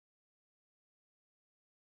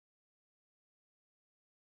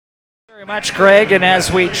Very much, Greg. And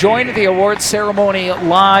as we join the award ceremony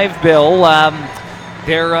live, Bill,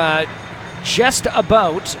 they're just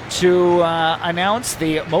about to announce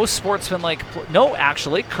the most sportsmanlike,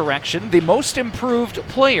 the most improved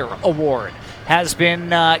player award has been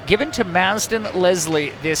given to Masden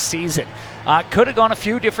Leslie this season. Could have gone a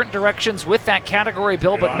few different directions with that category,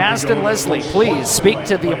 Bill, but Masden Leslie, please speak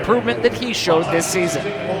to the improvement that he showed this season.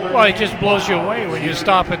 Well, it just blows you away when you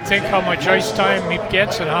stop and think how much ice time he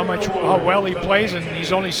gets and how well he plays, and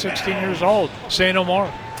he's only 16 years old. Say no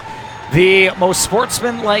more. The most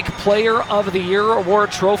sportsmanlike player of the year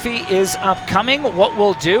award trophy is upcoming. What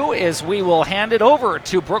we'll do is we will hand it over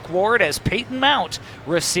to Brooke Ward as Peyton Mount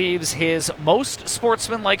receives his most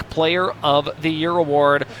sportsmanlike player of the year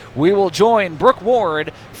award. We will join Brooke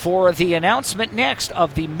Ward for the announcement next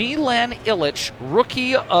of the Milan Illich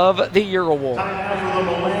Rookie of the Year award. Time now for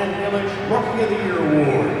the Milan Illich Rookie of the Year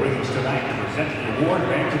award. With us tonight to present the award,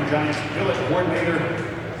 Vancouver Giants Illich coordinator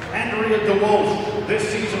Andrea DeWolf, this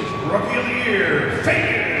season's Rookie of the Year,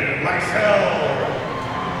 Fabian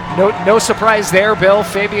Lysell. No surprise there, Bill.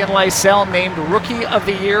 Fabian Lysell named Rookie of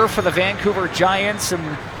the Year for the Vancouver Giants, and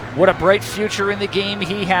what a bright future in the game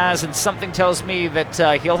he has, and something tells me that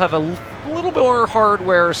he'll have a little more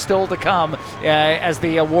hardware still to come as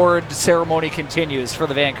the award ceremony continues for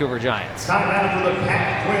the Vancouver Giants.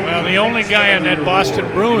 Well, the only guy on that Boston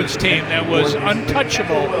Bruins team that was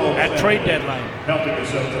untouchable at trade deadline. Helping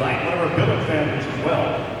us out tonight, one of our billet families as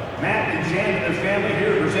well. Matt and Jan and their family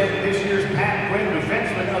here to present this year's Pat Quinn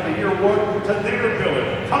Defenseman of the Year award to their billet,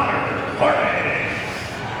 O'Connor Horning.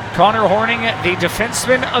 Connor Horning, the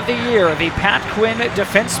Defenseman of the Year. The Pat Quinn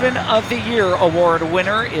Defenseman of the Year award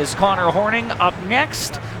winner is Connor Horning. Up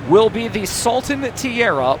next will be the Sultan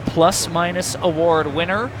Tierra Plus Minus award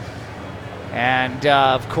winner. And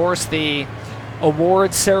of course the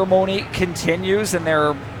award ceremony continues, and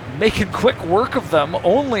they're making quick work of them.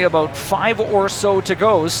 Only about 5 or so to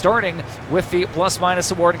go, starting with the Plus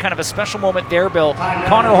Minus award. Kind of a special moment there, Bill.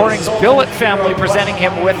 Connor Horning's billet family presenting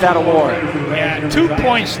him with that award. Yeah, 2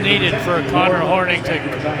 points needed for Connor Horning to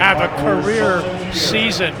have a career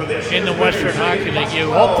season in the Western Hockey League.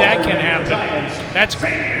 You hope that can happen. That's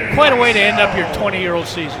quite a way to end up your 20-year-old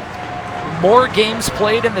season. More games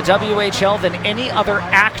played in the WHL than any other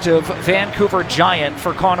active Vancouver Giant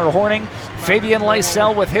for Connor Horning. Fabian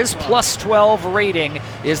Lysell, with his plus 12 rating,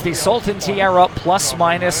 is the Sultan Tierra Plus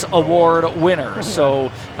Minus award winner.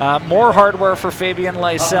 So more hardware for Fabian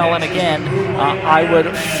Lysell, and again, I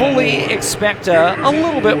would fully expect a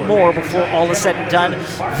little bit more before all is said and done.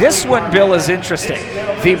 This one, Bill, is interesting.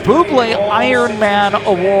 The Buble Ironman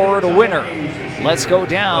award winner. Let's go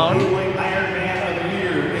down.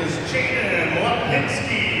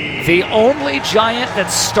 The only Giant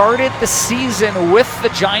that started the season with the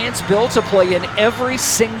Giants, Bill, to play in every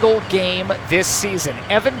single game this season.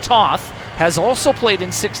 Evan Toth has also played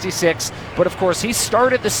in 66, but of course he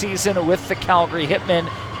started the season with the Calgary Hitmen.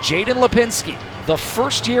 Jaden Lipinski, the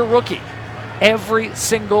first-year rookie, every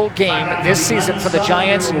single game this season for the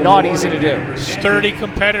Giants. Not easy to do. Sturdy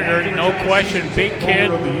competitor, no question, big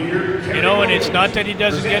kid. You know, and it's not that he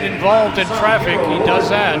doesn't get involved in traffic, he does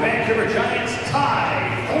that.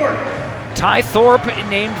 Ty Thorpe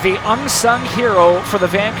named the unsung hero for the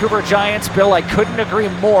Vancouver Giants. Bill, I couldn't agree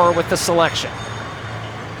more with the selection.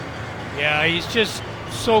 Yeah, he's just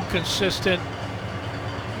so consistent,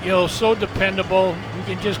 so dependable. You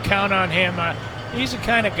can just count on him. He's the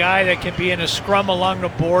kind of guy that can be in a scrum along the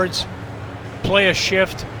boards, play a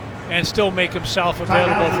shift, and still make himself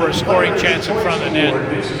available for a scoring chance in front of the net.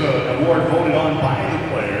 This is an award voted on by the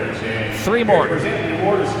players. 3 more. Presenting the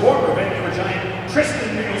award is former Vancouver Giant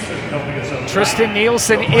Tristan Nielsen, helping us out. Tristan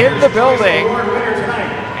Nielsen in the building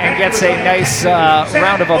and gets a nice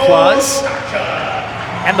round of applause.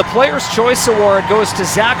 And the Player's Choice Award goes to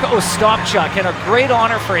Zach Ostapchuk, and a great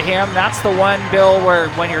honor for him. That's the one, Bill, where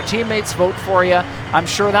when your teammates vote for you, I'm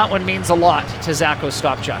sure that one means a lot to Zach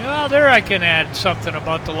Ostapchuk. Well, there I can add something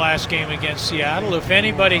about the last game against Seattle. If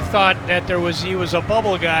anybody thought that he was a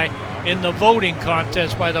bubble guy in the voting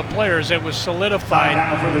contest by the players, it was solidified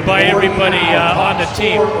by everybody on the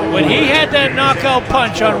team. When he had that knockout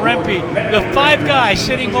punch on Rempe, the 5 guys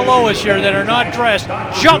sitting below us here that are not dressed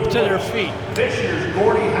jumped to their feet. This year's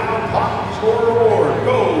Gordie Howe Top Scorer Award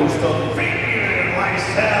goes to Fabian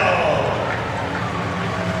Lysell.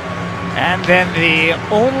 And then the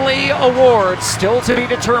only award still to be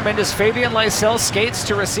determined as Fabian Lysell skates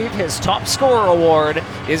to receive his Top Scorer Award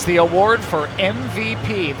is the award for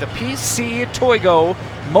MVP, the PC Toigo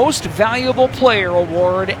Most Valuable Player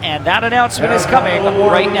Award, and that announcement is coming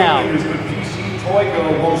right now. Is the PC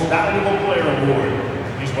Toigo Most Valuable Player Award.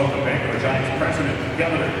 He's Please welcome Vancouver Giants President,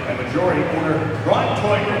 Governor, and Majority Owner Ron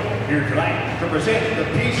Toigo here tonight to present the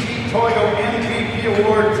PC Toigo MVP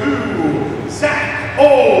Award to Zach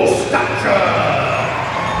Ostapchuk.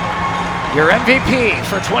 Your MVP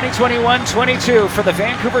for 2021-22 for the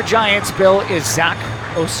Vancouver Giants, Bill, is Zach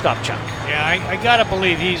Ostapchuk. Yeah, I gotta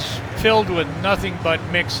believe he's filled with nothing but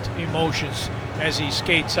mixed emotions as he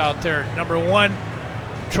skates out there. Number one,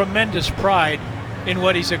 tremendous pride in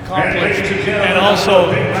what he's accomplished, and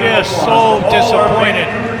also just so disappointed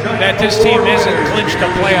that this team isn't clinched a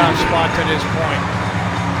playoff spot to this point.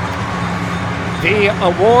 The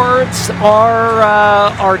awards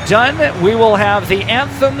are done. We will have the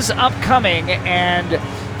anthems upcoming, and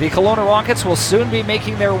the Kelowna Rockets will soon be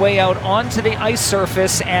making their way out onto the ice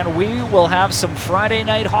surface, and we will have some Friday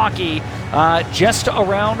night hockey just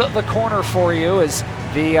around the corner for you as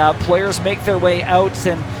the players make their way out.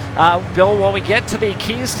 And Bill, while we get to the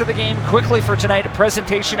keys to the game quickly for tonight, a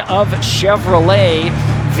presentation of Chevrolet.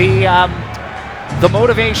 The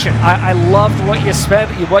motivation. I loved what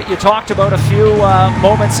you talked about a few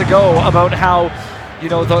moments ago about how, you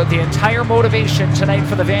know, the entire motivation tonight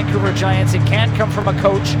for the Vancouver Giants, it can't come from a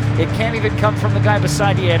coach. It can't even come from the guy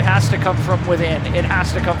beside you. It has to come from within. It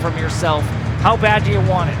has to come from yourself. How bad do you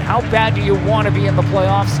want it? How bad do you want to be in the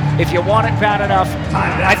playoffs? If you want it bad enough,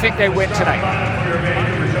 I think they win tonight.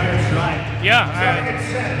 Yeah.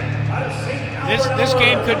 This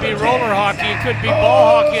game could be roller hockey. It could be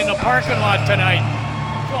ball hockey in the parking lot tonight,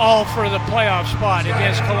 all for the playoff spot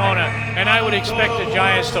against Kelowna. And I would expect the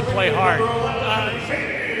Giants to play hard. I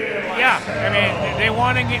mean, they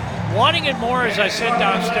wanting it more, as I said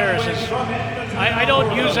downstairs. I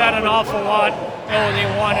don't use that an awful lot. Oh, they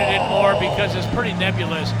wanted it more, because it's pretty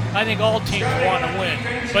nebulous. I think all teams want to win.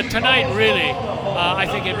 But tonight, really, I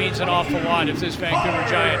think it means an awful lot if this Vancouver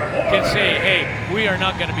Giant can say, hey, we are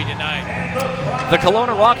not going to be denied. The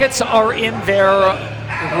Kelowna Rockets are in their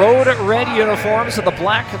road red uniforms with the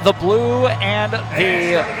black, the blue, and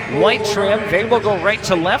the white trim. They will go right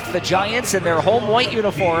to left. The Giants in their home white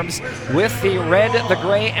uniforms with the red, the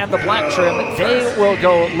gray, and the black trim. They will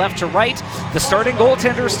go left to right. The starting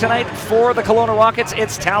goaltenders tonight for the Kelowna Rockets,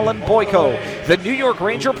 it's Talon Boyko. The New York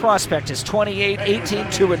Ranger prospect is 28, 18,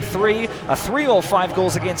 2, and 3, a .305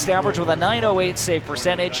 goals against average with a .908 save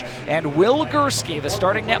percentage. And Will Gursky, the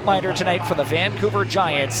starting netminder tonight for the Vancouver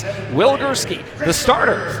Giants. Will Gursky, the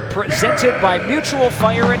starter, presented by Mutual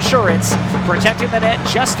Fire Insurance, protecting the net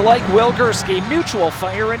just like Will Gursky. Mutual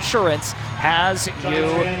Fire Insurance has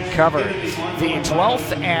you covered. The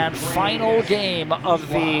 12th and final game of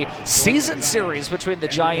the season series between the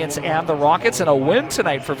Giants and the Rockets, and a win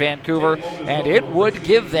tonight for Vancouver, and it would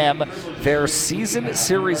give them their season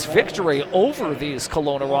series victory over these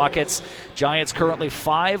Kelowna Rockets. Giants currently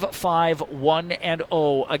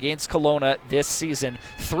 5-5-1-0 against Kelowna this season,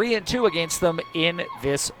 3-2 against them in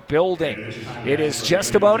this building. It is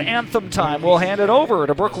just about anthem time. We'll hand it over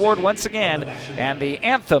to Brooke Ward once again, and the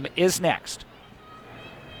anthem is next.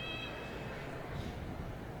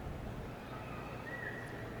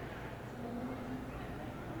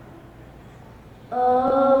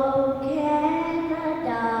 Oh,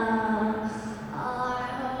 Canada, our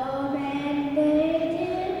home and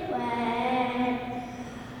native land,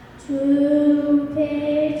 true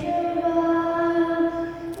patriot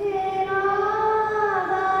in all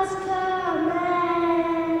thus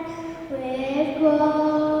command, with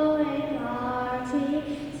glowing hearty,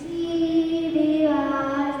 see the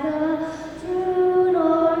eyes, the true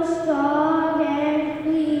North strong and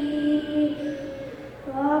free,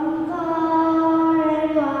 from far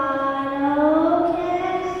and wide, oh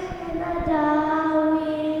Canada, we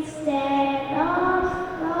stand on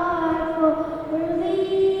guard for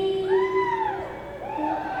thee.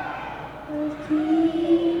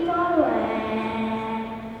 Keep our land,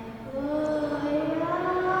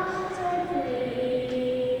 glorious and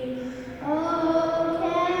free. Oh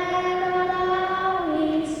Canada,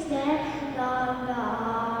 we stand on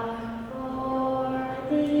guard for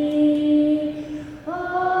thee.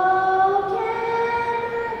 Oh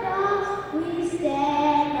Canada, we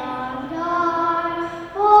stand on guard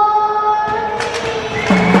for thee.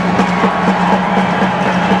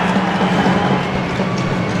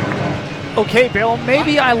 Okay, Bill,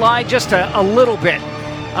 maybe I lied just a little bit.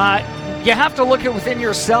 You have to look at within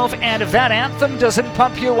yourself, and if that anthem doesn't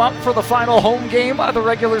pump you up for the final home game of the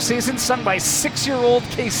regular season, sung by 6-year-old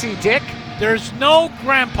Casey Dick. There's no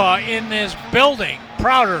grandpa in this building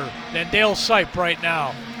prouder than Dale Sipe right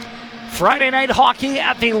now. Friday night hockey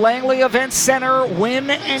at the Langley Events Centre.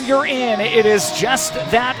 Win and you're in. It is just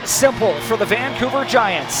that simple for the Vancouver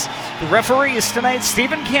Giants. The referees tonight,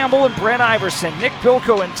 Stephen Campbell and Brent Iverson. Nick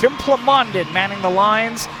Bilko and Tim Plamondon manning the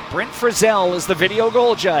lines. Brent Frizzell is the video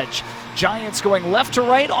goal judge. Giants going left to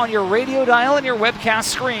right on your radio dial and your webcast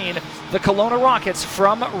screen. The Kelowna Rockets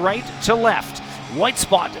from right to left. White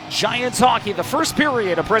Spot, Giants hockey, the first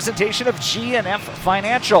period, a presentation of G&F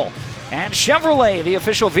Financial. And Chevrolet, the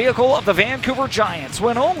official vehicle of the Vancouver Giants.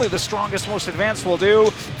 When only the strongest, most advanced will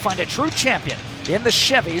do, find a true champion in the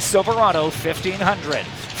Chevy Silverado 1500.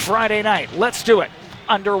 Friday night, let's do it.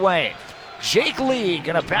 Underway. Jake Lee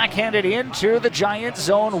gonna backhand it into the Giants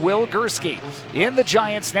zone. Will Gursky in the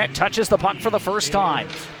Giants net, touches the puck for the first time.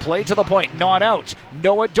 Play to the point, not out.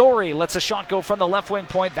 Noah Dory lets a shot go from the left wing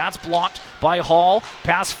point. That's blocked by Hall.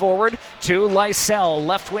 Pass forward to Lysell,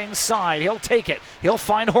 left wing side. He'll take it. He'll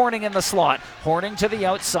find Horning in the slot. Horning to the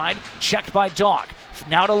outside, checked by Doc.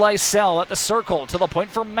 Now to Lysell at the circle, to the point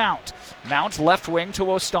for Mount. Mount left wing to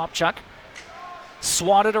Ostapchuk.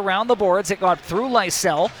 Swatted around the boards. It got through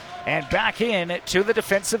Lysell and back in to the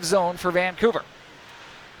defensive zone for Vancouver.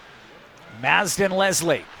 Masden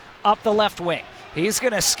Leslie up the left wing. He's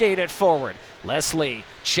going to skate it forward. Leslie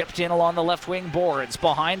chipped in along the left wing boards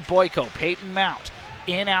behind Boyko. Peyton Mount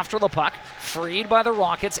in after the puck. Freed by the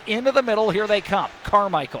Rockets. Into the middle. Here they come.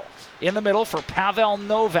 Carmichael in the middle for Pavel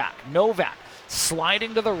Novak. Novak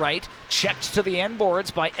sliding to the right. Checked to the end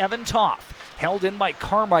boards by Evan Toth. Held in by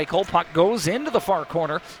Carmichael. Puck goes into the far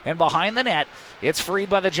corner and behind the net. It's freed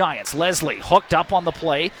by the Giants. Leslie hooked up on the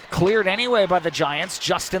play. Cleared anyway by the Giants.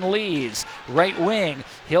 Justin Lees, right wing.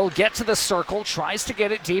 He'll get to the circle. Tries to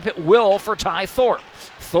get it deep. It will for Ty Thorpe.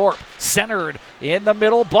 Thorpe centered in the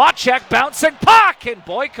middle. Botcheck bouncing puck. And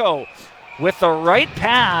Boyko with the right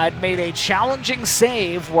pad made a challenging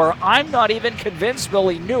save where I'm not even convinced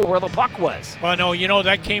Billy knew where the puck was. Well, no,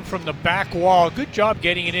 that came from the back wall. Good job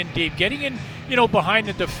getting it in deep. Getting in, behind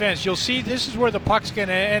the defense. You'll see this is where the puck's going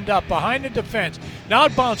to end up, behind the defense. Now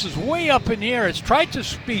it bounces way up in the air. It's tried to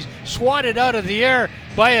be swatted out of the air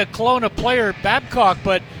by a Kelowna player, Babcock,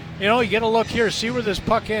 but you get a look here, see where this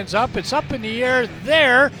puck ends up. It's up in the air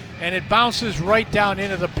there, and it bounces right down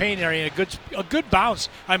into the paint area. A good bounce,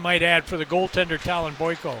 I might add, for the goaltender, Talon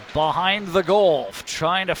Boyko. Behind the goal,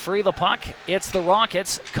 trying to free the puck, it's the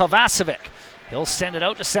Rockets, Kovacevic. He'll send it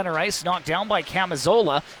out to center ice, knocked down by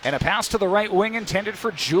Camizola, and a pass to the right wing intended for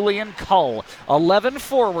Julian Cull. 11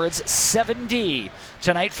 forwards, 7D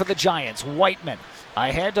tonight for the Giants. Whiteman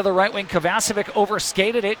ahead to the right wing. Kovacevic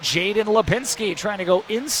overskated it. Jaden Lipinski trying to go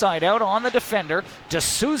inside out on the defender.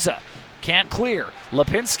 D'Souza can't clear.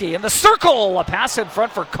 Lipinski in the circle. A pass in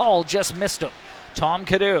front for Cull, just missed him. Tom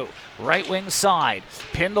Cadu, right wing side.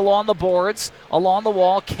 Pinned along the boards, along the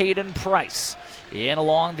wall, Caden Price. In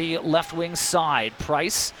along the left wing side.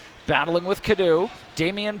 Price battling with Cadu.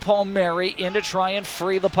 Damian Palmieri in to try and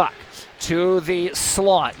free the puck. To the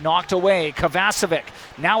slot, knocked away. Kovacevic,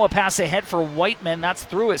 now a pass ahead for Whiteman. That's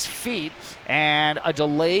through his feet. And a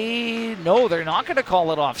delay. No, they're not going to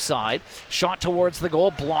call it offside. Shot towards the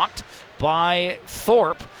goal, blocked by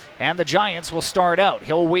Thorpe. And the Giants will start out.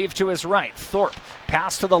 He'll weave to his right. Thorpe,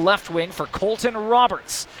 pass to the left wing for Colton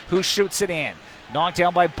Roberts, who shoots it in. Knocked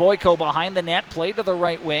down by Boyko behind the net. Played to the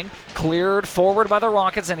right wing. Cleared forward by the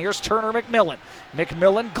Rockets. And here's Turner McMillan.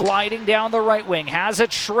 McMillan gliding down the right wing. Has a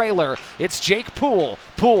trailer. It's Jake Poole.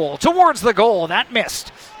 Poole towards the goal. That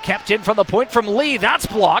missed. Kept in from the point from Lee. That's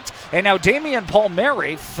blocked. And now Damian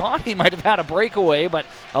Palmieri thought he might have had a breakaway, but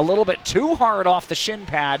a little bit too hard off the shin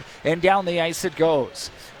pad. And down the ice it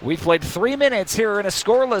goes. We've played 3 minutes here in a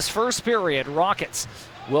scoreless first period. Rockets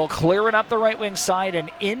will clear it up the right wing side and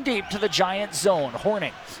in deep to the Giant zone.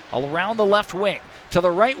 Horning around the left wing. To the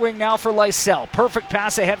right wing now for Lysell. Perfect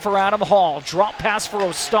pass ahead for Adam Hall. Drop pass for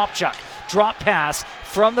Ostapchuk. Drop pass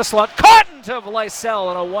from the slot. Caught into Lysell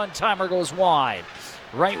and a one-timer goes wide.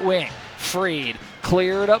 Right wing, freed.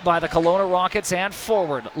 Cleared up by the Kelowna Rockets and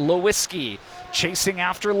forward. Lewiski chasing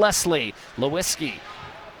after Leslie. Lewiski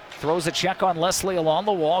throws a check on Leslie along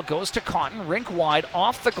the wall, goes to Cotton, rink wide,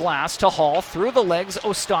 off the glass to Hall, through the legs,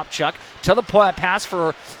 Ostapchuk, to the pass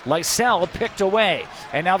for Lysell, picked away.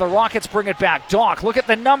 And now the Rockets bring it back. Doc, look at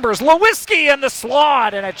the numbers. Lewiski in the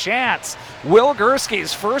slot, and a chance. Will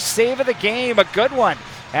Gursky's first save of the game, a good one,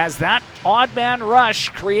 as that odd man rush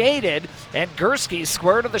created, and Gursky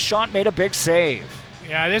square to the shot, made a big save.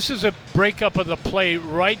 Yeah, this is a breakup of the play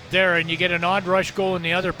right there, and you get an odd rush goal in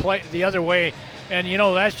the other way. And,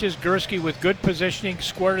 that's just Gursky with good positioning,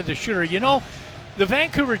 square to the shooter. The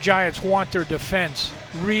Vancouver Giants want their defense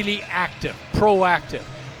really active, proactive.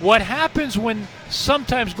 What happens when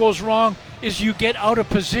sometimes goes wrong is you get out of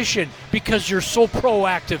position because you're so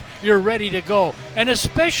proactive. You're ready to go. And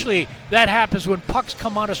especially that happens when pucks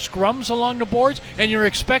come out of scrums along the boards and you're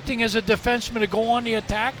expecting as a defenseman to go on the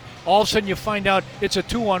attack. All of a sudden you find out it's a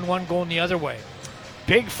 2-on-1 going the other way.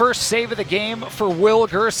 Big first save of the game for Will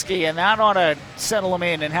Gursky, and that ought to settle him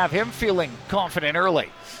in and have him feeling confident early.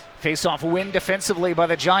 Face-off win defensively by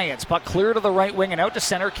the Giants. Puck clear to the right wing and out to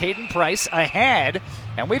center. Caden Price ahead.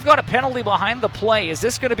 And we've got a penalty behind the play. Is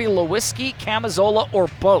this going to be Lewinsky, Camisola, or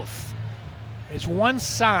both? It's one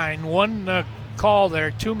sign, one call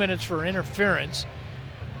there, 2 minutes for interference.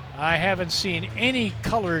 I haven't seen any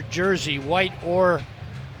colored jersey, white or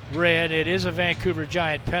red. It is a Vancouver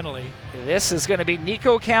Giant penalty. This is going to be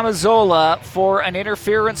Nico Camisola for an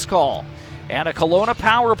interference call. And a Kelowna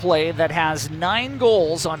power play that has 9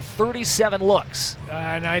 goals on 37 looks.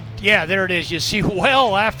 Yeah, there it is. You see,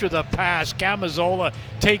 well after the pass, Camisola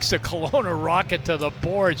takes the Kelowna Rocket to the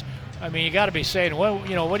boards. I mean, you got to be saying, well,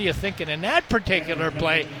 what are you thinking in that particular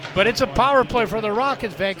play? But it's a power play for the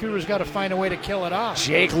Rockets. Vancouver's got to find a way to kill it off.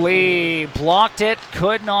 Jake Lee blocked it,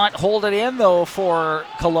 could not hold it in, though, for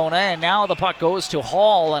Kelowna. And now the puck goes to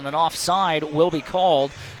Hall, and an offside will be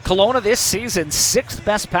called. Kelowna this season, 6th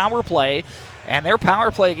best power play. And their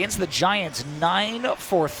power play against the Giants, 9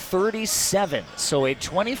 for 37. So a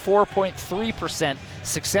 24.3%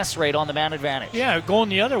 success rate on the man advantage. Yeah, going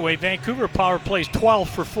the other way, Vancouver power plays 12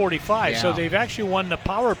 for 45. Yeah. So they've actually won the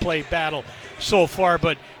power play battle so far.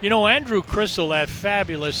 But, Andrew Crystal, that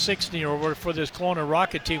fabulous 60-year-old for this Kelowna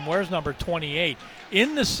Rocket team, wears number 28.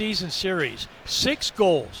 In the season series, 6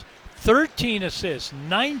 goals, 13 assists,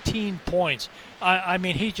 19 points. I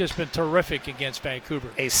mean, he's just been terrific against Vancouver.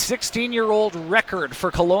 A 16-year-old record for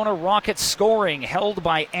Kelowna Rockets scoring held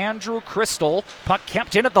by Andrew Crystal. Puck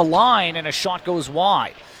kept in at the line, and a shot goes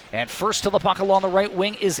wide. And first to the puck along the right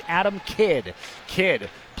wing is Adam Kidd. Kidd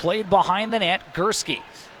played behind the net. Gursky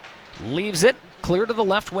leaves it, clear to the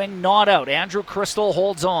left wing, not out. Andrew Crystal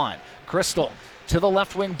holds on. Crystal to the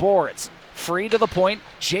left wing boards. Free to the point,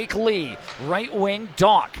 Jake Lee, right wing,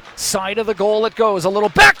 Doc, side of the goal it goes. A little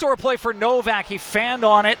backdoor play for Novak. He fanned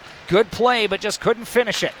on it. Good play, but just couldn't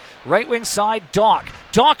finish it. Right wing side, Doc.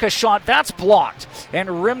 Doc a shot, that's blocked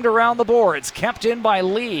and rimmed around the boards. Kept in by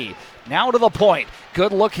Lee. Now to the point.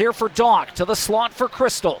 Good look here for Doc. To the slot for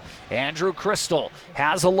Crystal. Andrew Crystal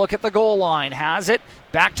has a look at the goal line. Has it.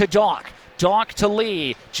 Back to Doc. Doc to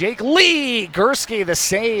Lee. Jake Lee. Gursky the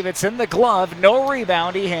save. It's in the glove. No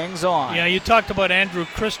rebound. He hangs on. Yeah, you talked about Andrew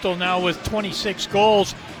Crystal now with 26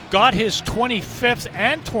 goals. Got his 25th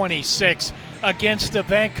and 26th against the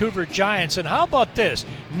Vancouver Giants. And how about this?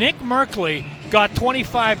 Nick Merkley got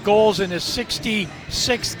 25 goals in his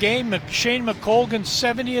 66th game. Shane McColgan's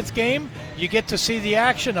 70th game. You get to see the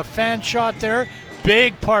action. A fan shot there.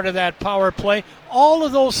 Big part of that power play. All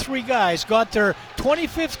of those 3 guys got their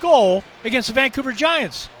 25th goal against the Vancouver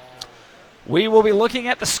Giants. We will be looking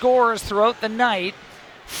at the scores throughout the night.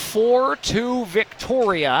 4-2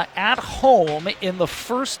 Victoria at home in the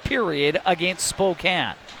first period against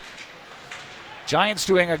Spokane. Giants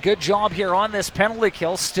doing a good job here on this penalty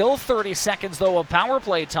kill. Still 30 seconds, though, of power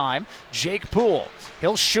play time. Jake Poole.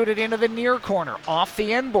 He'll shoot it into the near corner, off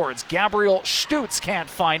the end boards. Gabriel Stutz can't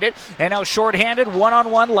find it. And now shorthanded,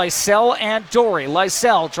 one-on-one, Lysell and Dory.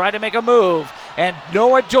 Lysell tried to make a move, and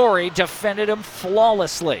Noah Dory defended him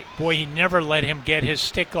flawlessly. Boy, he never let him get his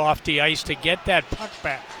stick off the ice to get that puck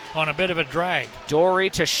back on a bit of a drag. Dory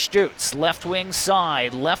to Stutz, left wing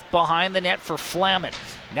side, left behind the net for Flamin.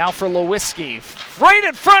 Now for Lewinsky, right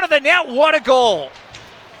in front of the net. What a goal!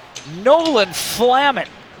 Nolan Flamin.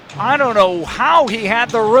 I don't know how he had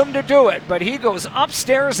the room to do it, but he goes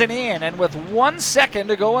upstairs and in, and with 1 second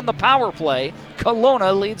to go in the power play,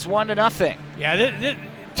 Kelowna leads 1-0. Yeah,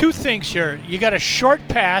 2 things here. You got a short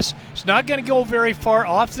pass. It's not going to go very far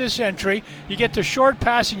off this entry. You get the short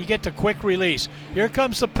pass and you get the quick release. Here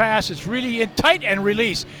comes the pass. It's really in tight and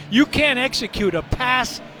release. You can't execute a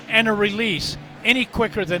pass and a release any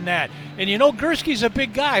quicker than that. And Gursky's a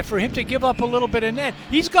big guy. For him to give up a little bit of net,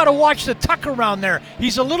 he's got to watch the tuck around there.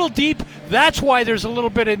 He's a little deep. That's why there's a little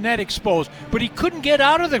bit of net exposed. But he couldn't get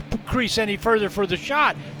out of the crease any further for the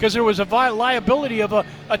shot because there was a liability of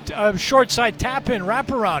a short side tap-in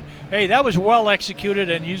wraparound. Hey, that was well executed.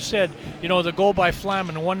 And you said, the goal by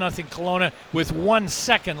Flamin, 1-0 Kelowna with 1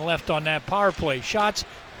 second left on that power play. Shots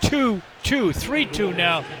 2-2, 3-2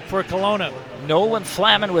 now for Kelowna. Nolan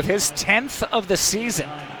Flamin with his 10th of the season.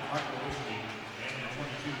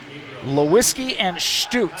 Lewinsky and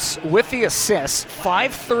Stutz with the assists.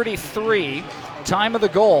 5:33 time of the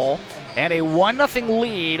goal, and a 1-0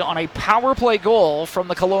 lead on a power play goal from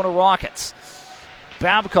the Kelowna Rockets.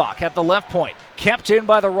 Babcock at the left point. Kept in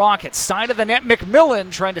by the Rockets. Side of the net,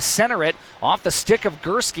 McMillan trying to center it off the stick of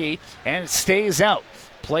Gursky, and it stays out.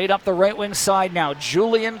 Played up the right wing side now.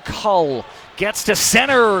 Julian Cull gets to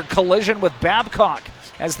center. Collision with Babcock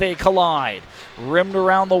as they collide. Rimmed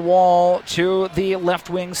around the wall to the left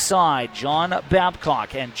wing side. John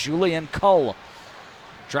Babcock and Julian Cull.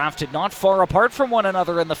 Drafted not far apart from one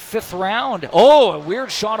another in the 5th round. Oh, a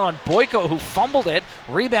weird shot on Boyko, who fumbled it.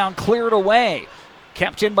 Rebound cleared away.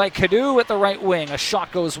 Kept in by Cadu at the right wing. A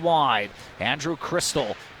shot goes wide. Andrew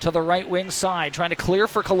Crystal to the right wing side, trying to clear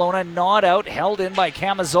for Kelowna. Not out. Held in by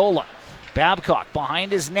Camizola. Babcock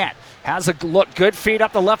behind his net. Has a look. Good feed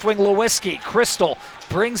up the left wing. Lewiski. Crystal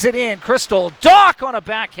brings it in. Crystal. Dock on a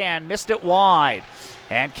backhand. Missed it wide.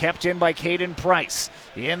 And kept in by Caden Price.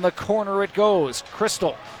 In the corner it goes.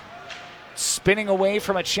 Crystal spinning away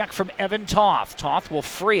from a check from Evan Toth. Toth will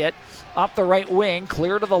free it up the right wing.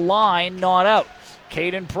 Clear to the line. Not out.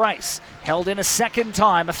 Caden Price held in a second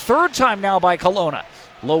time. A third time now by Kelowna.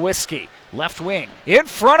 Lewiski. Left wing. In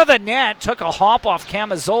front of the net. Took a hop off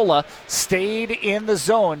Camizola. Stayed in the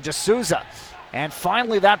zone. D'Souza. And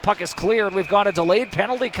finally that puck is cleared. We've got a delayed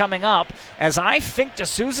penalty coming up, as I think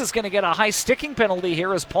D'Souza's going to get a high sticking penalty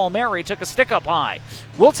here as Palmieri took a stick up high.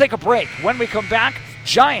 We'll take a break. When we come back,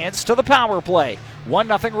 Giants to the power play.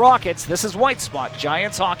 1-0 Rockets. This is White Spot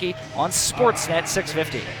Giants hockey on Sportsnet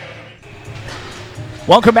 650.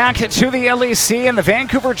 Welcome back to the LEC, and the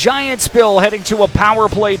Vancouver Giants, Bill, heading to a power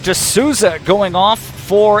play. D'Souza going off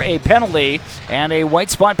for a penalty, and a white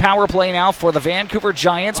spot power play now for the Vancouver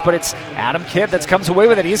Giants, but it's Adam Kidd that comes away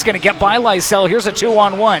with it. He's going to get by Lysell. Here's a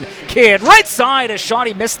 2-on-1. Kidd, right side, a shot.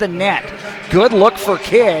 He missed the net. Good look for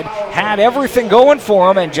Kidd. Had everything going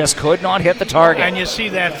for him and just could not hit the target. And you see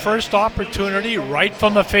that first opportunity right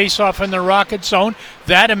from the face-off in the Rocket zone.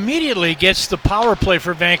 That immediately gets the power play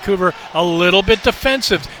for Vancouver a little bit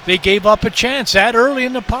defensive. They gave up a chance that early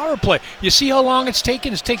in the power play. You see how long it's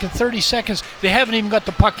taken? It's taken 30 seconds. They haven't even got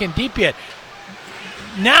the puck in deep yet.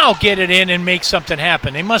 Now get it in and make something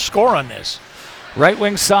happen. They must score on this. Right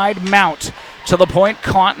wing side, Mount. To the point,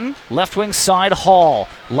 Cotton. Left wing side, Hall.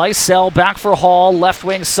 Lysell back for Hall, left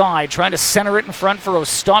wing side. Trying to center it in front for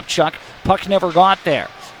Ostapchuk. Puck never got there.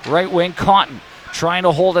 Right wing, Cotton. Trying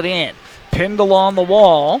to hold it in. Pinned along the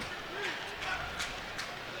wall.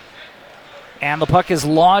 And the puck is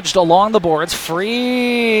lodged along the boards.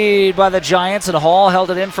 Freed by the Giants, and Hall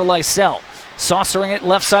held it in for Lysell. Saucering it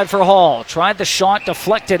left side for Hall. Tried the shot,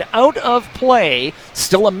 deflected out of play.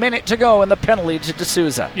 Still a minute to go in the penalty to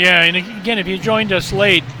D'Souza. Yeah, and again, if you joined us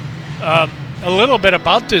late, a little bit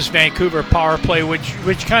about this Vancouver power play,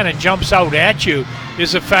 which kind of jumps out at you,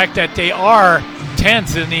 is the fact that they are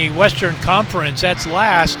 10th in the Western Conference. That's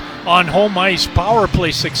last on home ice power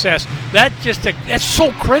play success. That's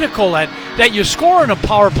so critical that you score in a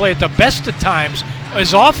power play at the best of times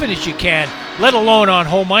as often as you can, let alone on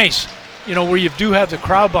home ice. You know, where you do have the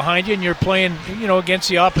crowd behind you and you're playing, against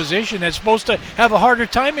the opposition that's supposed to have a harder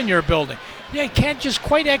time in your building. Yeah, you can't just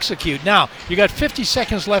quite execute. Now, you got 50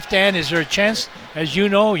 seconds left, Dan. Is there a chance? As you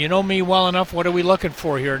know me well enough. What are we looking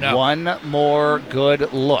for here now? One more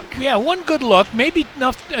good look. Yeah, one good look. Maybe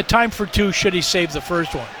enough time for two should he save the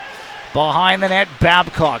first one. Behind the net,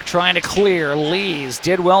 Babcock trying to clear. Lees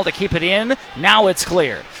did well to keep it in. Now it's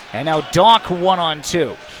cleared. And now Doc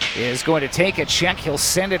 1-on-2 is going to take a check. He'll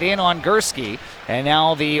send it in on Gursky. And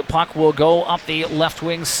now the puck will go up the left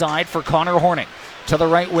wing side for Connor Horning. To the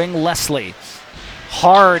right wing, Leslie.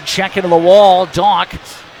 Hard check into the wall. Doc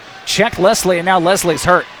check Leslie, and now Leslie's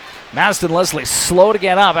hurt. Mazden Leslie slow to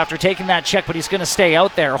get up after taking that check, but he's going to stay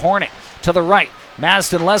out there. Horning to the right.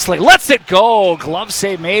 Mazden Leslie lets it go. Glove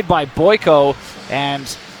save made by Boyko. And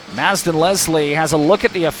Mazden Leslie has a look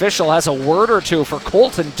at the official, has a word or two for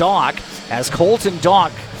Colton Dock, as Colton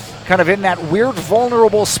Dock kind of in that weird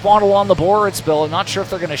vulnerable spot along the boards, Bill. I'm not sure if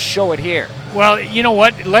they're going to show it here. Well, you know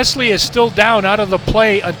what? Leslie is still down out of the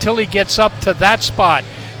play until he gets up to that spot.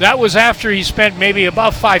 That was after he spent maybe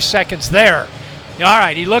about 5 seconds there. All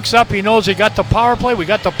right, he looks up. He knows he got the power play. We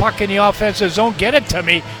got the puck in the offensive zone. Get it to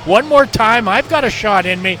me. One more time. I've got a shot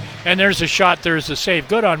in me. And there's a shot. There's a save.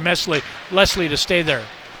 Good on Leslie to stay there.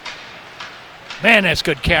 Man, that's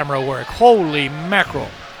good camera work. Holy mackerel.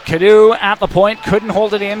 Cadu at the point. Couldn't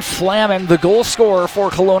hold it in. Flamin, the goal scorer for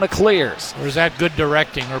Kelowna, clears. Or is that good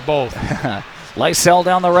directing, or both? Lysell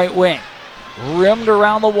down the right wing. Rimmed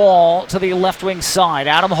around the wall to the left wing side.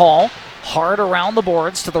 Adam Hall. Hard around the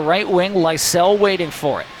boards to the right wing. Lysell waiting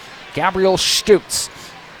for it. Gabriel Stutz.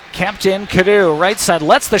 Kept in. Cadu, right side.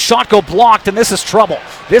 Lets the shot go blocked, and this is trouble.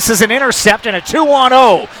 This is an intercept and a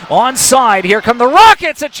 2-on-0. Onside. Here come the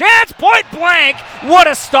Rockets. A chance. Point blank. What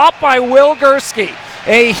a stop by Will Gursky.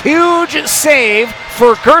 A huge save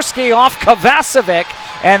for Gursky off Kovacevic,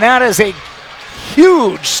 and that is a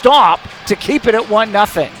huge stop to keep it at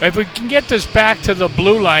 1-0. If we can get this back to the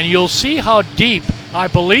blue line, you'll see how deep I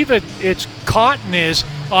believe it's Cotton is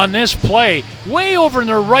on this play. Way over on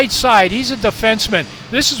the right side. He's a defenseman.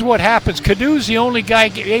 This is what happens. Cadu's the only guy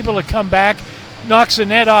able to come back, knocks the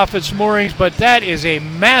net off its moorings, but that is a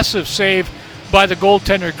massive save by the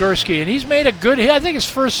goaltender Gursky, and he's made a good hit. I think his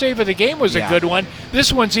first save of the game was a good one.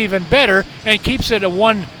 This one's even better and keeps it a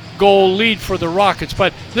 1-goal lead for the Rockets.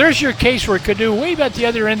 But there's your case where Cadu, way at the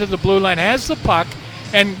other end of the blue line, has the puck,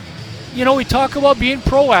 and we talk about being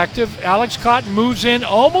proactive. Alex Cotton moves in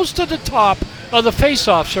almost to the top of the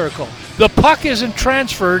face-off circle. The puck isn't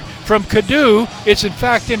transferred from Cadu. It's in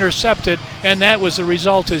fact intercepted, and that was the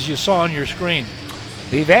result as you saw on your screen.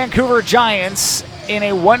 The Vancouver Giants in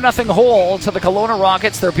a 1-0 hole to the Kelowna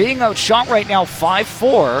Rockets. They're being outshot right now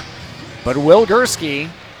 5-4, but Will Gursky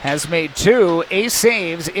has made 2 ace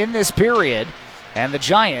saves in this period, and the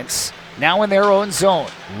Giants now in their own zone.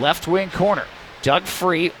 Left wing corner, dug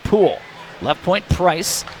free, Poole. Left point,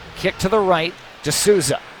 Price. Kick to the right,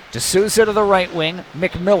 D'Souza. D'Souza to the right wing,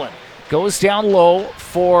 McMillan. Goes down low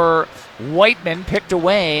for Whiteman, picked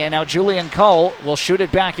away, and now Julian Cull will shoot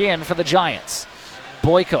it back in for the Giants.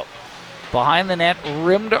 Boyko behind the net,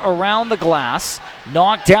 rimmed around the glass,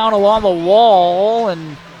 knocked down along the wall,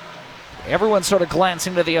 and everyone's sort of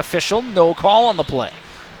glancing to the official. No call on the play.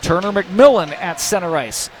 Turner McMillan at center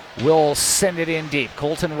ice will send it in deep.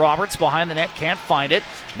 Colton Roberts behind the net, can't find it.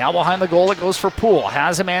 Now behind the goal it goes for Poole.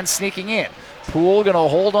 Has a man sneaking in. Poole going to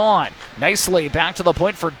hold on. Nicely back to the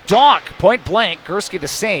point for Doc. Point blank. Gursky to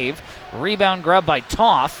save. Rebound grab by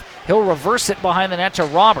Toth. He'll reverse it behind the net to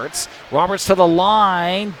Roberts. Roberts to the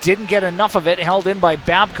line. Didn't get enough of it. Held in by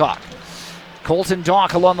Babcock. Colton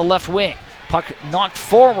Doc along the left wing. Puck knocked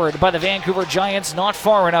forward by the Vancouver Giants. Not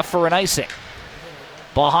far enough for an icing.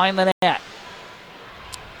 Behind the net,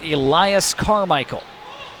 Elias Carmichael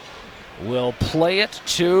will play it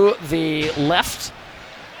to the left.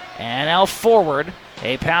 And now forward,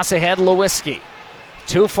 a pass ahead, Lewinsky.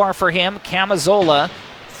 Too far for him, Camazola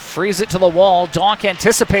frees it to the wall. Doc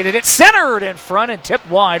anticipated it, centered in front and tipped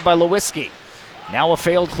wide by Lewinsky. Now a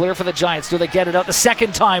failed clear for the Giants. Do they get it out the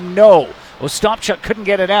second time? No. Ostapchuk couldn't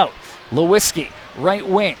get it out. Lewinsky, right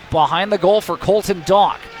wing, behind the goal for Colton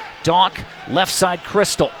Doc. Doc, left side,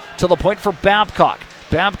 Crystal, to the point for Babcock.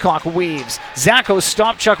 Babcock weaves. Zach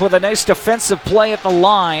Ostapchuk with a nice defensive play at the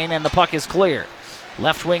line, and the puck is cleared.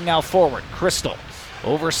 Left wing now forward. Crystal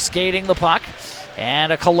over skating the puck,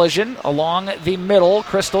 and a collision along the middle.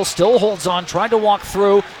 Crystal still holds on, tried to walk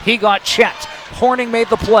through. He got checked. Horning made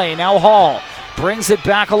the play. Now Hall brings it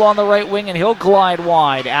back along the right wing, and he'll glide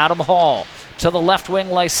wide. Adam Hall to the left wing,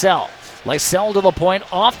 Lysell. Lysell to the point,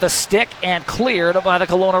 off the stick, and cleared by the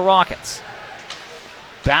Kelowna Rockets.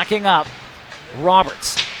 Backing up,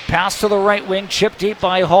 Roberts. Pass to the right wing, chip deep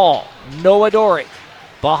by Hall. Noah Dory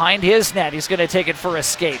behind his net. He's going to take it for a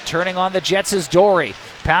skate. Turning on the Jets is Dory.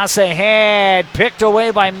 Pass ahead, picked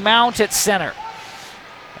away by Mount at center.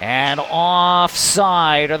 And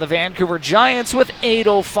offside are the Vancouver Giants with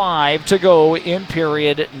 8:05 to go in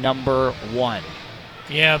period number 1.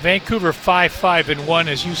 Yeah, Vancouver 5-5-1,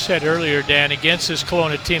 as you said earlier, Dan, against this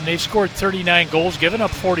Kelowna team. They've scored 39 goals, given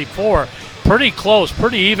up 44. Pretty close,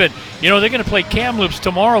 pretty even. They're going to play Kamloops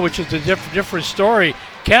tomorrow, which is a different story.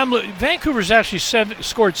 Vancouver's actually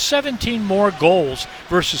scored 17 more goals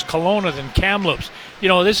versus Kelowna than Kamloops.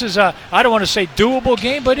 This is I don't want to say doable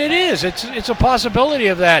game, but it is. It's a possibility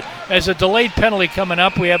of that. As a delayed penalty coming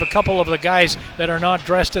up, we have a couple of the guys that are not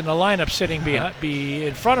dressed in the lineup sitting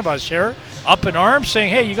in front of us here, up in arms, saying,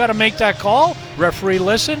 hey, you got to make that call. Referee,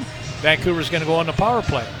 listen. Vancouver's going to go on the power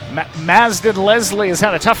play. Mazden Leslie has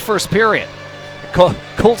had a tough first period.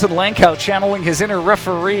 Colton Lankow channeling his inner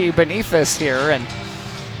referee beneath us here, and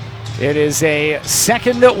it is a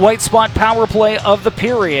second white spot power play of the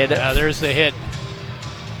period. There's the hit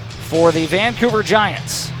for the Vancouver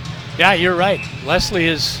Giants. Yeah, you're right. Leslie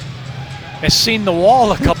has seen the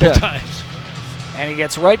wall a couple times. And he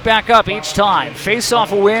gets right back up each time.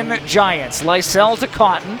 Face-off win, Giants. Lysell to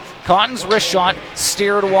Cotton. Cotton's wrist shot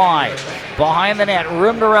steered wide. Behind the net,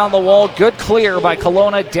 rimmed around the wall. Good clear by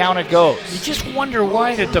Kelowna. Down it goes. You just wonder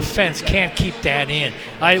why the defense can't keep that in.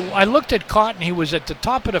 I looked at Cotton. He was at the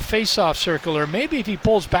top of the face-off circle, or maybe if he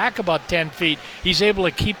pulls back about 10 feet, he's able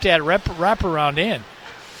to keep that wraparound in.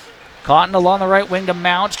 Cotton along the right wing to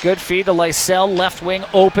Mount. Good feed to Lysell. Left wing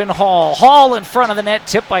open. Hall in front of the net.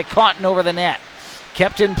 Tipped by Cotton over the net.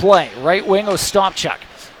 Kept in play. Right wing Ostapchuk.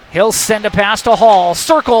 He'll send a pass to Hall.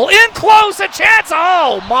 Circle in close. A chance.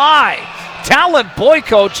 Oh my. Talon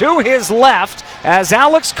Boyko to his left. as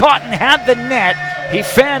Alex Cotton had the net. He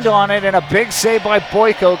fanned on it, and a big save by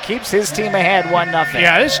Boyko keeps his team ahead 1-0.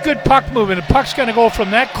 Yeah, this is good puck movement. The puck's going to go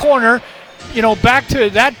from that corner, back to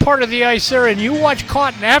that part of the ice there, and you watch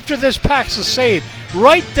Cotton after this pass the save.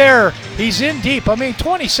 Right there, he's in deep.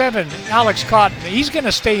 27, Alex Cotton, he's going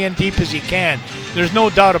to stay in deep as he can. There's no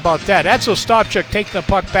doubt about that. That's Ostapchuk taking the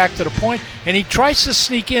puck back to the point, and he tries to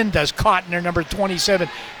sneak in, does Cotton, their number 27.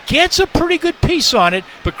 Gets a pretty good piece on it,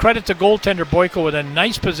 but credit to goaltender Boyko with a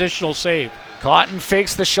nice positional save. Cotton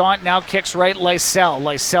fakes the shot, now kicks right, Lysell.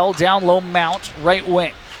 Lysell down low, Mount, right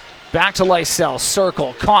wing. Back to Lysell,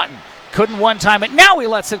 circle, Cotton. Couldn't one-time it, now he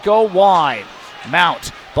lets it go wide.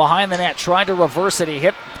 Mount behind the net, tried to reverse it. He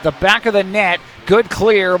hit the back of the net. Good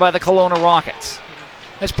clear by the Kelowna Rockets.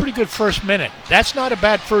 That's pretty good first minute. That's not a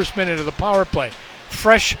bad first minute of the power play.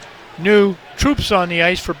 Fresh, new troops on the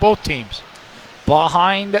ice for both teams.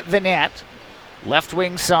 Behind the net, left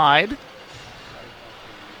wing side,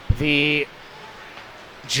 the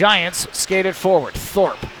Giants skated forward.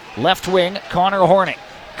 Thorpe, left wing, Connor Horning.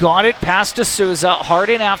 Got it past D'Souza, hard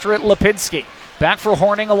in after it, Lipinski. Back for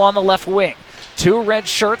Horning along the left wing. Two red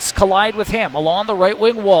shirts collide with him along the right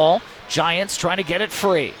wing wall. Giants trying to get it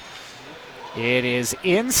free. It is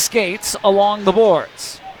in skates along the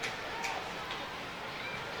boards.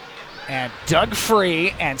 And dug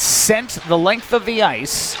free and sent the length of the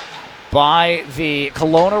ice by the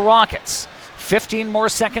Kelowna Rockets. 15 more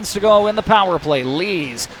seconds to go in the power play.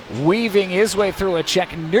 Lees weaving his way through a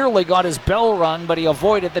check. Nearly got his bell rung, but he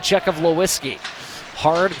avoided the check of Lewiski.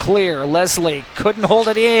 Hard clear. Leslie couldn't hold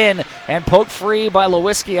it in and poked free by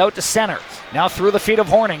Lewiski out to center. Now through the feet of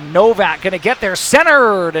Horning. Novak going to get there.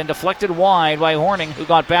 Centered and deflected wide by Horning, who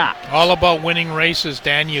got back. All about winning races,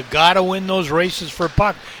 Dan. You got to win those races for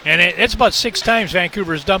puck. And it's about 6 times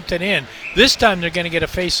Vancouver's dumped it in. This time they're going to get a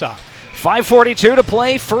face-off. 5:42 to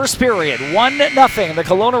play, first period. 1-0. The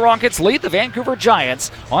Kelowna Rockets lead the Vancouver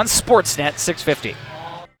Giants on Sportsnet 650.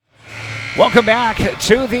 Welcome back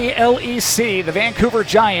to the LEC. The Vancouver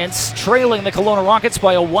Giants trailing the Kelowna Rockets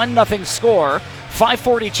by a 1-0 score.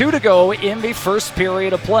 5:42 to go in the first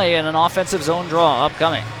period of play, and an offensive zone draw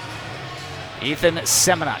upcoming. Ethan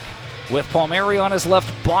Semenuk with Palmieri on his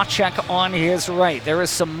left, Bocek on his right. There is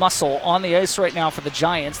some muscle on the ice right now for the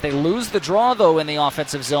Giants. They lose the draw, though, in the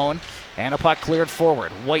offensive zone, and a puck cleared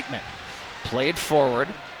forward. Whiteman played forward,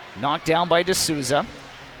 knocked down by D'Souza,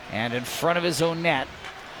 and in front of his own net.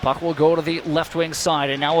 Puck will go to the left wing side,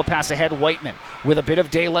 and now we'll pass ahead. Whiteman with a bit of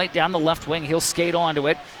daylight down the left wing. He'll skate onto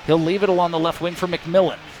it. He'll leave it along the left wing for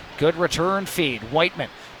McMillan. Good return feed. Whiteman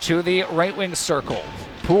to the right wing circle.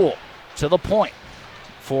 Poole to the point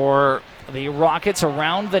for the Rockets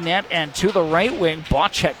around the net and to the right wing.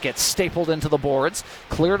 Bocek gets stapled into the boards.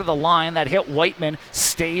 Clear to the line. That hit Whiteman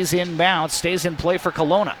stays inbound, stays in play for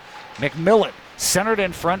Kelowna. McMillan centered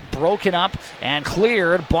in front, broken up and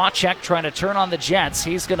cleared. Bocek trying to turn on the Jets.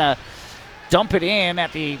 He's going to dump it in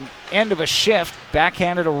at the end of a shift.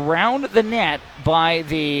 Backhanded around the net by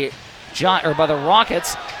the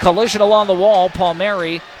Rockets. Collision along the wall.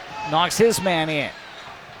 Palmieri knocks his man in.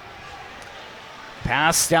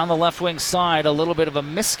 Pass down the left wing side. A little bit of a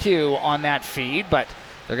miscue on that feed, but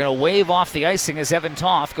they're going to wave off the icing as Evan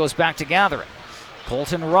Toth goes back to gather it.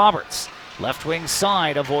 Colton Roberts, left wing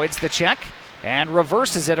side, avoids the check and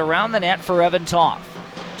reverses it around the net for Evan Toth.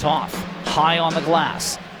 Toth high on the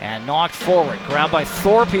glass and knocked forward. Grabbed by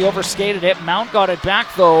Thorpe, he overskated it. Mount got it back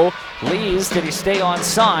though. Lees, did he stay on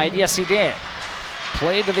side? Yes, he did.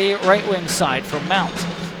 Played to the right wing side for Mount.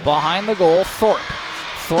 Behind the goal, Thorpe.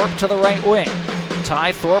 Thorpe to the right wing.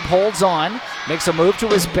 Ty Thorpe holds on, makes a move to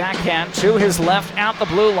his backhand, to his left at the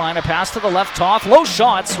blue line. A pass to the left, Toth. Low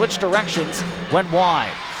shot, switched directions, went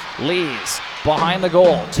wide. Lees behind the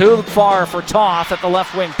goal. Too far for Toth at the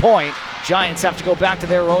left wing point. Giants have to go back to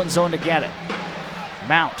their own zone to get it.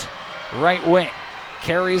 Mount, right wing.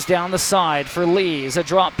 Carries down the side for Lees. A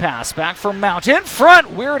drop pass back for Mount. In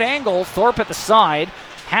front, weird angle. Thorpe at the side.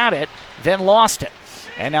 Had it, then lost it.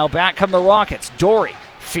 And now back come the Rockets. Dory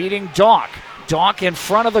feeding Doc. Doc in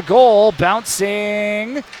front of the goal.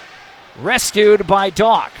 Bouncing. Rescued by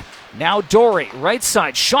Doc. Now Dory, right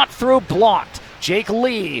side. Shot through, blocked. Jake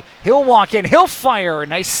Lee, he'll walk in, he'll fire.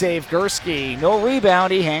 Nice save, Gursky. No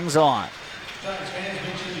rebound, he hangs on.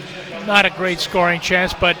 Not a great scoring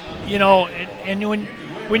chance, but, and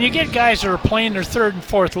when you get guys that are playing their third and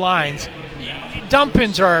fourth lines,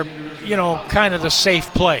 dump-ins are, kind of the safe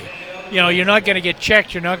play. You're not going to get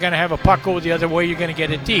checked, you're not going to have a puck go the other way, you're going to get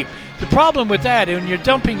it deep. The problem with that, when you're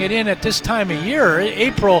dumping it in at this time of year,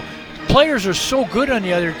 April, players are so good on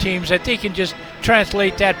the other teams that they can just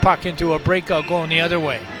translate that puck into a breakout going the other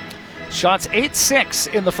way. Shots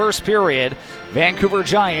 8-6 in the first period. Vancouver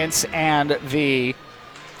Giants and the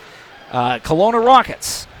Kelowna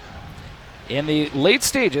Rockets in the late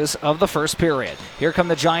stages of the first period. Here come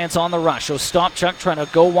the Giants on the rush. Ostapchuk trying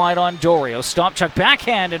to go wide on Dory. Ostapchuk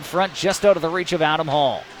backhand in front, just out of the reach of Adam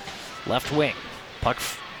Hall. Left wing. Puck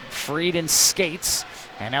freed in skates.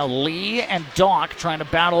 And now Lee and Doc trying to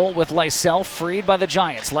battle with Lysell, freed by the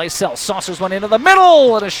Giants. Lysell saucers one into the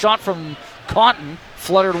middle, and a shot from Cotton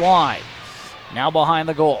fluttered wide. Now behind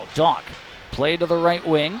the goal. Doc played to the right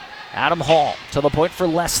wing. Adam Hall to the point for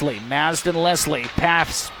Leslie. Masden Leslie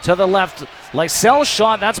pass to the left. Lysell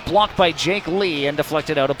shot, that's blocked by Jake Lee and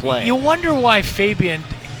deflected out of play. You wonder why Fabian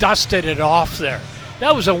dusted it off there.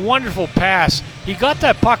 That was a wonderful pass. He got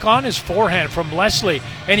that puck on his forehand from Leslie,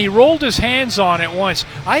 and he rolled his hands on it once.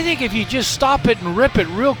 I think if you just stop it and rip it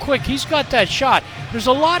real quick, he's got that shot. There's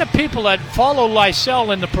a lot of people that follow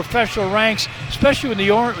Lysell in the professional ranks, especially in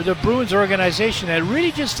the Bruins organization, that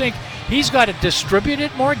really just think he's got to distribute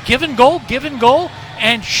it more, give and go,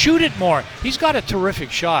 and shoot it more. He's got a terrific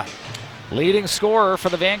shot. Leading scorer for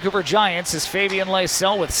the Vancouver Giants is Fabian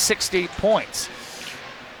Lysell with 60 points.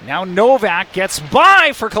 Now Novak gets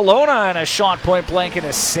by for Kelowna, and a shot point blank and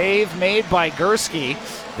a save made by Gursky.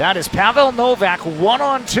 That is Pavel Novak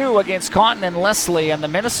 1-on-2 against Cotton and Leslie, and the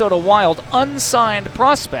Minnesota Wild unsigned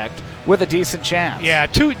prospect with a decent chance. Yeah,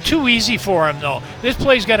 too easy for him, though. This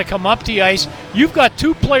play's got to come up the ice. You've got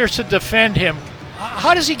two players to defend him.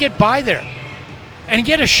 How does he get by there and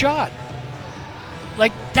get a shot?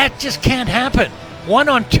 Like, that just can't happen.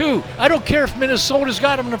 1-on-2. I don't care if Minnesota's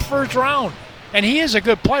got him in the first round. And he is a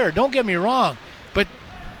good player, don't get me wrong. But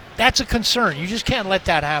that's a concern. You just can't let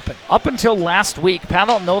that happen. Up until last week,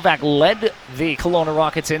 Pavel Novak led the Kelowna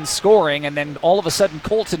Rockets in scoring, and then all of a sudden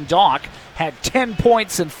Colton Dock had 10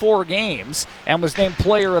 points in 4 games and was named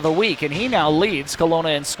Player of the Week, and he now leads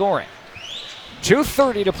Kelowna in scoring.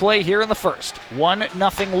 2:30 to play here in the first.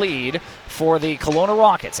 1-0 lead for the Kelowna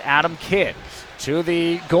Rockets. Adam Kidd to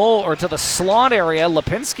the goal, or to the slot area.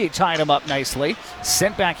 Lipinski tied him up nicely.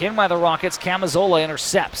 Sent back in by the Rockets. Camazola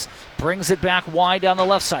intercepts. Brings it back wide down the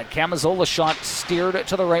left side. Camazola shot steered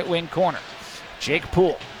to the right wing corner. Jake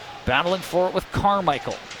Poole battling for it with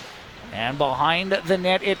Carmichael. And behind the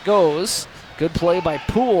net it goes. Good play by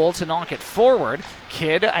Poole to knock it forward.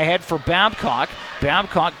 Kidd ahead for Babcock.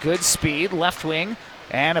 Babcock, good speed, left wing.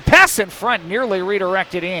 And a pass in front, nearly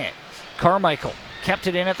redirected in. Carmichael kept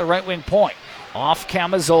it in at the right wing point. Off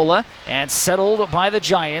Camazola and settled by the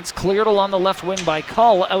Giants. Cleared along the left wing by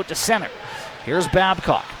Cull out to center. Here's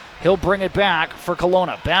Babcock. He'll bring it back for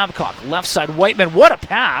Kelowna. Babcock, left side. Whiteman, what a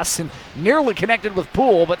pass. And nearly connected with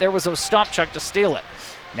Poole, but there was Ostapchuk to steal it.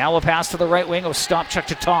 Now a pass to the right wing. Ostapchuk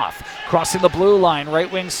to Toth. Crossing the blue line, right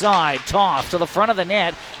wing side. Toth to the front of the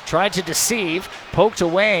net. Tried to deceive. Poked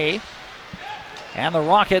away. And the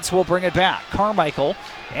Rockets will bring it back. Carmichael,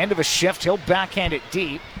 end of a shift. He'll backhand it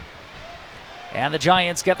deep. And the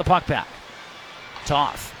Giants get the puck back.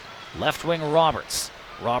 Toth, left wing Roberts.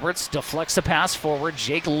 Roberts deflects a pass forward.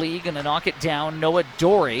 Jake Lee going to knock it down. Noah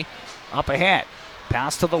Dory up ahead.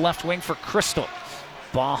 Pass to the left wing for Crystal.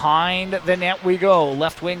 Behind the net we go.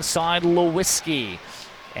 Left wing side, Lewiski.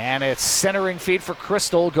 And it's centering feed for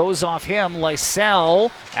Crystal. Goes off him.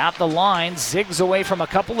 Lysell at the line. Zigs away from a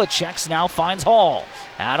couple of checks. Now finds Hall.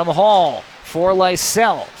 Adam Hall for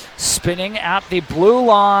Lysell. Spinning at the blue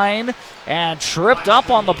line. And tripped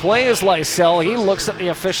up on the play is Lysell. He looks at the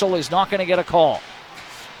official. He's not going to get a call.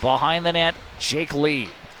 Behind the net, Jake Lee.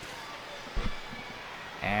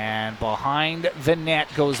 And behind the net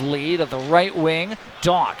goes Lee to the right wing.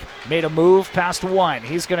 Doc made a move past one.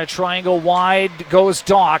 He's going to try and go wide. Goes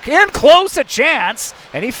Doc. In close, a chance.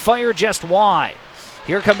 And he fired just wide.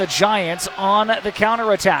 Here come the Giants on the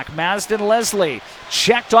counterattack. Masden Leslie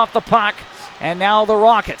checked off the puck. And now the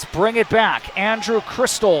Rockets bring it back. Andrew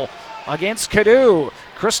Crystal against Cadu.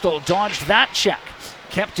 Crystal dodged that check.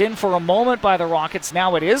 Kept in for a moment by the Rockets.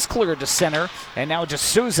 Now it is cleared to center. And now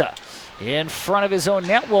D'Souza in front of his own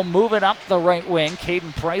net will move it up the right wing.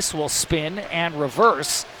 Caden Price will spin and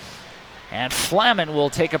reverse. And Flaman will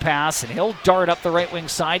take a pass, and he'll dart up the right wing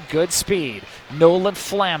side. Good speed. Nolan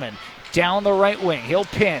Flaman down the right wing. He'll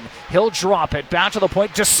pin. He'll drop it. Back to the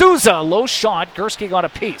point. D'Souza, low shot. Gursky got a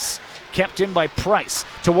piece. Kept in by Price.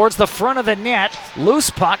 Towards the front of the net. Loose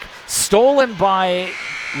puck. Stolen by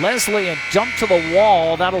Leslie and dumped to the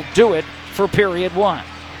wall. That'll do it for period one.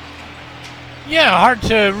 Yeah, hard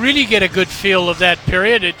to really get a good feel of that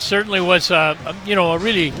period. It certainly was a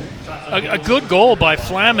good goal by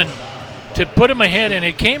Flaman to put him ahead, and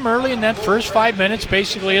it came early in that first 5 minutes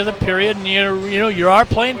basically of the period. And you are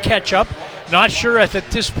playing catch up. Not sure if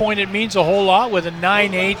at this point it means a whole lot with a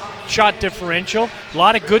 9-8 shot differential. A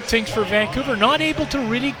lot of good things for Vancouver. Not able to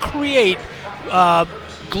really create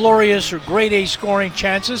glorious or grade A scoring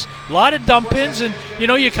chances. A lot of dump-ins, and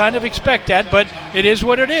you kind of expect that, but it is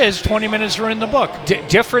what it is. 20 minutes are in the book.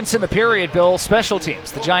 Difference in the period, Bill, special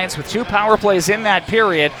teams. The Giants with 2 power plays in that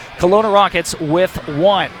period. Kelowna Rockets with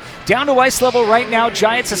 1. Down to ice level right now,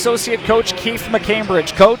 Giants associate coach Keith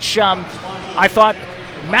McCambridge. Coach, I thought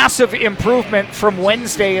massive improvement from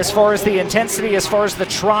Wednesday as far as the intensity, as far as the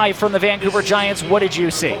try from the Vancouver Giants. What did you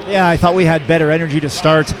see? Yeah, I thought we had better energy to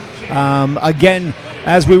start. Again,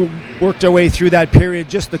 as we worked our way through that period,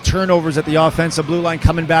 just the turnovers at the offensive blue line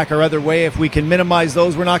coming back our other way. If we can minimize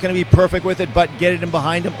those, we're not going to be perfect with it, but get it in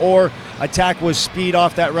behind them or attack with speed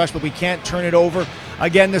off that rush, but we can't turn it over.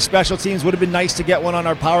 Again, the special teams would have been nice to get one on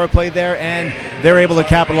our power play there, and they're able to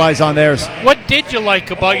capitalize on theirs. What did you like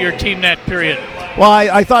about your team that period? Well,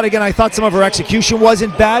 I thought some of our execution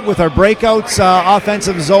wasn't bad with our breakouts,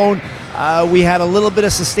 offensive zone. We had a little bit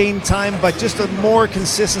of sustained time, but just more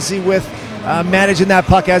consistency with managing that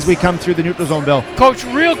puck as we come through the neutral zone, Bill. Coach,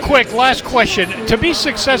 real quick, last question. To be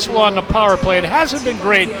successful on the power play, it hasn't been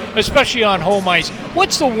great, especially on home ice.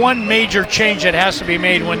 What's the one major change that has to be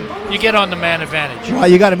made when you get on the man advantage? Well,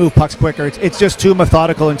 you got to move pucks quicker. It's just too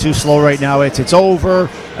methodical and too slow right now. It's over.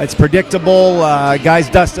 It's predictable. Guys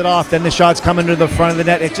dust it off. Then the shots come into the front of the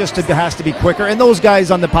net. It has to be quicker. And those guys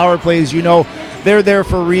on the power plays, they're there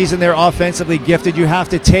for a reason. They're offensively gifted. You have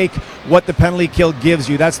to take what the penalty kill gives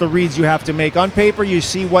you. That's the reads you have to make. On paper, you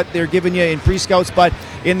see what they're giving you in pre-scouts, but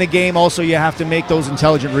in the game also you have to make those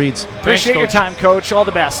intelligent reads. Appreciate your time, Coach. All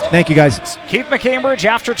the best. Thank you, guys. Keith McCambridge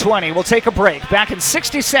after 20. We'll take a break. Back in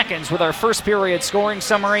 60 seconds with our first period scoring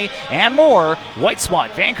summary and more. White Spot,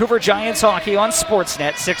 Vancouver Giants hockey on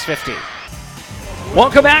Sportsnet 650.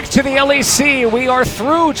 Welcome back to the LEC. We are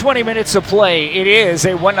through 20 minutes of play. It is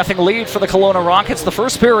a 1-0 lead for the Kelowna Rockets. The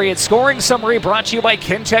first period scoring summary brought to you by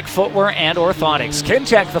Kintec Footwear and Orthotics.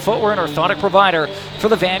 Kintec, the footwear and orthotic provider for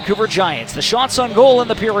the Vancouver Giants. The shots on goal in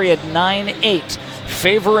the period, 9-8.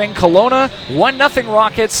 Favoring Kelowna, 1-0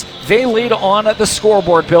 Rockets. They lead on the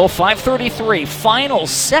scoreboard, Bill. 5:33. Final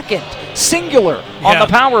second, singular on the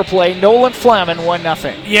power play. Nolan Flamen,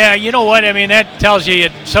 1-0. Yeah, you know what? I mean, that tells you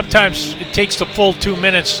sometimes it takes the full 2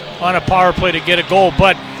 minutes on a power play to get a goal.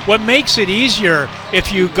 But what makes it easier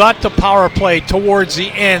if you got the power play towards the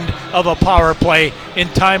end of a power play in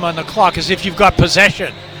time on the clock is if you've got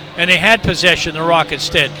possession. And they had possession, the Rockets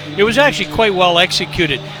did. It was actually quite well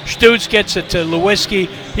executed. Stutz gets it to Lewinsky.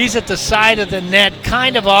 He's at the side of the net,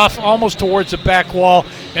 kind of off, almost towards the back wall.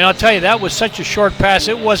 And I'll tell you, that was such a short pass.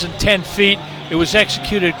 It wasn't 10 feet. It was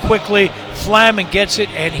executed quickly. Flamen gets it,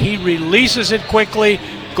 and he releases it quickly.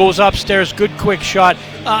 Goes upstairs, good quick shot.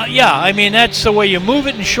 I mean, that's the way you move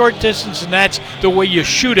it in short distance, and that's the way you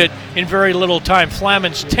shoot it in very little time.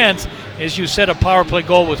 Flamen's 10th. As you said, a power play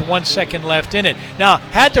goal with 1 second left in it. Now,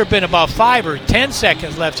 had there been about 5 or 10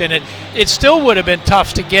 seconds left in it, it still would have been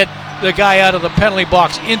tough to get the guy out of the penalty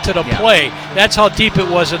box into the play. That's how deep it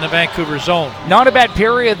was in the Vancouver zone. Not a bad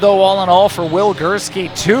period, though, all in all, for Will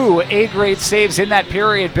Gursky. 2 A-grade saves in that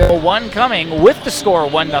period, Bill. 1 coming with the score,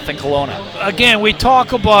 1-0 Kelowna. Again, we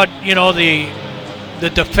talk about, the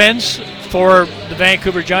defense for the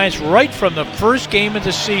Vancouver Giants right from the first game of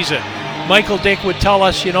the season. Michael Dick would tell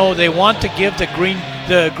us, they want to give the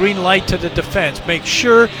green light to the defense. Make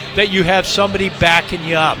sure that you have somebody backing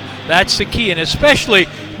you up. That's the key, and especially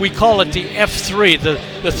we call it the F3,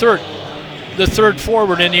 the third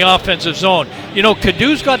forward in the offensive zone.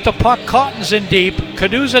 Cadou's got the puck, Cotton's in deep,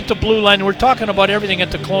 Cadou's at the blue line. We're talking about everything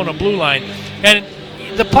at the Kelowna blue line, and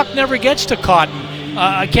the puck never gets to Cotton.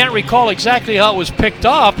 I can't recall exactly how it was picked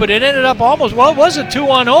off, but it ended up almost, it was a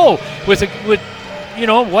 2-on-0 with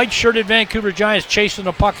white-shirted Vancouver Giants chasing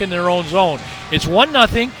the puck in their own zone. It's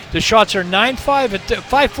 1-0. The shots are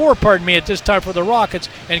 5-4, at this time for the Rockets,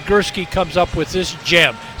 and Gursky comes up with this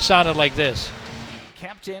gem. Sounded like this.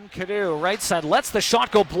 Captain Cadou, right side, lets the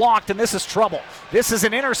shot go blocked, and this is trouble. This is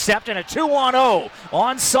an intercept and a 2-on-0.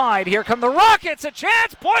 Onside, here come the Rockets, a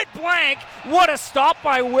chance, point blank. What a stop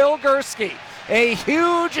by Will Gursky. A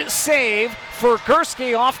huge save for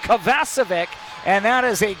Gursky off Kovacevic, and that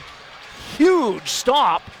is a huge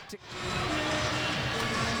stop.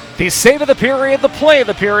 The save of the period, the play of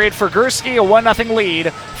the period for Gursky, a 1-0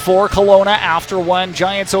 lead for Kelowna after 1.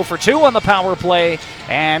 Giants 0 for 2 on the power play,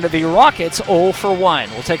 and the Rockets 0 for 1.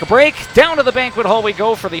 We'll take a break. Down to the banquet hall we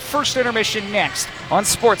go for the first intermission next on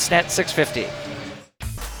Sportsnet 650.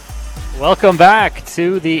 Welcome back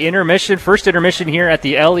to the intermission, first intermission here at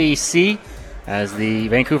the LEC, as the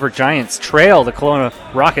Vancouver Giants trail the Kelowna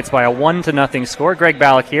Rockets by a 1-0 score. Greg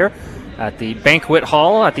Ballack here at the banquet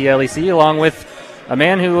hall at the LEC, along with a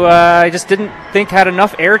man who I just didn't think had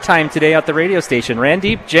enough airtime today at the radio station.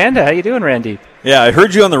 Randeep Janda, how you doing, Randeep? Yeah, I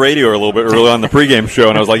heard you on the radio a little bit early on the pregame show,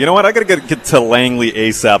 and I was like, you know what, I got to get to Langley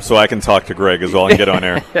ASAP so I can talk to Greg as well and get on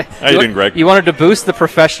air. How you doing, Greg? You wanted to boost the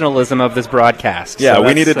professionalism of this broadcast. Yeah, so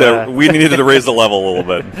we needed to raise the level a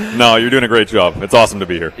little bit. No, you're doing a great job. It's awesome to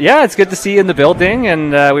be here. Yeah, it's good to see you in the building,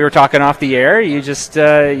 and we were talking off the air. You just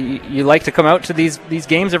you like to come out to these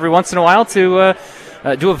games every once in a while to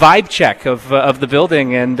do a vibe check of the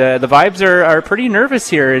building, and the vibes are pretty nervous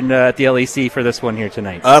here at the LEC for this one here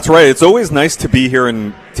tonight. That's right. It's always nice to be here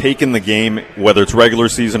and take in the game, whether it's regular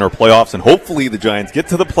season or playoffs, and hopefully the Giants get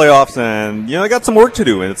to the playoffs, and they got some work to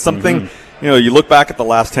do, and it's something, you look back at the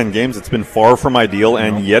last 10 games, it's been far from ideal,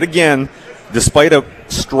 and yet again, despite a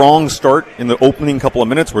strong start in the opening couple of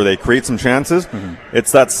minutes where they create some chances,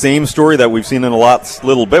 it's that same story that we've seen in a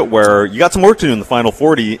little bit where you got some work to do in the final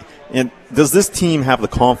 40. And does this team have the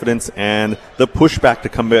confidence and the pushback to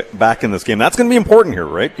come back in this game? That's going to be important here,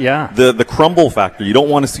 right? Yeah. The crumble factor, you don't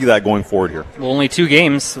want to see that going forward here. Well, only 2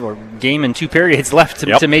 games or game and 2 periods left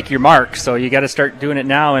to make your mark, so you got to start doing it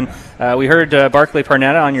now. And we heard Barclay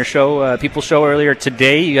Parnetta on your show, People's Show earlier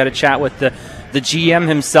today. You got a chat with the GM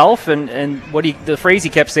himself, and the phrase he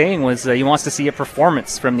kept saying was he wants to see a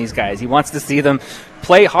performance from these guys. He wants to see them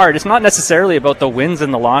play hard. It's not necessarily about the wins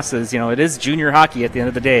and the losses. It is junior hockey at the end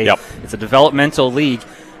of the day. Yep. It's a developmental league.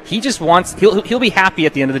 He just wants he'll be happy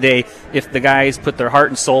at the end of the day if the guys put their heart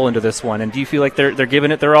and soul into this one. And do you feel like they're giving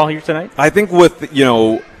it their all here tonight? I think with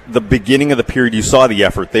the beginning of the period, you saw the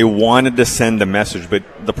effort. They wanted to send a message, but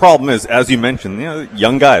the problem is, as you mentioned,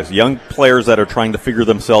 young guys, young players that are trying to figure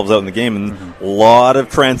themselves out in the game, and a lot of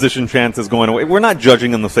transition chances going away. We're not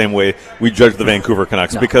judging them the same way we judge the Vancouver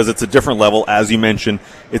Canucks because it's a different level. As you mentioned,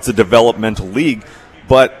 it's a developmental league,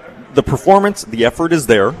 but the performance, the effort is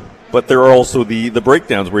there. But there are also the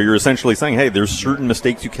breakdowns where you're essentially saying, hey, there's certain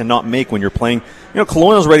mistakes you cannot make when you're playing.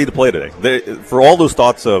 Kelowna's ready to play today. For all those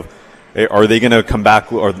thoughts of, are they going to come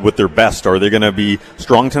back with their best? Are they going to be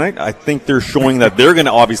strong tonight? I think they're showing that they're going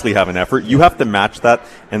to obviously have an effort. You have to match that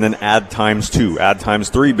and then add times 2, add times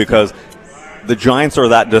 3, because the Giants are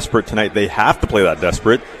that desperate tonight. They have to play that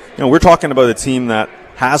desperate. We're talking about a team that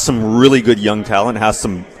has some really good young talent, has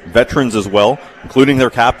some veterans as well, including their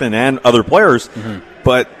captain and other players.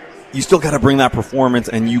 But you still got to bring that performance,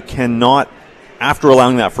 and you cannot, after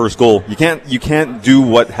allowing that first goal, you can't do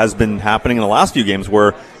what has been happening in the last few games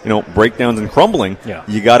where, breakdowns and crumbling. Yeah.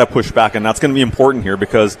 You got to push back, and that's going to be important here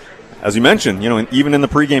because, as you mentioned, even in the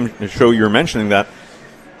pregame show you were mentioning that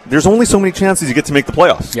there's only so many chances you get to make the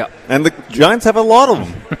playoffs. Yeah. And the Giants have a lot of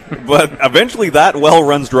them. But eventually that well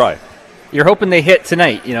runs dry. You're hoping they hit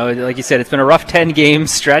tonight. Like you said, it's been a rough 10-game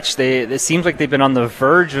stretch. It seems like they've been on the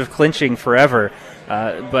verge of clinching forever.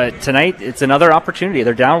 But tonight, it's another opportunity.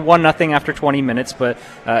 They're down 1-0 after 20 minutes, but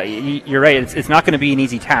you're right. It's not going to be an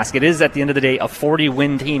easy task. It is, at the end of the day, a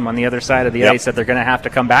 40-win team on the other side of the ice that they're going to have to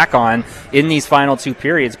come back on in these final 2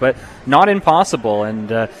 periods, but not impossible. And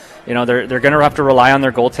they're going to have to rely on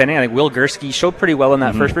their goaltending. I think Will Gursky showed pretty well in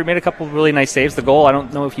that first period. Made a couple of really nice saves. The goal, I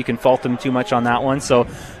don't know if you can fault him too much on that one. So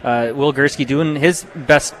Will Gursky doing his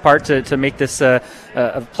best part to make this a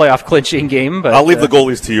playoff clinching game. But I'll leave the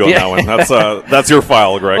goalies to you on that one. That's your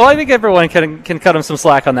file, Greg. Well, I think everyone can cut him some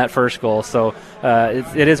slack on that first goal. So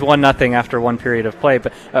it is 1-0 after 1 period of play.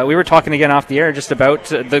 But we were talking again off the air just about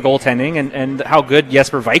the goaltending and how good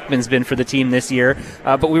Jesper Vikman's been for the team this year.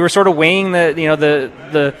 But we were sort of weighing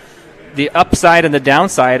the upside and the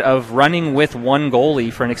downside of running with one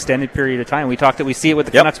goalie for an extended period of time. We see it with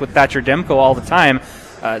the Canucks with Thatcher Demko all the time.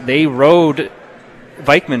 They rode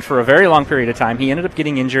Vikman for a very long period of time. He ended up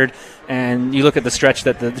getting injured, and you look at the stretch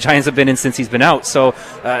that the Giants have been in since he's been out. So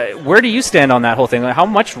where do you stand on that whole thing? How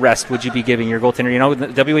much rest would you be giving your goaltender? In the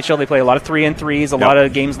WHL, they play a lot of 3-3s, a lot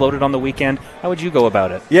of games loaded on the weekend. How would you go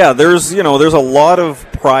about it? Yeah, there's a lot of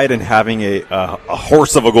pride in having a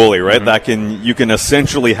horse of a goalie, right? That you can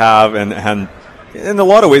essentially have and in a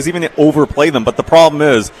lot of ways even overplay them. But the problem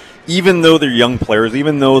is, even though they're young players,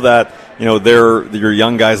 even though that they're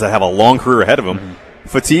young guys that have a long career ahead of them,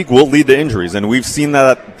 fatigue will lead to injuries, and we've seen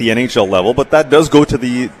that at the NHL level. But that does go to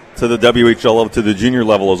the WHL level, to the junior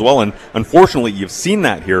level as well. And unfortunately, you've seen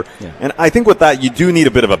that here. Yeah. And I think with that, you do need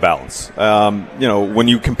a bit of a balance. When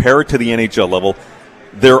you compare it to the NHL level,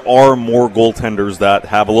 there are more goaltenders that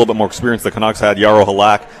have a little bit more experience. The Canucks had Jaro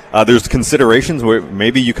Halak. There's considerations where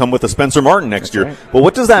maybe you come with a Spencer Martin next year. Right. But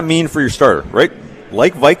what does that mean for your starter, right?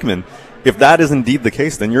 Like Vikman, if that is indeed the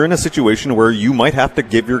case, then you're in a situation where you might have to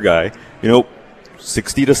give your guy,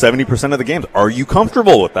 60 to 70% of the games. Are you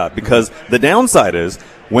comfortable with that? Because the downside is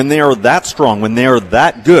when they are that strong, when they are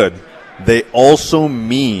that good, they also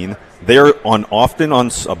mean they're often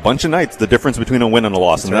on a bunch of nights the difference between a win and a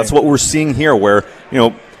loss. And that's what we're seeing here, where,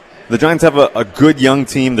 the Giants have a good young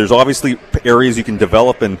team. There's obviously areas you can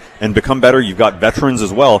develop and become better. You've got veterans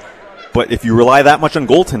as well. But if you rely that much on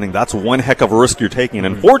goaltending, that's one heck of a risk you're taking.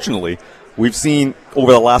 And unfortunately, we've seen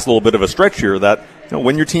over the last little bit of a stretch here that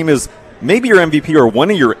when your team is maybe your MVP or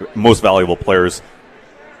one of your most valuable players,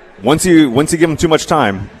 once you give them too much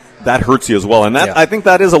time, that hurts you as well. And I think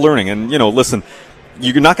that is a learning. And, listen,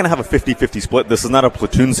 you're not going to have a 50-50 split. This is not a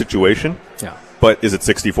platoon situation. Yeah. But is it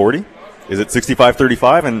 60-40? Is it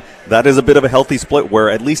 65-35? And that is a bit of a healthy split where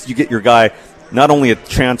at least you get your guy not only a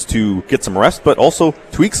chance to get some rest, but also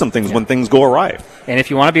tweak some things when things go awry. And if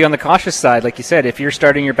you want to be on the cautious side, like you said, if you're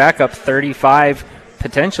starting your backup 35,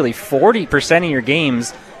 potentially 40% of your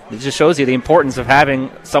games, it just shows you the importance of having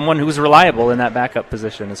someone who's reliable in that backup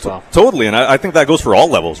position as well. Totally, and I think that goes for all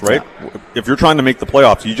levels, right? Yeah. If you're trying to make the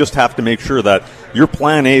playoffs, you just have to make sure that your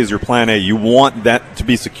plan A is your plan A. You want that to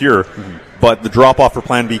be secure, but the drop-off for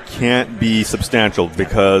plan B can't be substantial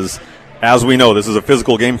because, as we know, this is a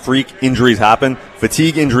physical game. Freak injuries happen.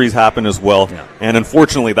 Fatigue injuries happen as well. Yeah. And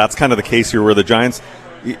unfortunately, that's kind of the case here where the Giants,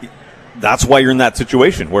 that's why you're in that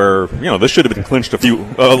situation where, this should have been clinched a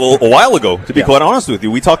while ago, to be quite honest with you.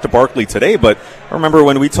 We talked to Barkley today, but I remember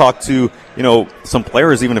when we talked to, some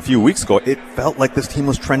players even a few weeks ago, it felt like this team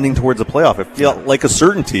was trending towards a playoff. It felt like a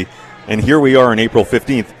certainty. And here we are on April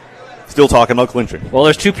 15th. Still talking about clinching. Well,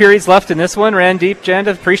 there's 2 periods left in this one. Ran deep, Janda.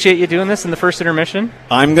 Appreciate you doing this in the first intermission.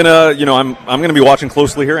 I'm gonna be watching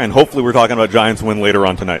closely here, and hopefully we're talking about Giants win later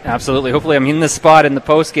on tonight. Absolutely. Hopefully I'm in this spot in the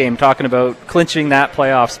post game talking about clinching that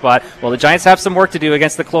playoff spot. Well, the Giants have some work to do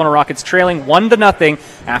against the Kelowna Rockets, trailing 1-0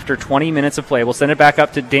 after 20 minutes of play. We'll send it back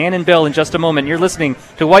up to Dan and Bill in just a moment. You're listening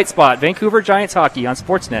to White Spot, Vancouver Giants hockey on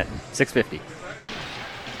Sportsnet 650.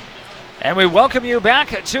 And we welcome you back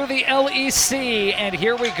to the LEC, and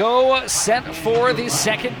here we go, set for the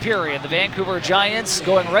second period. The Vancouver Giants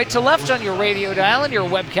going right to left on your radio dial and your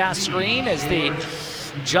webcast screen as the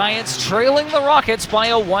Giants trailing the Rockets by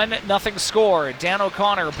a 1-0 score. Dan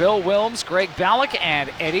O'Connor, Bill Wilms, Greg Ballack,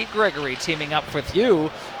 and Eddie Gregory teaming up with you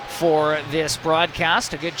for this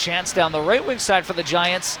broadcast. A good chance down the right wing side for the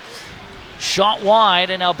Giants. Shot wide,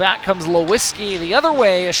 and now back comes Lewiski the other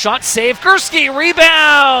way. A shot save. Gursky,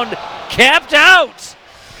 rebound! Kept out!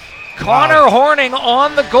 Connor Horning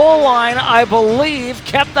on the goal line, I believe,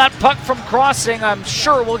 kept that puck from crossing. I'm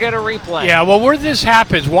sure we'll get a replay. Yeah, well, where this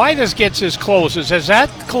happens, why this gets this close is as that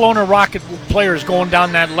Kelowna Rocket player is going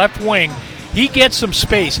down that left wing, he gets some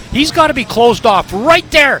space. He's got to be closed off right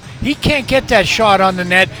there. He can't get that shot on the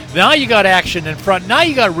net. Now you got action in front. Now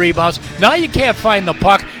you got rebounds. Now you can't find the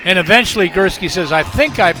puck. And eventually Gursky says, I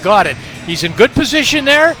think I've got it. He's in good position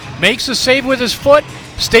there, makes the save with his foot,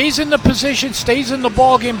 stays in the position, stays in the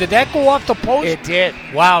ball game. Did that go off the post? It did.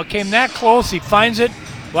 Wow, it came that close. He finds it.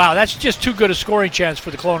 Wow, that's just too good a scoring chance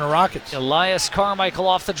for the Kelowna Rockets. Elias Carmichael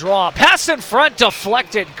off the draw. Pass in front,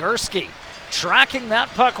 deflected. Gursky tracking that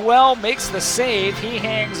puck well, makes the save. He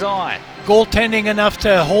hangs on. Goaltending enough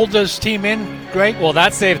to hold his team in, Greg? Well,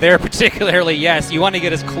 that save there particularly, yes. You want to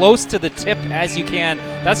get as close to the tip as you can.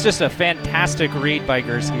 That's just a fantastic read by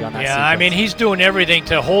Gursky on that sequence. I mean, he's doing everything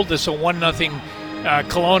to hold this a 1-0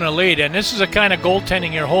 Kelowna lead, and this is the kind of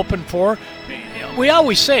goaltending you're hoping for. We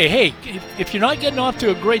always say, hey, if you're not getting off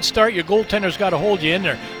to a great start, your goaltender's got to hold you in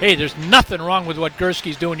there. Hey, there's nothing wrong with what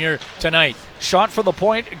Gursky's doing here tonight. Shot from the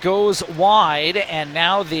point goes wide, and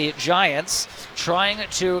now the Giants trying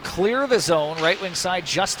to clear the zone. Right wing side,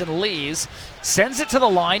 Justin Lees sends it to the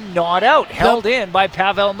line, not out, held in by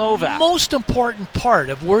Pavel Novak. Most important part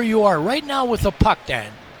of where you are right now with the puck,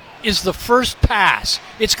 Dan, is the first pass.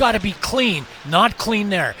 It's got to be clean, not clean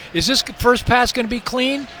there. Is this first pass going to be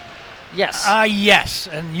clean? Yes. Yes,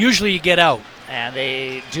 and usually you get out. And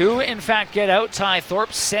they do, in fact, get out. Ty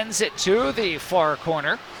Thorpe sends it to the far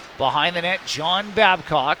corner. Behind the net, John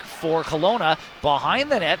Babcock for Kelowna.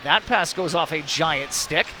 Behind the net, that pass goes off a Giant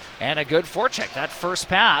stick. And a good forecheck. That first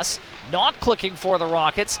pass not clicking for the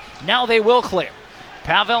Rockets. Now they will clear.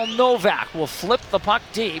 Pavel Novak will flip the puck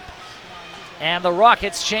deep. And the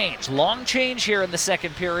Rockets change. Long change here in the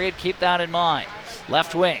second period. Keep that in mind.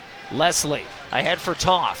 Left wing, Leslie. Ahead for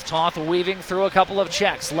Toth. Toth weaving through a couple of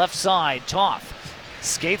checks. Left side, Toth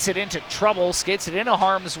skates it into trouble, skates it into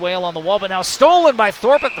harm's way on the wall, but now stolen by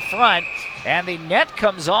Thorpe at the front, and the net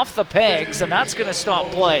comes off the pegs, and that's going to stop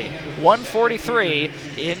play.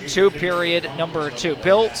 1:43 into period number 2.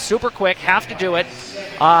 Bill, super quick, have to do it.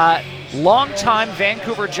 longtime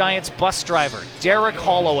Vancouver Giants bus driver, Derek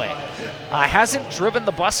Holloway, hasn't driven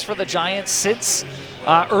the bus for the Giants since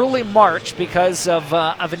early March because of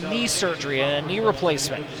a knee surgery and a knee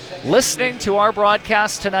replacement. Listening to our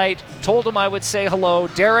broadcast tonight, told him I would say hello.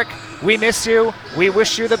 Derek, we miss you. We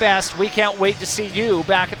wish you the best. We can't wait to see you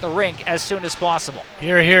back at the rink as soon as possible.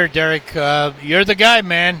 Here, Derek. You're the guy,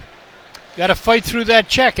 man. Got to fight through that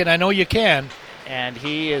check, and I know you can. And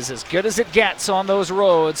he is as good as it gets on those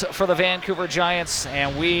roads for the Vancouver Giants,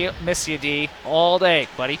 and we miss you, D, all day,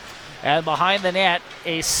 buddy. And behind the net,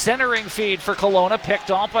 a centering feed for Kelowna, picked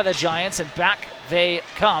off by the Giants, and back they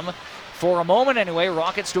come. For a moment anyway,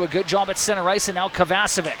 Rockets do a good job at center ice, and now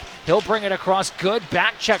Kovacevic. He'll bring it across. Good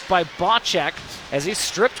back check by Bocek as he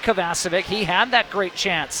stripped Kovacevic. He had that great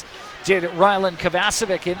chance, did Rylan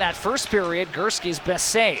Kovacevic in that first period. Gursky's best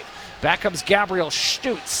save. Back comes Gabriel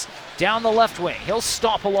Stutz down the left wing. He'll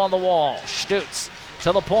stop along the wall. Stutz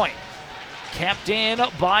to the point. Camped in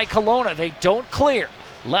by Kelowna. They don't clear.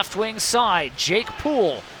 Left wing side, Jake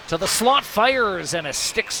Poole to the slot, fires, and a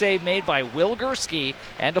stick save made by Will Gursky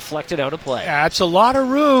and deflected out of play. That's a lot of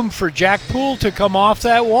room for Jack Poole to come off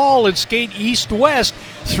that wall and skate east-west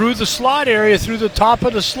through the slot area, through the top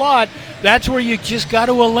of the slot. That's where you just got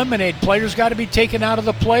to eliminate. Players got to be taken out of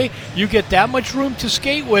the play. You get that much room to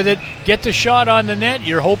skate with it, get the shot on the net.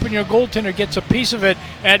 You're hoping your goaltender gets a piece of it.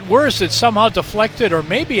 At worst, it's somehow deflected, or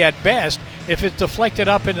maybe at best, if it's deflected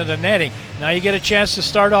up into the netting. Now you get a chance to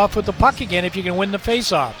start off with the puck again if you can win the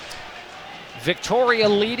faceoff. Victoria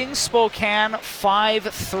leading Spokane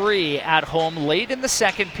 5-3 at home late in the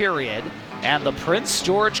second period, and the Prince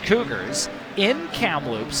George Cougars in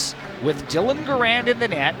Kamloops with Dylan Garand in the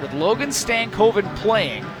net, with Logan Stankoven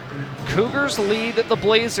playing. Cougars lead the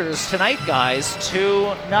Blazers tonight, guys,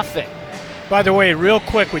 2-0. By the way, real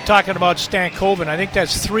quick, we're talking about Stankoven. I think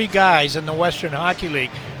that's 3 guys in the Western Hockey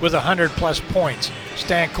League with 100-plus points.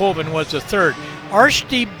 Stankoven was the third.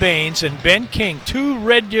 Arshdeep Baines and Ben King, 2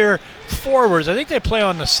 Red Deer forwards. I think they play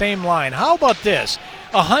on the same line. How about this?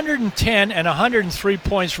 110 and 103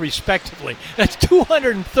 points respectively. That's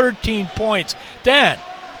 213 points. Dan,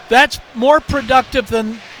 that's more productive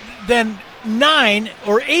than 9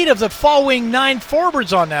 or 8 of the following 9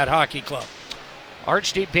 forwards on that hockey club.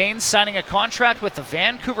 Archdeep Baines signing a contract with the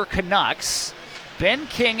Vancouver Canucks. Ben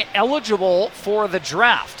King eligible for the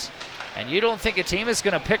draft. And you don't think a team is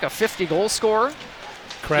going to pick a 50-goal scorer?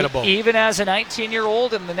 Incredible. Even as a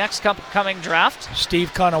 19-year-old in the next coming draft?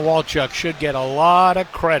 Steve Konowalchuk should get a lot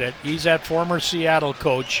of credit. He's that former Seattle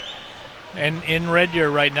coach. And in Red Deer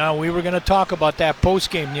right now, we were going to talk about that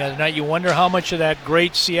postgame the other night. You wonder how much of that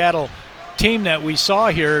great Seattle team that we saw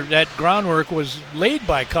here, that groundwork was laid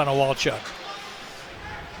by Konowalchuk.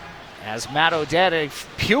 As Matt O'Dette, a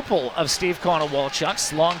pupil of Steve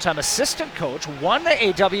Konowalchuk's, longtime assistant coach, won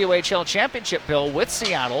a WHL championship, Bill, with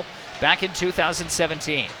Seattle back in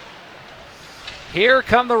 2017. Here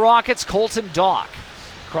come the Rockets, Colton Dock.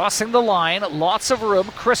 Crossing the line, lots of room.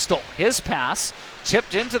 Crystal, his pass,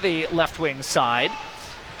 tipped into the left wing side.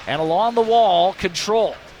 And along the wall,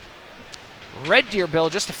 Control. Red Deer, Bill,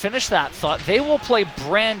 just to finish that thought, they will play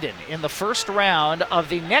Brandon in the first round of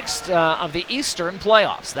the next of the Eastern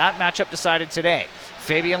playoffs. That matchup decided today.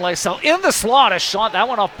 Fabian Lysell in the slot, a shot. That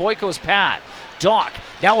went off Boyko's pad. Dock.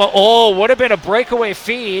 Now, would have been a breakaway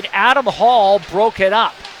feed. Adam Hall broke it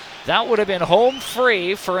up. That would have been home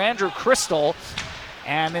free for Andrew Crystal.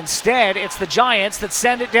 And instead, it's the Giants that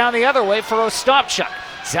send it down the other way for Ostapchuk.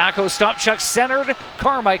 Zach Ostapchuk centered.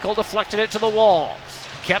 Carmichael deflected it to the wall.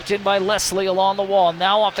 Kept in by Leslie along the wall.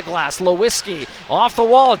 Now off the glass. Lewiski off the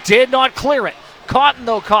wall. Did not clear it. Cotton,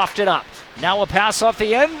 though, coughed it up. Now a pass off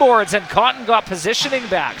the end boards, and Cotton got positioning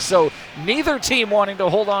back. So neither team wanting to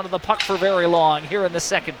hold on to the puck for very long here in the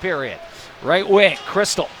second period. Right wing,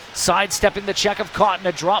 Crystal sidestepping the check of Cotton.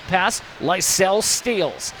 A drop pass. Lysell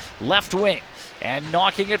steals. Left wing and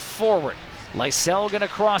knocking it forward. Lysell going to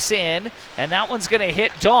cross in, and that one's going to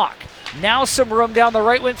hit Dock. Now some room down the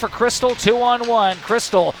right wing for Crystal. 2-on-1.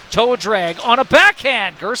 Crystal, toe drag on a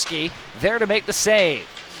backhand. Gursky there to make the save.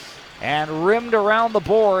 And rimmed around the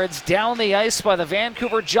boards, down the ice by the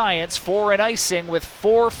Vancouver Giants for an icing with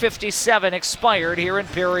 4:57 expired here in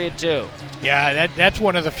period 2. Yeah, that's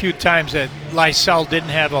one of the few times that Lysell didn't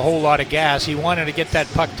have a whole lot of gas. He wanted to get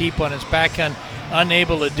that puck deep on his backhand,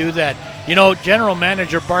 unable to do that. You know, General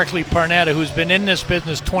Manager Barclay Parnetta, who's been in this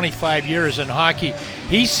business 25 years in hockey,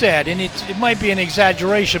 he said, and it might be an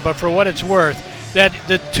exaggeration, but for what it's worth, that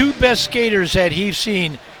the 2 best skaters that he's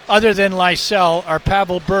seen other than Lysell, are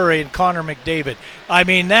Pavel Bure and Connor McDavid. I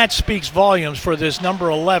mean, that speaks volumes for this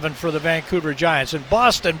number 11 for the Vancouver Giants. And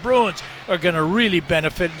Boston Bruins are going to really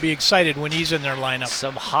benefit and be excited when he's in their lineup.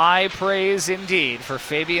 Some high praise indeed for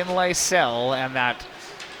Fabian Lysell, and that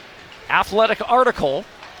Athletic article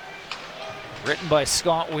written by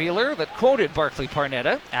Scott Wheeler that quoted Barclay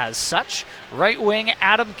Parnetta as such. Right wing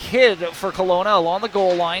Adam Kidd for Kelowna along the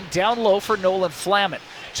goal line. Down low for Nolan Flamen.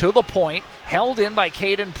 To the point, held in by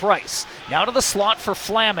Caden Price. Now to the slot for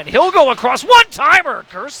Flamen. He'll go across. One-timer!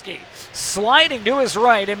 Gursky sliding to his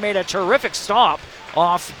right and made a terrific stop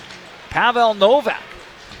off Pavel Novak.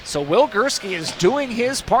 So Will Gursky is doing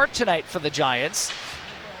his part tonight for the Giants,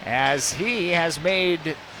 as he has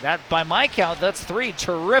made that, by my count, that's 3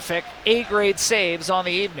 terrific A-grade saves on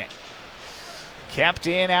the evening. Kept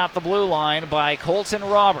in at the blue line by Colton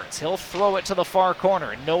Roberts. He'll throw it to the far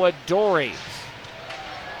corner. Noah Dory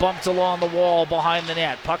bumped along the wall behind the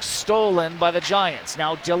net. Puck stolen by the Giants.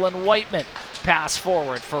 Now Dylan Whiteman pass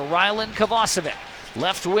forward for Rylan Kovacevic.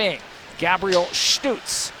 Left wing, Gabriel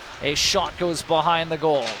Stutz. A shot goes behind the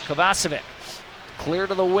goal. Kovacevic clear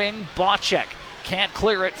to the wing. Bocek can't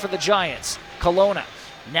clear it for the Giants. Kelowna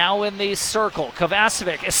now in the circle.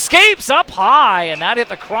 Kovacevic escapes up high, and that hit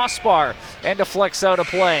the crossbar and deflects out of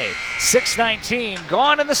play. 6:19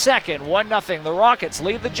 gone in the second. 1-0. The Rockets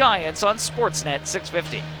lead the Giants on Sportsnet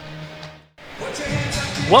 650.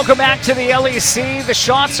 Welcome back to the LEC. The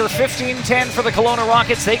shots are 15-10 for the Kelowna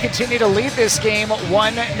Rockets. They continue to lead this game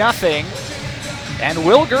 1-0. And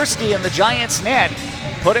Will Gursky in the Giants' net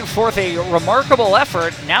putting forth a remarkable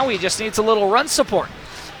effort. Now he just needs a little run support.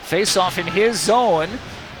 Face-off in his zone.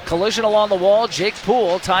 Collision along the wall. Jake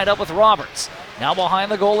Poole tied up with Roberts. Now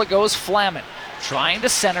behind the goal it goes Flamen. Trying to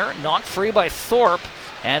center. Knocked free by Thorpe.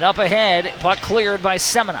 And up ahead, puck cleared by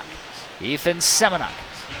Semenuk. Ethan Semenuk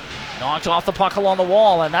knocked off the puck along the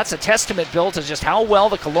wall. And that's a testament, Bill, to just how well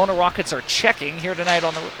the Kelowna Rockets are checking here tonight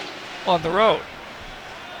on the road.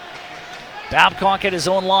 Babcock at his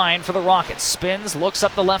own line for the Rockets. Spins, looks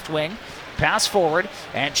up the left wing. Pass forward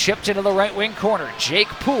and chipped into the right wing corner. Jake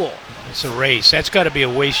Poole. It's a race. That's got to be a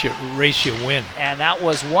race you win. And that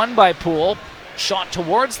was won by Poole. Shot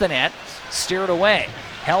towards the net. Steered away.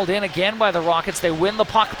 Held in again by the Rockets. They win the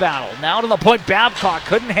puck battle. Now to the point. Babcock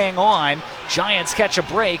couldn't hang on. Giants catch a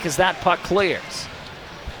break as that puck clears.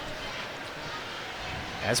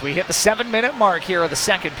 As we hit the 7-minute mark here of the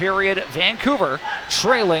second period, Vancouver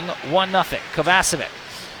trailing 1-0. Kovacevic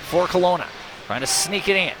for Kelowna. Trying to sneak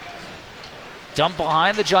it in. Dump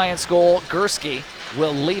behind the Giants' goal. Gursky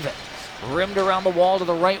will leave it. Rimmed around the wall to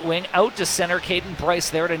the right wing. Out to center. Caden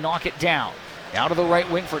Price there to knock it down. Now to the right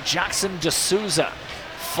wing for Jackson D'Souza.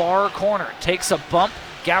 Far corner. Takes a bump.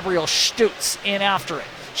 Gabriel Stutz in after it.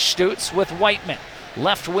 Stutz with Whiteman.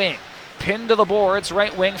 Left wing. Pinned to the boards.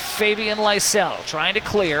 Right wing. Fabian Lysell trying to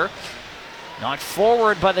clear. Knocked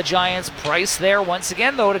forward by the Giants. Price there once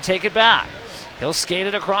again, though, to take it back. He'll skate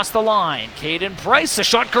it across the line. Caden Price, a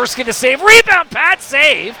shot, Gursky to save. Rebound, Pat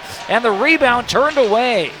save. And the rebound turned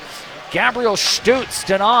away. Gabriel Stutz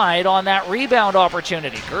denied on that rebound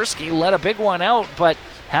opportunity. Gursky let a big one out, but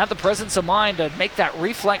had the presence of mind to make that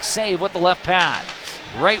reflex save with the left pad.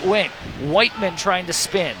 Right wing, Whiteman trying to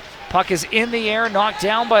spin. Puck is in the air, knocked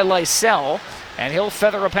down by Lysell, and he'll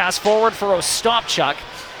feather a pass forward for Ostapchuk.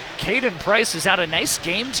 Caden Price, who's had a nice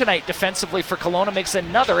game tonight defensively for Kelowna, makes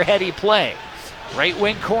another heady play. Right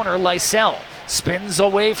wing corner, Lysell spins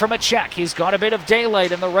away from a check. He's got a bit of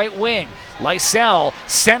daylight in the right wing. Lysell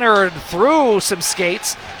centered through some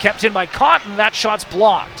skates, kept in by Cotton. That shot's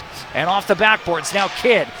blocked. And off the backboards, now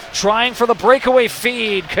Kidd trying for the breakaway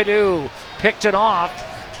feed. Cadu picked it off.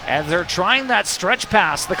 And they're trying that stretch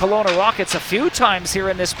pass, the Kelowna Rockets, a few times here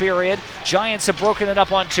in this period. Giants have broken it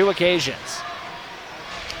up on 2 occasions.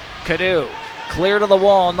 Cadu clear to the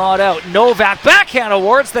wall, not out. Novak backhand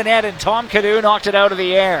towards the net, and Tom Cadu knocked it out of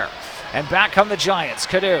the air. And back come the Giants.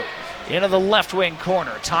 Cadu into the left wing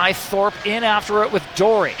corner. Ty Thorpe in after it with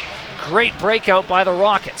Dory. Great breakout by the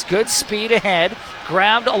Rockets. Good speed ahead.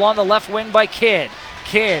 Grabbed along the left wing by Kidd.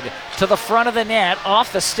 Kidd to the front of the net,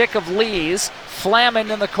 off the stick of Lees. Flamen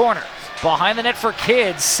in the corner. Behind the net for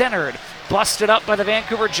Kidd, centered. Busted up by the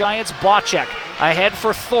Vancouver Giants. Bocek ahead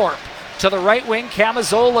for Thorpe. To the right wing,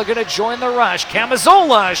 Camizola going to join the rush.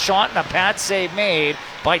 Camizola, a shot and a pad save made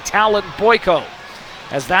by Talon Boyko.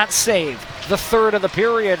 As that save, the third of the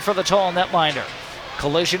period for the tall netminder.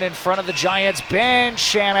 Collision in front of the Giants bench.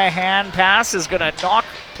 Shanahan pass is going to knock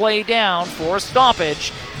play down for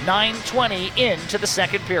stoppage. 9:20 into the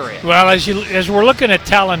second period. Well, as we're looking at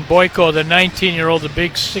Talon Boyko, the 19-year-old, the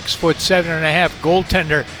big 6'7.5"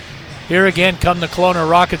 goaltender, Here again come the Kelowna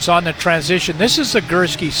Rockets on the transition. This is the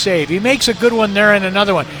Gursky save. He makes a good one there and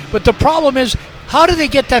another one. But the problem is, how do they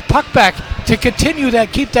get that puck back to continue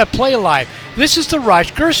that, keep that play alive? This is the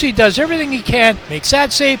rush. Gursky does everything he can, makes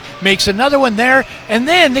that save, makes another one there, and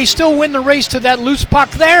then they still win the race to that loose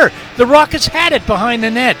puck there. The Rockets had it behind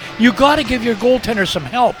the net. You got to give your goaltender some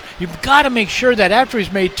help. You've got to make sure that after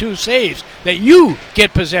he's made 2 saves, that you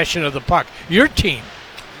get possession of the puck, your team.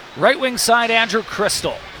 Right wing side, Andrew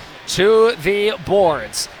Crystal to the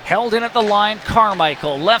boards. Held in at the line,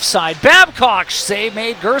 Carmichael. Left side, Babcock. Save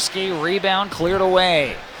made, Gursky. Rebound cleared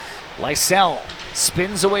away. Lysell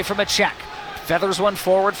spins away from a check. Feathers one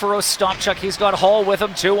forward for Ostapchuk. He's got Hall with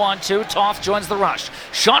him. 2-on-2. Toth joins the rush.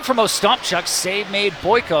 Shot from Ostapchuk. Save made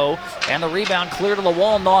Boyko. And the rebound clear to the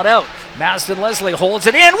wall, not out. Masden Leslie holds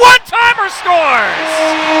it in. One-timer scores!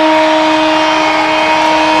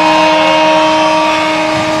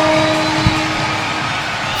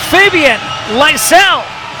 Fabian Lysell,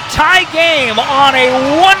 tie game on a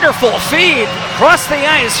wonderful feed across the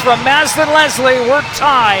ice from Masden Leslie. We're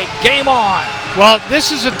tied. Game on. Well,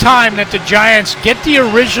 this is a time that the Giants get the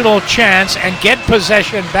original chance and get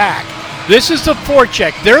possession back. This is the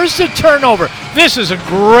forecheck. There's the turnover. This is a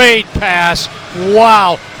great pass.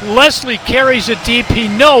 Wow. Leslie carries it deep. He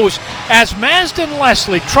knows, as Masden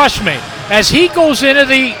Leslie, trust me, as he goes into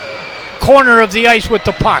the corner of the ice with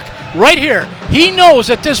the puck, right here, he knows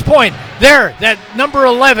at this point, there, that number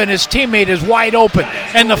 11, his teammate, is wide open.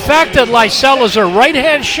 And the fact that Lysell is a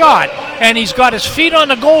right-hand shot and he's got his feet on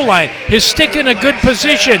the goal line, his stick in a good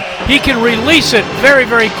position, he can release it very,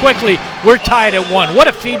 very quickly. We're tied at 1. What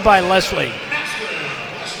a feed by Leslie.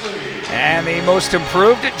 And the most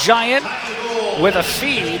improved Giant with a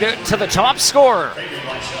feed to the top scorer.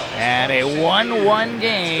 And a 1-1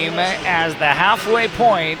 game as the halfway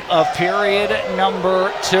point of period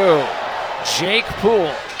number 2. Jake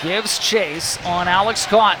Poole gives chase on Alex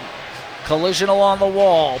Cotton. Collision along the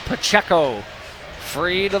wall. Pacheco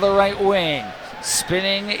free to the right wing.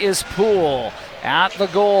 Spinning is Poole at the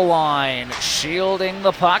goal line. Shielding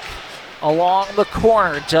the puck along the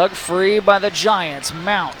corner. Dug free by the Giants.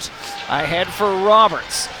 Mount ahead for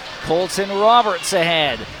Roberts. Colton Roberts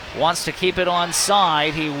ahead. Wants to keep it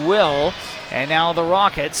onside. He will. And now the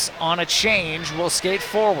Rockets on a change will skate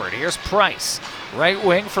forward. Here's Price. Right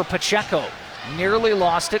wing for Pacheco. Nearly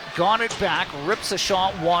lost it. Got it back. Rips a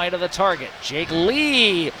shot wide of the target. Jake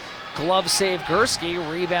Lee. Glove save Gursky.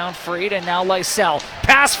 Rebound freed. And now Lysell.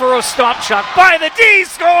 Pass for Ostapchuk by the D.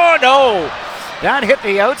 Score! No! That hit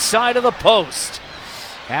the outside of the post.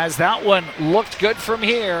 As that one looked good from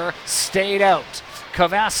here. Stayed out.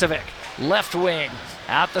 Kovacevic. Left wing.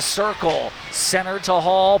 At the circle, center to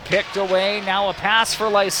Hall, picked away. Now a pass for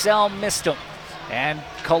Lysell, missed him. And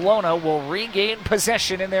Kelowna will regain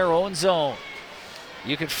possession in their own zone.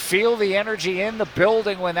 You could feel the energy in the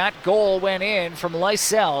building when that goal went in from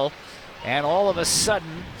Lysell. And all of a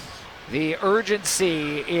sudden, the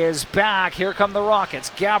urgency is back. Here come the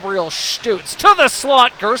Rockets. Gabriel Stutz to the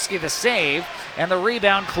slot. Gursky the save, and the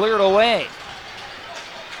rebound cleared away.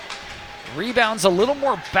 Rebounds a little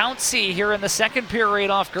more bouncy here in the second period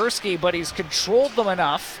off Gursky, but he's controlled them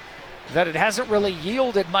enough that it hasn't really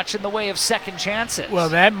yielded much in the way of second chances. Well,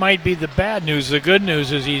 that might be the bad news. The good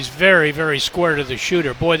news is he's very, very square to the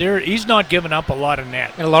shooter. Boy, he's not giving up a lot of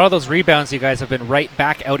net. And a lot of those rebounds, you guys, have been right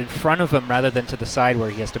back out in front of him rather than to the side where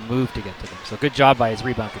he has to move to get to them. So good job by his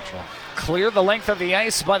rebound control. Clear the length of the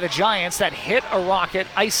ice by the Giants. That hit a Rocket,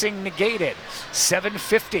 icing negated.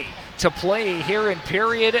 7:50 to play here in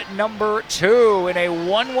period number 2 in a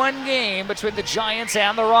 1-1 game between the Giants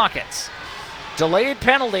and the Rockets. Delayed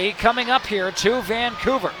penalty coming up here to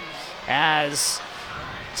Vancouver as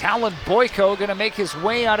Talon Boyko going to make his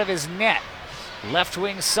way out of his net. Left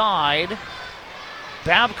wing side,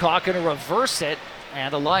 Babcock going to reverse it,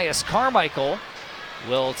 and Elias Carmichael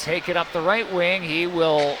will take it up the right wing. He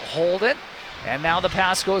will hold it, and now the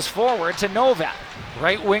pass goes forward to Novak.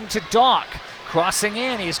 Right wing to Doc. Crossing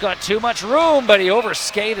in, he's got too much room, but he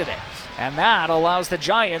overskated it. And that allows the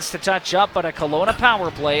Giants to touch up, but a Kelowna power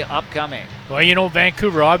play upcoming. Well, you know,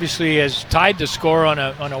 Vancouver obviously has tied the score on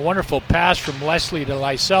a wonderful pass from Leslie to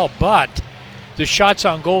Lysell, but the shots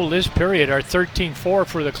on goal this period are 13-4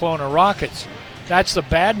 for the Kelowna Rockets. That's the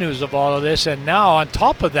bad news of all of this, and now on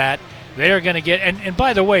top of that, they are going to get, and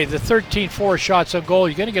by the way, the 13-4 shots on goal,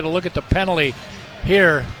 you're going to get a look at the penalty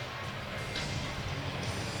here.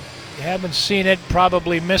 You haven't seen it,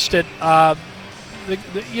 probably missed it. The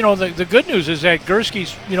good news is that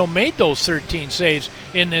Gursky's made those 13 saves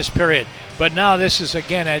in this period. But now this is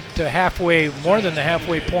again at more than the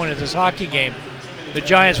halfway point of this hockey game. The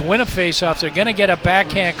Giants win a faceoff. They're going to get a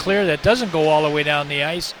backhand clear that doesn't go all the way down the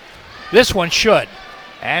ice. This one should.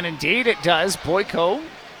 And indeed it does. Boyko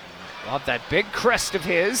off that big crest of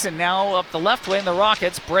his, and now up the left wing, the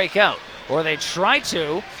Rockets break out. Or they try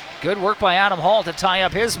to. Good work by Adam Hall to tie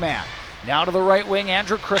up his man. Now to the right wing,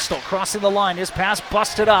 Andrew Crystal crossing the line. His pass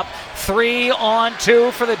busted up.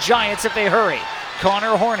 3-on-2 for the Giants if they hurry.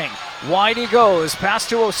 Connor Horning, wide he goes. Pass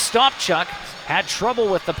to Ostapchuk. Had trouble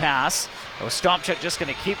with the pass. Ostapchuk just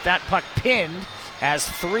going to keep that puck pinned as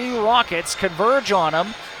 3 Rockets converge on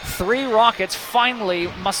him. 3 Rockets finally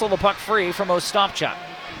muscle the puck free from Ostapchuk.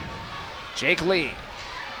 Jake Lee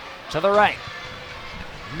to the right.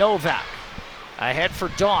 Novak ahead for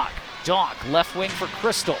Doc. Doc left wing for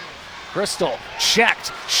Crystal. Crystal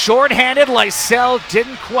checked. Short-handed. Lysell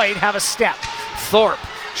didn't quite have a step. Thorpe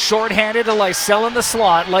short-handed to Lysell in the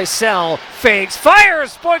slot. Lysell fakes.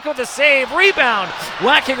 Fires. Boyko the save. Rebound.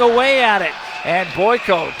 Whacking away at it. And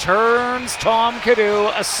Boyko turns Tom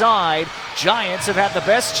Cadu aside. Giants have had the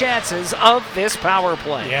best chances of this power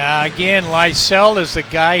play. Yeah, again, Lysell is the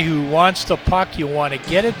guy who wants the puck. You want to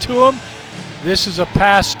get it to him. This is a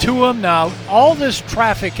pass to him. Now, all this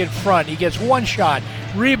traffic in front. He gets one shot.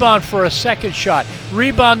 Rebound for a second shot.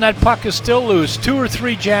 Rebound, that puck is still loose. 2 or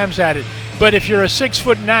 3 jams at it. But if you're a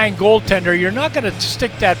 6'9" goaltender, you're not going to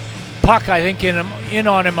stick that puck, I think, in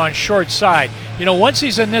on him on short side. You know, once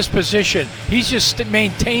he's in this position, he just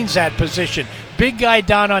maintains that position. Big guy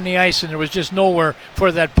down on the ice, and there was just nowhere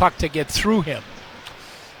for that puck to get through him.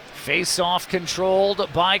 Face-off controlled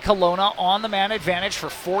by Kelowna on the man advantage for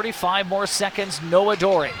 45 more seconds. Noah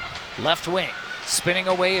Dory, left wing, spinning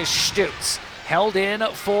away is Stutz. Held in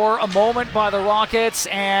for a moment by the Rockets,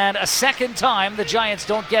 and a second time the Giants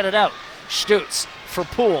don't get it out. Stutz for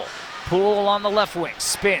Poole. Poole on the left wing,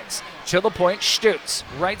 spins to the point. Stutz,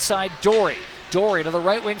 right side Dory. Dory to the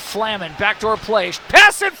right wing, Flaman, backdoor play.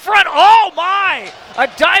 Pass in front, oh my! A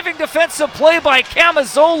diving defensive play by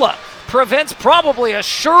Camazola prevents probably a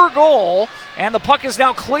sure goal, and the puck is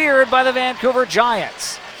now cleared by the Vancouver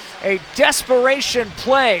Giants. A desperation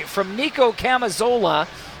play from Nico Camazola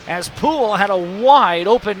as Poole had a wide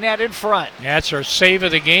open net in front. That's our save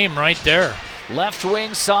of the game right there. Left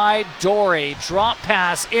wing side, Dory, drop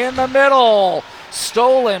pass in the middle.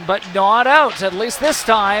 Stolen, but not out, at least this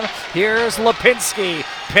time. Here's Lipinski,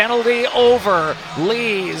 penalty over.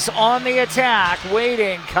 Lees on the attack,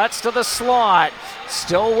 waiting, cuts to the slot.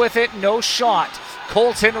 Still with it, no shot.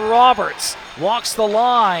 Colton Roberts walks the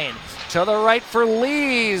line. To the right for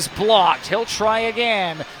Lees, blocked. He'll try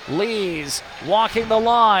again. Lees walking the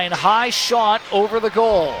line, high shot over the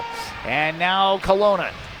goal. And now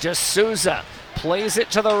Kelowna, D'Souza plays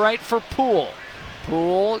it to the right for Poole.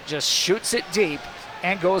 Poole just shoots it deep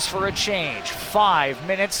and goes for a change. 5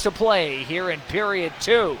 minutes to play here in period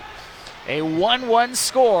 2. A 1-1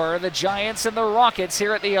 score, the Giants and the Rockets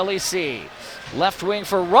here at the LEC. Left wing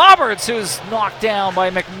for Roberts, who's knocked down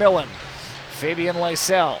by McMillan. Fabian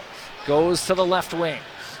Lysell goes to the left wing.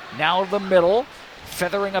 Now the middle,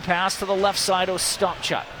 feathering a pass to the left side of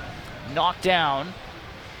Ostapchuk. Knocked down.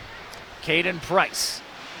 Caden Price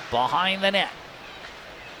behind the net.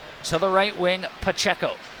 To the right wing,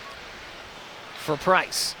 Pacheco for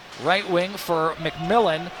Price. Right wing for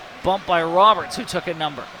McMillan, bumped by Roberts, who took a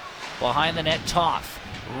number. Behind the net, Toth.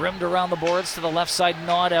 Rimmed around the boards to the left side,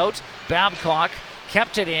 not out. Babcock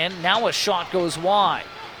kept it in. Now a shot goes wide.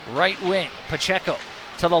 Right wing, Pacheco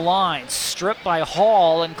to the line. Stripped by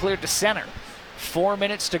Hall and cleared to center. 4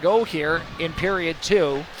 minutes to go here in period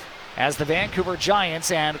 2. As the Vancouver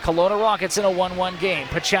Giants and Kelowna Rockets in a 1-1 game.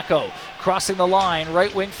 Pacheco crossing the line,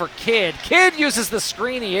 right wing for Kidd. Kidd uses the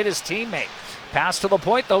screen, he hit his teammate. Pass to the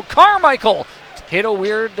point though, Carmichael hit a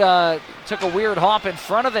weird, took a weird hop in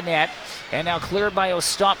front of the net, and now cleared by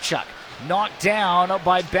Ostapchuk. Knocked down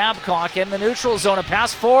by Babcock in the neutral zone. A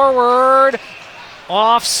pass forward,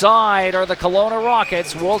 offside, or the Kelowna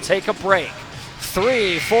Rockets will take a break.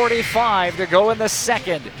 3:45 to go in the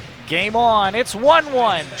second. Game on. It's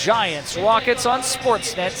 1-1. Giants, Rockets on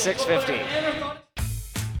Sportsnet 650.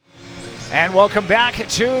 And welcome back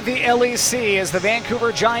to the LEC as the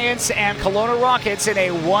Vancouver Giants and Kelowna Rockets in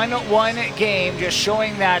a 1-1 game, just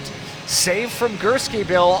showing that save from Gursky,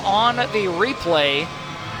 Bill, on the replay.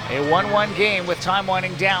 A 1-1 game with time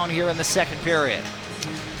winding down here in the second period.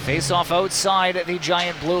 Face-off outside the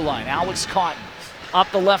Giant blue line. Alex Cotton up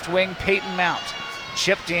the left wing, Peyton Mount.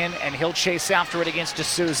 Chipped in, and he'll chase after it against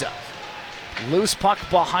D'Souza. Loose puck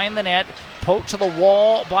behind the net, poked to the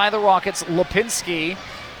wall by the Rockets. Lipinski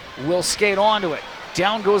will skate onto it.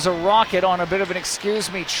 Down goes a Rocket on a bit of an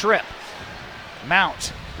excuse-me trip.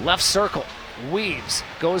 Mount, left circle, weaves,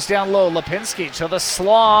 goes down low. Lipinski to the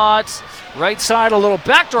slot. Right side, a little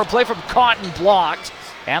backdoor play from Cotton, blocked,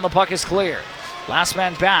 and the puck is cleared. Last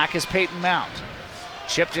man back is Peyton Mount.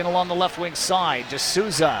 Chipped in along the left wing side.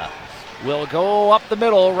 D'Souza will go up the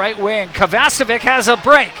middle, right wing. Kovacevic has a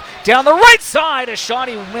break. Down the right side, a shot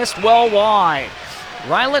he missed well wide.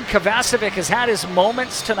 Ryland Kovacevic has had his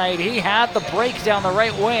moments tonight. He had the break down the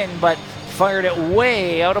right wing, but fired it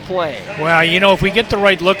way out of play. Well, if we get the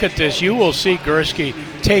right look at this, you will see Gursky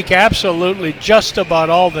take absolutely just about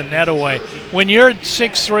all the net away. When you're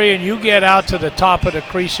 6'3" and you get out to the top of the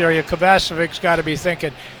crease area, Kovacevic's got to be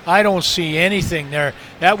thinking, I don't see anything there.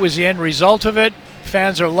 That was the end result of it.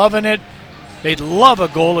 Fans are loving it. They'd love a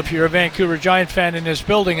goal if you're a Vancouver Giant fan in this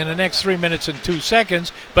building in the next 3 minutes and 2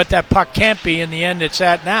 seconds, but that puck can't be in the end it's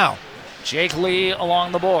at now. Jake Lee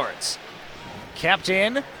along the boards. Kept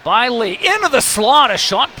in by Lee. Into the slot, a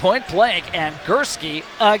shot point blank, and Gursky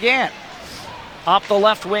again. Up the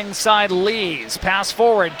left wing side, Lees. Pass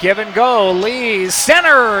forward, give and go. Lees,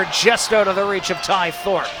 center, just out of the reach of Ty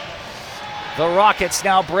Thorpe. The Rockets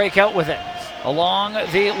now break out with it. Along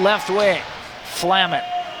the left wing, Flamin.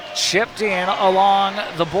 Chipped in along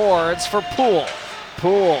the boards for Poole.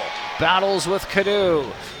 Poole battles with Cadu.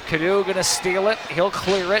 Cadu going to steal it. He'll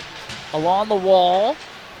clear it along the wall.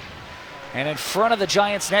 And in front of the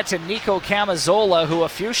Giants' net to Nico Camazola, who a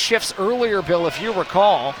few shifts earlier, Bill, if you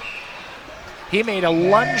recall, he made a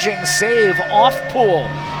lunging save off Poole,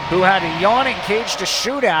 who had a yawning cage to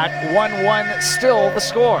shoot at. 1-1 still the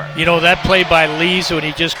score. That play by Lees when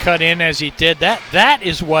he just cut in as he did, that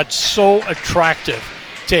is what's so attractive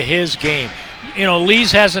to his game.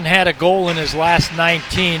 Lees hasn't had a goal in his last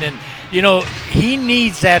 19, and he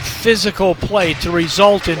needs that physical play to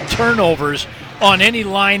result in turnovers on any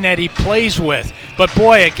line that he plays with. But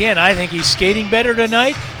boy, again, I think he's skating better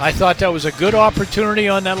tonight. I thought that was a good opportunity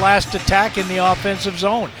on that last attack in the offensive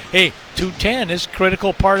zone. Hey, 210 is a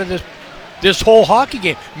critical part of this whole hockey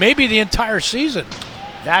game, maybe the entire season.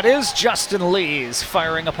 That is Justin Lees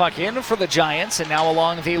firing a puck in for the Giants, and now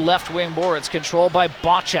along the left wing boards, controlled by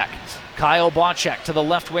Bocek. Kyle Bocek to the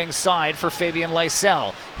left wing side for Fabian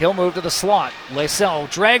Lysell. He'll move to the slot. Lysell,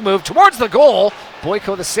 drag move towards the goal.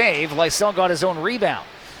 Boyko the save. Lysell got his own rebound.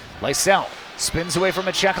 Lysell spins away from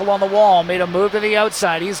a check along the wall, made a move to the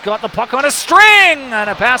outside. He's got the puck on a string, and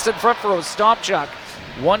a pass in front for Ostapchuk.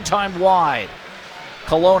 One time wide.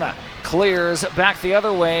 Kelowna clears back the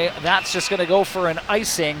other way. That's just going to go for an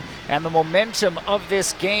icing, and the momentum of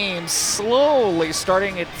this game slowly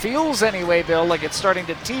starting, it feels anyway, Bill, like it's starting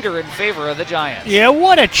to teeter in favor of the Giants. Yeah,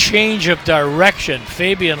 what a change of direction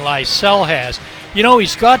Fabian Lysell has.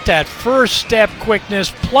 He's got that first step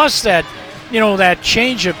quickness plus that, that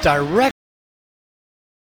change of direction.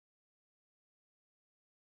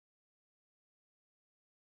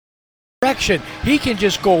 He can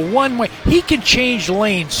just go one way. He can change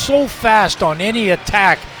lanes so fast on any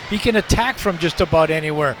attack. He can attack from just about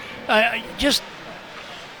anywhere. He's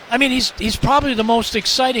probably the most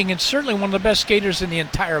exciting and certainly one of the best skaters in the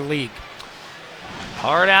entire league.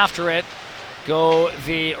 Hard after it go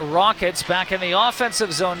the Rockets back in the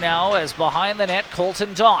offensive zone now as behind the net,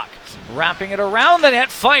 Colton Dock. Wrapping it around the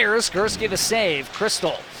net, fires. Gursky the save.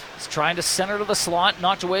 Crystal is trying to center to the slot,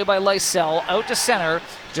 knocked away by Lysell. Out to center.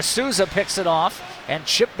 D'Souza picks it off and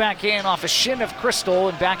chipped back in off a shin of Crystal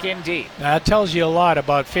and back in deep. That tells you a lot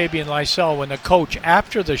about Fabian Lysell when the coach,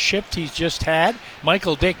 after the shift he's just had,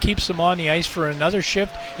 Michael Dick keeps him on the ice for another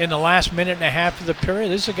shift in the last minute and a half of the period.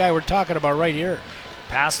 This is the guy we're talking about right here.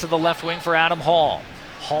 Pass to the left wing for Adam Hall.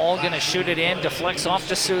 Hall going to shoot it in, deflects off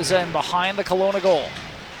D'Souza and behind the Kelowna goal.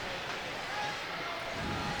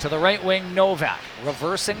 To the right wing, Novak,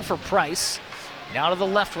 reversing for Price. Now to the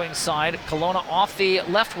left wing side, Kelowna off the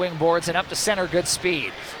left wing boards and up to center, good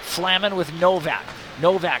speed. Flamin with Novak.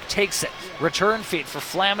 Novak takes it, return feed for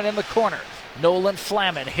Flamin in the corner. Nolan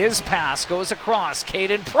Flamin, his pass goes across.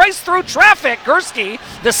 Caden Price through traffic. Gursky,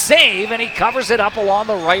 the save, and he covers it up along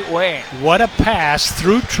the right wing. What a pass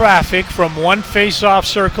through traffic from one face-off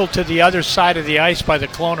circle to the other side of the ice by the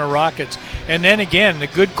Kelowna Rockets. And then again, the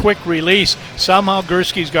good quick release. Somehow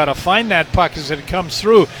Gursky's got to find that puck as it comes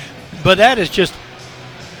through. But that is just,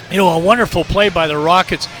 a wonderful play by the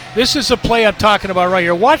Rockets. This is the play I'm talking about right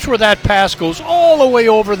here. Watch where that pass goes all the way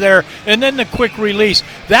over there, and then the quick release.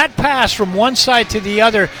 That pass from one side to the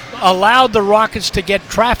other allowed the Rockets to get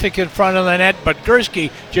traffic in front of the net, but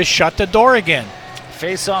Gursky just shut the door again.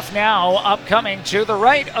 Face-off now upcoming to the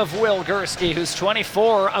right of Will Gursky, who's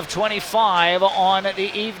 24 of 25 on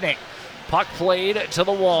the evening. Puck played to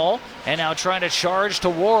the wall, and now trying to charge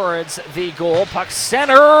towards the goal. Puck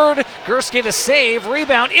centered. Gursky the save.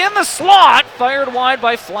 Rebound in the slot. Fired wide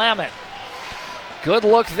by Flamin. Good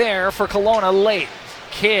look there for Kelowna late.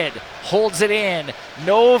 Kidd holds it in.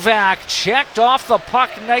 Novak checked off the puck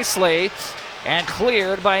nicely. and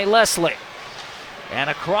cleared by Leslie. And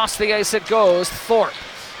across the ice it goes. Thorpe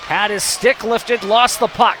had his stick lifted, lost the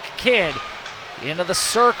puck. Kidd into the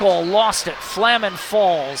circle, lost it. Flaman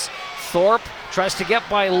falls. Thorpe tries to get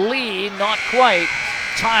by Lee, not quite.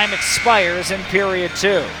 Time expires in period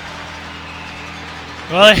 2.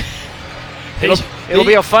 Well, It'll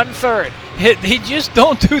be a fun third. They just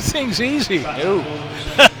don't do things easy. No.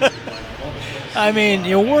 I mean,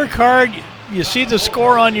 you work hard. You see the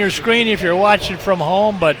score on your screen if you're watching from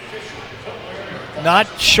home, but not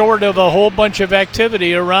short of a whole bunch of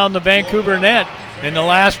activity around the Vancouver net in the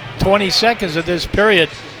last 20 seconds of this period.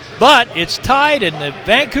 But it's tied, and the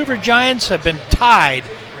Vancouver Giants have been tied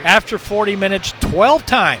after 40 minutes 12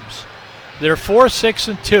 times. They're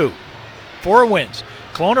 4-6-2, 4 wins.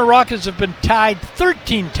 Kelowna Rockets have been tied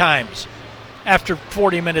 13 times after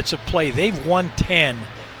 40 minutes of play. They've won 10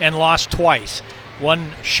 and lost twice,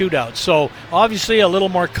 one shootout. So obviously a little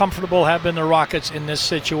more comfortable have been the Rockets in this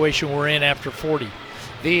situation we're in after 40.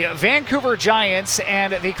 The Vancouver Giants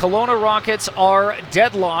and the Kelowna Rockets are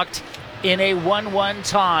deadlocked in a 1-1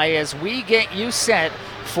 tie as we get you set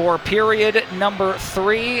for period number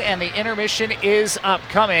 3, and the intermission is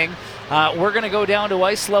upcoming. We're going to go down to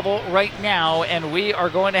ice level right now, and we are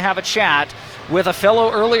going to have a chat with a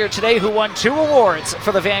fellow earlier today who won 2 awards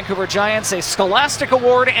for the Vancouver Giants, a Scholastic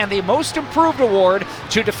Award and the Most Improved Award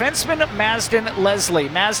to defenseman Mazden Leslie.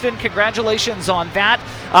 Mazden, congratulations on that.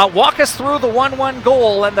 Walk us through the 1-1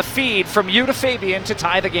 goal and the feed from you to Fabian to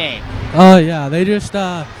tie the game. Oh, yeah, they just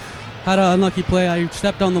had an unlucky play. I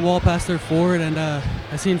stepped on the wall past their forward, and I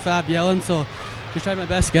seen Fab yelling, so just tried my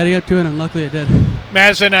best getting up to it, and luckily it did.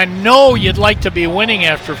 Mazden, I know you'd like to be winning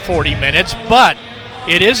after 40 minutes, but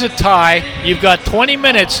it is a tie. You've got 20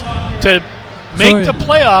 minutes to make the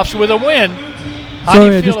playoffs with a win. How do you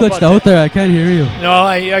Sorry, I feel just glitched about out that? there. I can't hear you. No,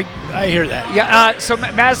 I hear that. Yeah. So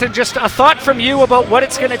Mazden, just a thought from you about what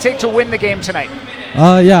it's going to take to win the game tonight.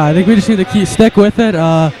 Yeah, I think we just need to stick with it.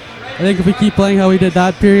 I think if we keep playing how we did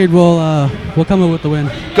that period, we'll come up with the win.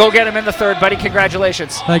 Go get him in the third, buddy.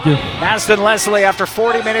 Congratulations. Thank you. Mazden Leslie, after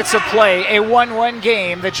 40 minutes of play, a 1-1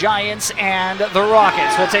 game, the Giants and the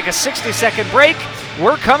Rockets. We'll take a 60-second break.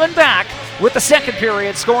 We're coming back with the second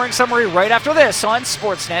period scoring summary right after this on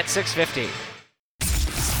Sportsnet 650.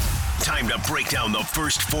 Time to break down the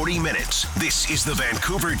first 40 minutes. This is the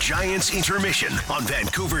Vancouver Giants intermission on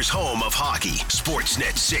Vancouver's home of hockey,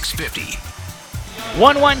 Sportsnet 650.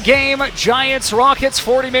 1-1 game, Giants, Rockets,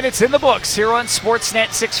 40 minutes in the books here on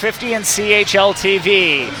Sportsnet 650 and CHL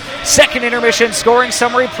TV. Second intermission scoring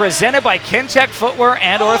summary presented by Kintec Footwear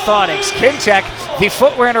and Orthotics. Kintec, the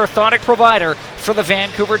footwear and orthotic provider for the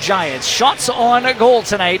Vancouver Giants. Shots on goal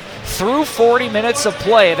tonight through 40 minutes of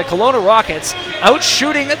play. The Kelowna Rockets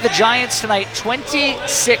outshooting the Giants tonight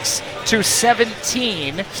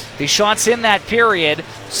 26-17. The shots in that period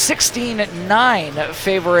 16-9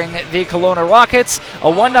 favoring the Kelowna Rockets.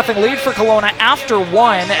 A 1-0 lead for Kelowna after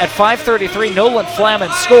 1 at 5:33. Nolan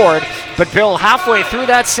Flaman scored, but Bill halfway through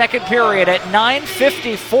that second period at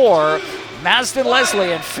 9:54, Mazden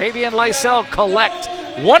Leslie and Fabian Lysell collect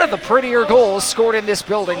one of the prettier goals scored in this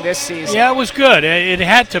building this season. Yeah, it was good. It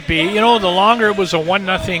had to be. You know, the longer it was a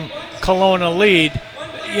 1-0 Kelowna lead,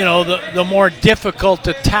 you know, the more difficult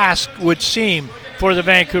the task would seem for the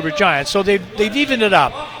Vancouver Giants. So they've evened it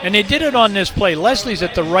up, and they did it on this play. Leslie's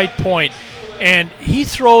at the right point, and he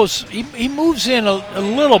moves in a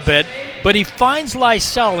little bit, but he finds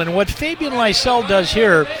Lysell, and what Fabian Lysell does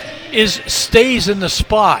here is stays in the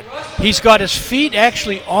spot. He's got his feet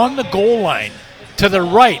actually on the goal line to the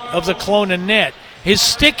right of the Kelowna net. His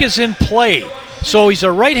stick is in play, so he's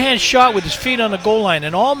a right-hand shot with his feet on the goal line,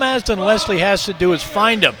 and all Mazden Leslie has to do is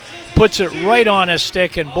find him, puts it right on his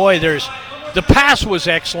stick, and boy, the pass was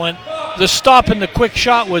excellent. The stop and the quick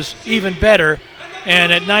shot was even better,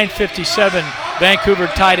 and at 9:57, Vancouver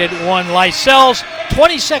tied it 1. Lysell's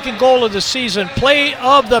 22nd goal of the season, play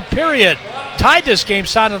of the period, tied this game,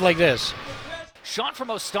 sounded like this. Shot from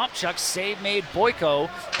Ostapchuk, save made Boyko,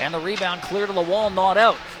 and the rebound clear to the wall, not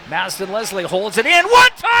out. Mazden Leslie holds it in,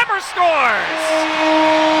 one-timer scores!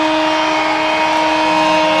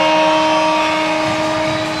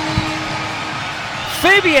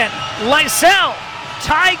 Fabian Lysell,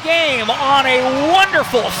 tie game on a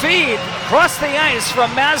wonderful feed across the ice from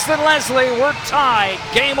Mazden Leslie. We're tied,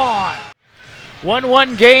 game on.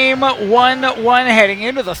 1-1 game, 1-1 heading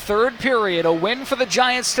into the third period. A win for the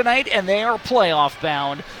Giants tonight, and they are playoff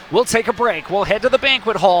bound. We'll take a break. We'll head to the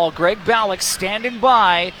banquet hall. Greg Ballack standing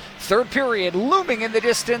by. Third period looming in the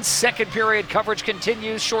distance. Second period coverage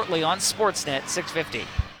continues shortly on Sportsnet 650.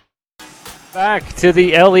 Back to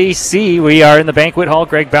the LEC. We are in the banquet hall.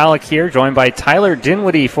 Greg Ballack here, joined by Tyler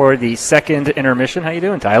Dinwiddie for the second intermission. How you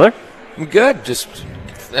doing, Tyler? I'm good. Just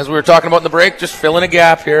as we were talking about in the break, just filling a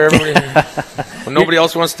gap here. When nobody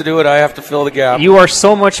else wants to do it, I have to fill the gap. You are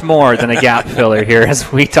so much more than a gap filler here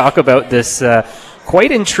as we talk about this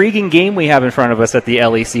quite intriguing game we have in front of us at the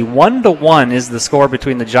LEC. 1-1 is the score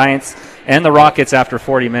between the Giants and the Rockets after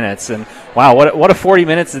 40 minutes. And wow, what a 40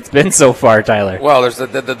 minutes it's been so far, Tyler. Well, there's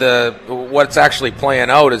the what's actually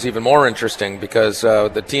playing out is even more interesting because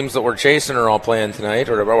the teams that we're chasing are all playing tonight,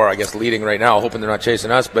 or I guess leading right now, hoping they're not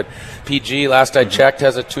chasing us. But PG, last I checked,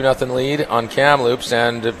 has a 2-0 lead on Kamloops,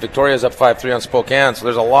 and Victoria's up 5-3 on Spokane. So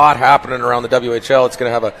there's a lot happening around the WHL. It's going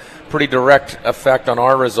to have a pretty direct effect on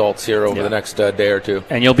our results here over the next day or two.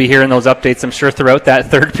 And you'll be hearing those updates, I'm sure, throughout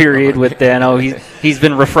that third period with Dano. He's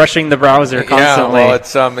been refreshing the browser constantly.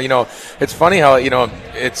 Yeah, well, it's funny how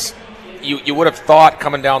it's you would have thought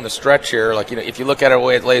coming down the stretch here, if you look at it the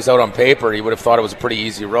way it lays out on paper, you would have thought it was a pretty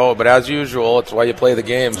easy road. But as usual, it's why you play the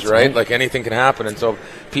games, that's right? Like anything can happen. And so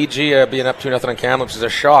PG being up 2-0 on Kamloops is a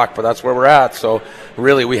shock, but that's where we're at. So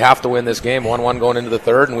really, we have to win this game 1-1 going into the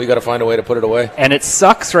third, and we got to find a way to put it away. And it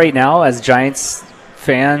sucks right now as Giants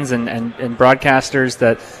fans and broadcasters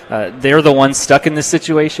that they're the ones stuck in this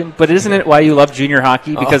situation. But isn't it why you love junior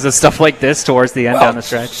hockey? Because of stuff like this towards the end down the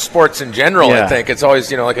stretch? Sports in general, I think. It's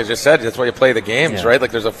always, like I just said, that's why you play the games, right? Like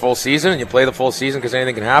there's a full season, and you play the full season because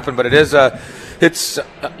anything can happen. But it is,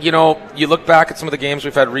 you look back at some of the games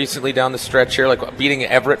we've had recently down the stretch here, like beating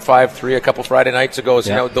Everett 5-3 a couple Friday nights ago.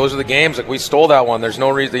 So, those are the games. Like we stole that one. There's no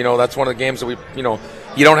reason, that's one of the games that we,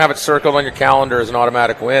 you don't have it circled on your calendar as an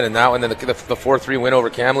automatic win, and that one, then the 4-3 win over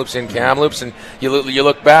Kamloops in Kamloops, and you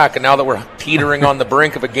look back, and now that we're teetering on the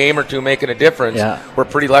brink of a game or two making a difference, we're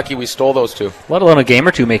pretty lucky we stole those two. Let alone a game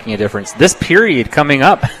or two making a difference. This period coming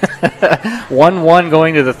up, 1-1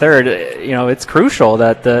 going to the third, it's crucial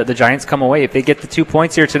that the Giants come away. If they get the 2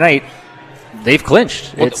 points here tonight, they've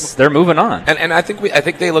clinched. They're moving on. And I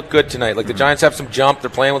think they look good tonight. Like the Giants have some jump. They're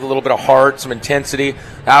playing with a little bit of heart, some intensity.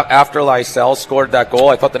 After Lysell scored that goal,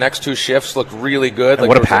 I thought the next two shifts looked really good. Like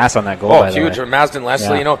what a pass on that goal! Oh, huge! Masden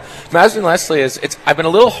Leslie. Masden Leslie is. I've been a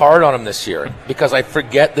little hard on him this year because I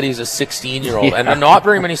forget that he's a 16-year-old, and not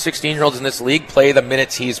very many 16-year-olds in this league play the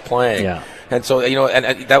minutes he's playing. Yeah. And so,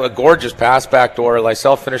 and that was a gorgeous pass back door.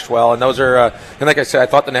 Lysell finished well. And those are, and like I said, I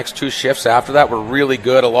thought the next two shifts after that were really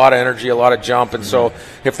good. A lot of energy, a lot of jump. And so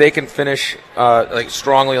if they can finish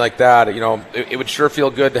strongly like that, it would sure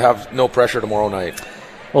feel good to have no pressure tomorrow night.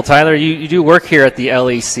 Well, Tyler, you do work here at the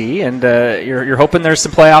LEC, and you're hoping there's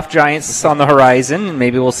some playoff Giants on the horizon.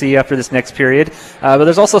 Maybe we'll see after this next period. But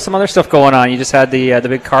there's also some other stuff going on. You just had the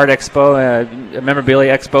big card expo,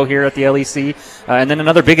 memorabilia expo here at the LEC, and then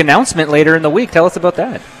another big announcement later in the week. Tell us about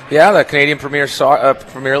that. Yeah, the Canadian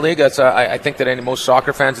Premier League. That's I think that most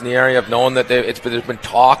soccer fans in the area have known that there's been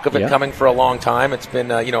talk of it coming for a long time. It's been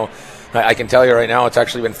I can tell you right now, it's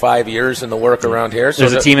actually been 5 years in the work around here. So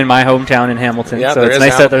there's a team in my hometown in Hamilton, so it's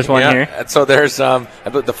nice that there's one here. And so there's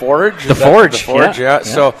the Forge. The Forge, yeah.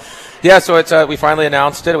 So it's we finally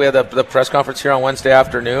announced it. We had the press conference here on Wednesday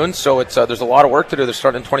afternoon. So it's there's a lot of work to do. They're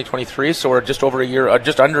starting in 2023, so we're just over a year,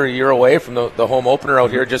 just under a year away from the home opener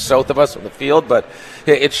out here, just south of us on the field. But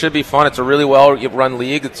it should be fun. It's a really well-run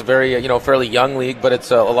league. It's a very fairly young league, but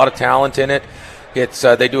it's a lot of talent in it. It's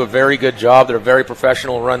they do a very good job. They're a very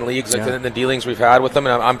professional run leagues in the dealings we've had with them,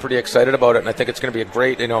 and I'm pretty excited about it. And I think it's going to be a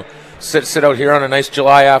great, sit out here on a nice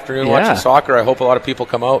July afternoon watching soccer. I hope a lot of people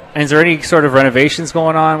come out. And is there any sort of renovations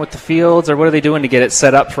going on with the fields, or what are they doing to get it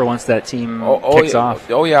set up for once that team kicks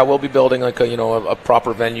off? Oh yeah, we'll be building like a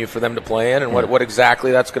proper venue for them to play in, and what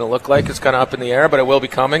exactly that's going to look like is kind of up in the air, but it will be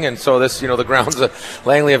coming. And so this, the grounds of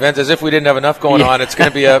Langley Events, as if we didn't have enough going on, it's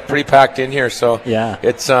going to be pretty packed in here. So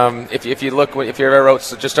it's if you look if you're ever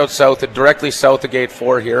out just out south, directly south of Gate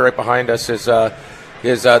 4 here, right behind us is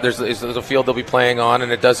there's a field they'll be playing on,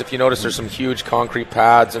 and it does. If you notice, there's some huge concrete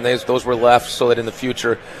pads, and those were left so that in the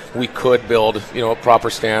future we could build proper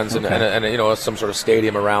stands and some sort of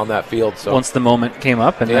stadium around that field. So once the moment came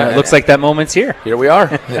up, and it looks like that moment's here. Here we are.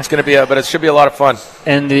 It's going to be but it should be a lot of fun.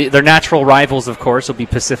 And their natural rivals, of course, will be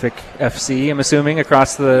Pacific FC. I'm assuming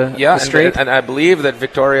across the strait. And I believe that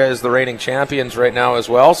Victoria is the reigning champions right now as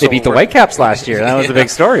well. So they beat the Whitecaps last year. That was a big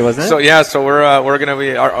story, wasn't it? So we're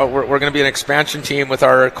going to be an expansion team with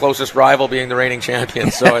our closest rival being the reigning champion.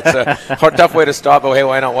 So it's a tough way to stop. But hey,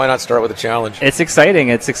 why not start with a challenge? It's exciting.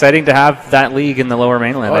 It's exciting to have that league in the Lower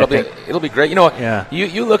Mainland. It'll be great. You know,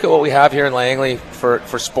 you look at what we have here in Langley for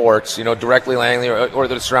sports. You know, directly Langley or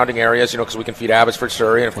the surrounding areas. You know, because we can feed Abbotsford,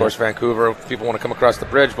 Surrey, and of course Vancouver. If people want to come across the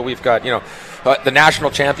bridge, but we've got the national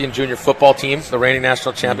champion junior football team, the reigning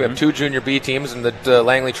national champion. We have 2 junior B teams, and the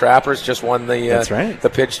Langley Trappers just won the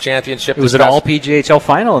Pidge Championship. It was an all PGHL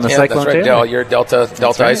final in the Cyclone. That's right. Your Delta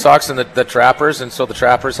Ice Sox and the Trappers, and so the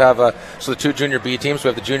Trappers have the 2 junior B teams. We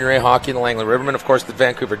have the junior A hockey and the Langley Rivermen, of course, the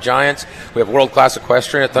Vancouver Giants. We have world class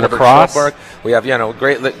equestrian at Thunderbird Shelburne. We have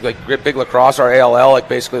great big lacrosse, our ALL, like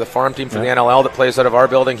basically the farm team for the NLL that plays out of our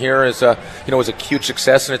building here was a huge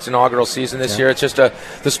success in its inaugural season this year. It's just the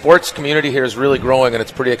sports community here is really growing, and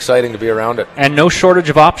it's pretty exciting to be around it. And no shortage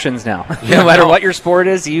of options now. No matter what your sport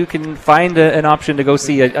is, you can find an option to go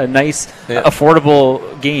see a nice,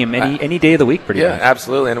 affordable game any day of the week, pretty much. Yeah,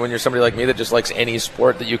 absolutely. And when you're somebody like me that just likes any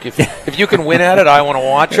sport that if you can win at it, I want to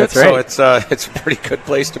watch it. Right. So it's a pretty good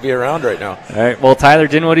place to be around right now. All right. Well, Tyler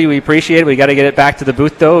Dinwiddie, we appreciate it. We got to get it back to the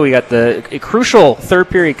booth, though. We got the crucial third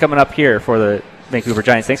period coming up here for the Vancouver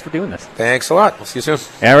Giants. Thanks for doing this. Thanks a lot. We'll see you soon.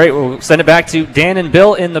 All right. We'll send it back to Dan and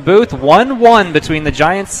Bill in the booth. 1-1 between the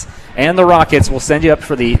Giants and the Rockets. We'll send you up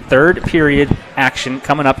for the third period action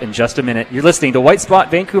coming up in just a minute. You're listening to White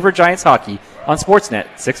Spot Vancouver Giants Hockey on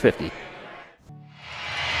Sportsnet 650.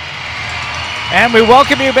 And we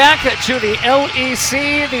welcome you back to the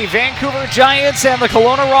LEC, the Vancouver Giants and the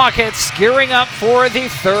Kelowna Rockets gearing up for the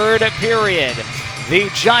third period. The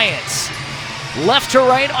Giants, left to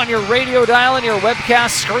right on your radio dial and your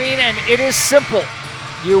webcast screen, and it is simple.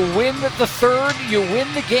 You win the third, you win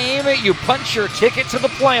the game, you punch your ticket to the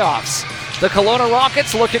playoffs. The Kelowna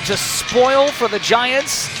Rockets looking to spoil for the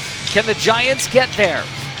Giants. Can the Giants get there?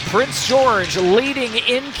 Prince George leading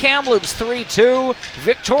in Kamloops 3-2.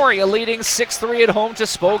 Victoria leading 6-3 at home to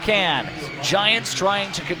Spokane. Giants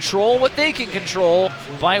trying to control what they can control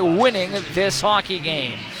by winning this hockey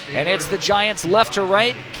game. And it's the Giants left to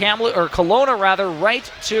right, Kelowna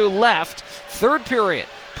right to left. Third period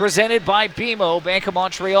presented by BMO Bank of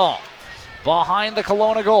Montreal. Behind the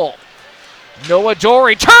Kelowna goal, Noah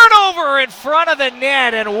Dory, turnover in front of the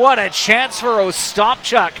net, and what a chance for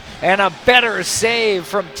Ostapchuk, and a better save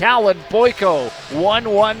from Talon Boyko.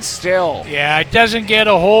 1-1 still. Yeah, it doesn't get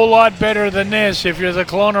a whole lot better than this if you're the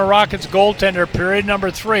Kelowna Rockets goaltender, period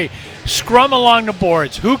number 3. Scrum along the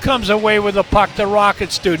boards. Who comes away with the puck? The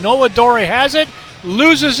Rockets do. Noah Dory has it,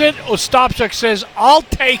 loses it. Ostapchuk says, I'll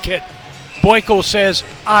take it. Boyko says,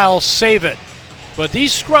 I'll save it. But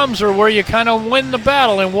these scrums are where you kind of win the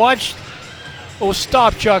battle, and watch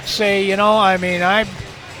Ostapchuk say, I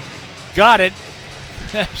got it.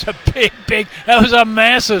 That was that was a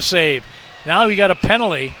massive save. Now we got a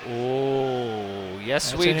penalty. Oh,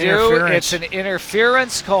 yes, we do. It's an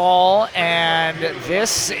interference call, and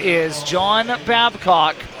this is John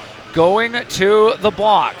Babcock going to the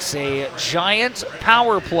box. A Giant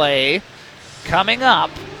power play coming up.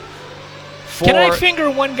 Can I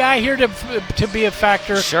finger one guy here to be a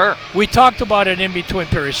factor? Sure. We talked about it in between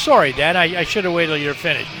periods. Sorry, Dad, I should have waited till you're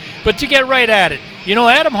finished. But to get right at it,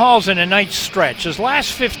 Adam Hall's in a nice stretch. His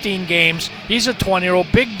last 15 games, he's a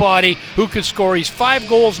 20-year-old, big body who could score. He's 5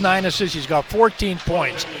 goals, 9 assists. He's got 14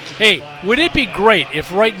 points. Hey, would it be great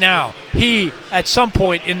if right now he, at some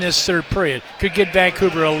point in this third period, could get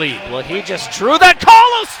Vancouver a lead? Well, he just drew that call.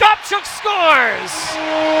 Ostapchuk scores!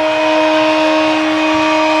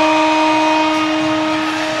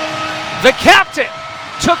 The captain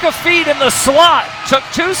took a feed in the slot, took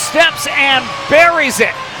 2 steps and buries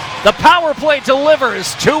it. The power play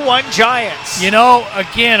delivers. 2-1 Giants.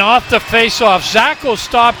 Again, off the faceoff, Zach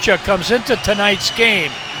Ostapchuk comes into tonight's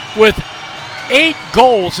game with 8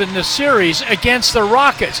 goals in the series against the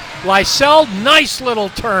Rockets. Lysell, nice little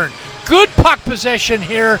turn. Good puck possession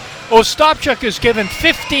here. Ostapchuk is given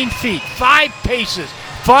 15 feet, 5 paces,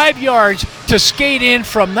 5 yards to skate in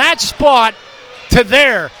from that spot to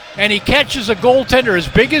there. And he catches a goaltender as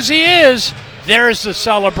big as he is. There's the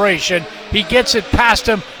celebration. He gets it past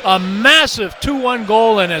him. A massive 2-1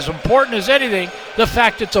 goal, and as important as anything, the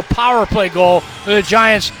fact it's a power play goal for the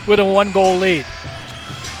Giants with a 1-goal lead.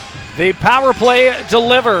 The power play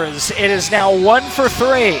delivers. It is now 1 for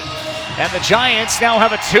 3. And the Giants now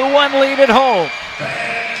have a 2-1 lead at home.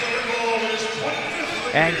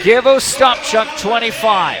 And give Ostapchuk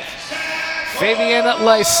 25. Fabian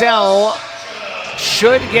Lysell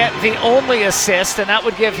should get the only assist, and that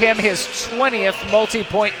would give him his 20th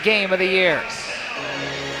multi-point game of the year.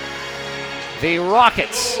 The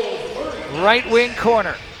Rockets, right wing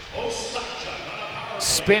corner,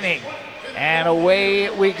 spinning, and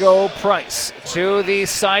away we go. Price to the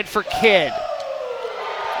side for Kidd.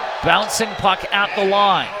 Bouncing puck at the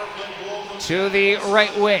line to the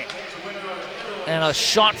right wing. And a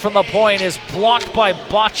shot from the point is blocked by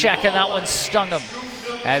Bocek, and that one stung him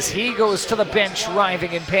as he goes to the bench,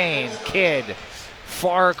 writhing in pain. Kidd,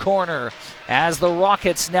 far corner, as the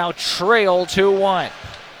Rockets now trail 2-1.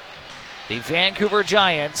 The Vancouver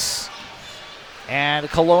Giants and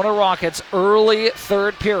Kelowna Rockets early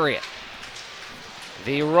third period.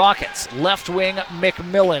 The Rockets, left wing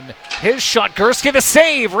McMillan. His shot, Gursky the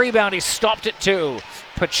save. Rebound, he stopped it too.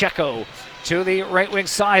 Pacheco to the right wing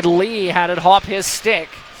side. Lee had it hop his stick.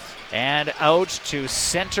 And out to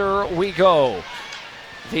center we go.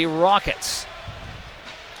 The Rockets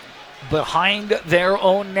behind their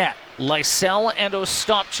own net. Lysell and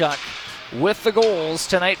Ostapchuk with the goals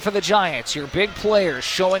tonight for the Giants. Your big players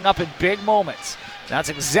showing up in big moments. That's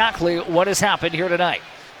exactly what has happened here tonight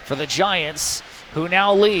for the Giants, who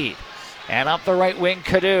now lead. And up the right wing,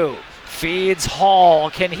 Cadu feeds Hall.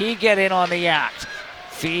 Can he get in on the act?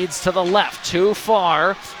 Feeds to the left, too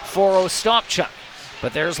far for Ostapchuk.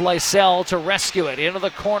 But there's Lysell to rescue it. Into the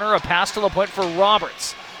corner, a pass to the point for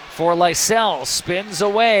Roberts. For Lysell, spins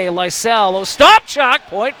away. Lysell, Ostapchuk,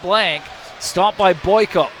 point blank. Stopped by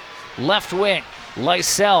Boyko. Left wing,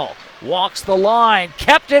 Lysell walks the line,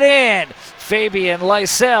 kept it in. Fabian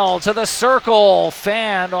Lysell to the circle,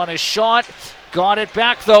 fanned on his shot. Got it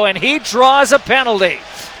back though, and he draws a penalty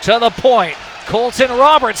to the point. Colton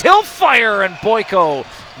Roberts, he'll fire, and Boyko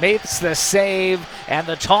makes the save, and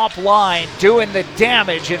the top line doing the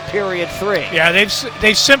damage in period 3. Yeah,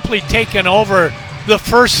 they've simply taken over the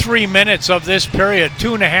first 3 minutes of this period,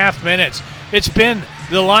 2.5 minutes. It's been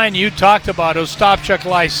the line you talked about, Ostapchuk,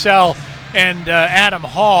 Lysell, and Adam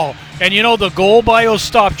Hall. And you know, the goal by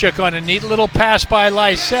Ostapchuk on a neat little pass by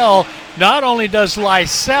Lysell, not only does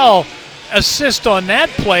Lysell assist on that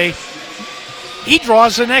play, he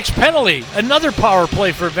draws the next penalty. Another power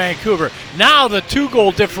play for Vancouver. Now the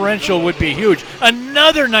 2-goal differential would be huge.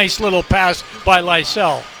 Another nice little pass by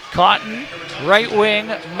Lysell. Cotton, right wing,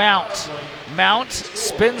 Mount. Mount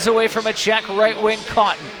spins away from a check, right wing,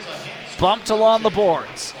 Cotton. Bumped along the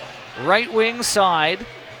boards. Right wing side,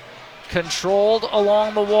 controlled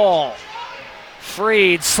along the wall.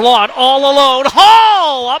 Freed, slot all alone.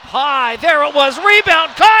 Hall up high. There it was.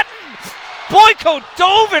 Rebound, Cotton. Boyko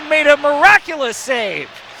dove and made a miraculous save.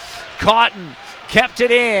 Cotton kept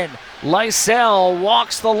it in. Lysell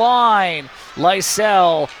walks the line.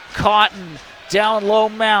 Lysell, Cotton, down low,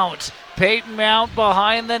 Mount. Peyton Mount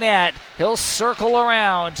behind the net. He'll circle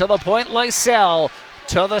around to the point. Lysell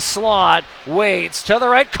to the slot. Waits to the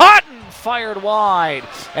right. Cotton fired wide.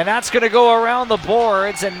 And that's going to go around the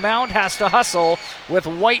boards, and Mount has to hustle with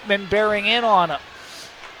Whiteman bearing in on him.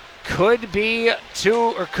 Could be 2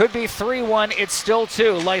 or could be 3-1. It's still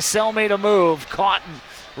 2. Lysell made a move. Cotton,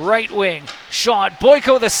 right wing, shot.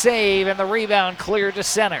 Boyko the save, and the rebound cleared to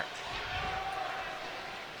center.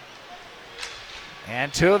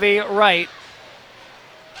 And to the right,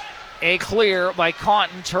 a clear by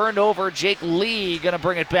Cotton, turned over. Jake Lee going to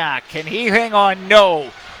bring it back. Can he hang on?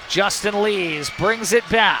 No. Justin Lees brings it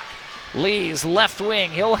back. Lees, left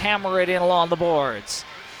wing, he'll hammer it in along the boards.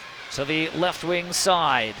 To the left wing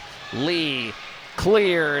side. Lee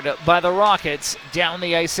cleared by the Rockets. Down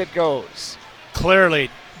the ice it goes. Clearly,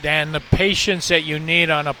 Dan, the patience that you need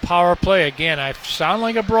on a power play. Again, I sound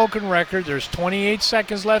like a broken record. There's 28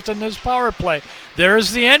 seconds left in this power play.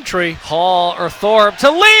 There's the entry. Hall or Thorpe to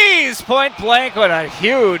Lees. Point blank with a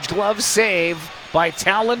huge glove save by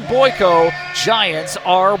Talon Boyko. Giants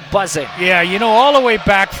are buzzing. Yeah, you know, all the way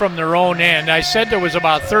back from their own end. I said there was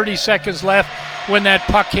about 30 seconds left when that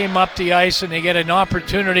puck came up the ice, and they get an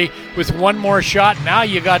opportunity with one more shot. Now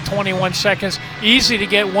you got 21 seconds. Easy to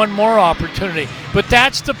get one more opportunity. But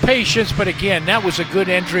that's the patience. But again, that was a good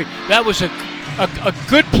entry. That was a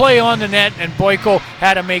good play on the net, and Boyko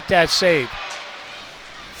had to make that save.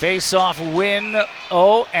 Face-off win.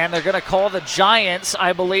 Oh, and they're going to call the Giants,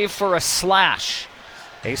 I believe, for a slash.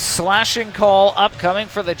 A slashing call upcoming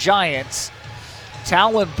for the Giants.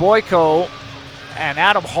 Talon Boyko and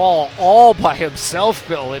Adam Hall all by himself,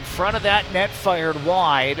 Bill, in front of that net, fired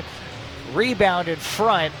wide. Rebound in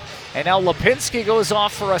front, and now Lipinski goes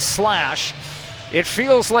off for a slash. It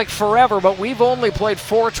feels like forever, but we've only played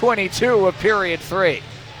 4:22 of period 3.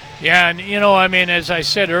 Yeah, and you know, I mean, as I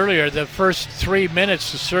said earlier, the first 3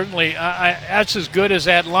 minutes is certainly that's as good as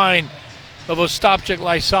that line of Ostapchuk,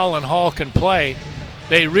 Lysell, and Hall can play.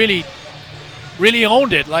 They really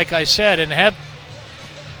owned it, like I said, and have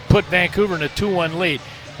put Vancouver in a 2-1 lead.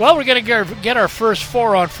 Well, we're going to get our first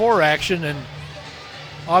 4-on-4 action, and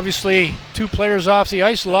obviously 2 players off the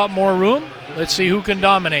ice, a lot more room. Let's see who can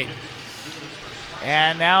dominate.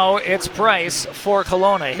 And now it's Price for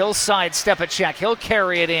Kelowna. He'll sidestep a check. He'll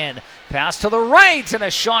carry it in. Pass to the right, and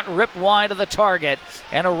a shot ripped wide of the target.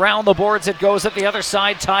 And around the boards it goes at the other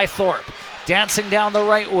side. Ty Thorpe dancing down the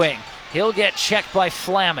right wing. He'll get checked by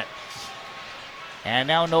Flaman. And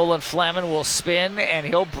now Nolan Flaman will spin, and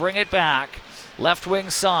he'll bring it back. Left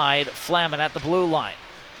wing side, Flaman at the blue line.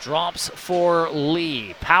 Drops for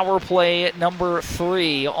Lee. Power play number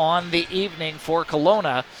 3 on the evening for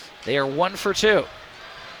Kelowna. They are 1 for 2.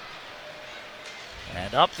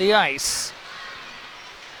 And up the ice.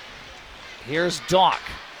 Here's Doc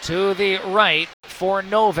to the right for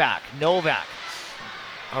Novak. Novak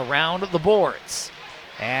around the boards.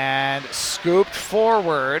 And scooped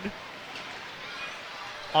forward.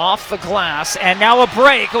 Off the glass. And now a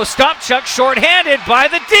break. Ostapchuk shorthanded by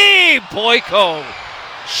the D. Boyko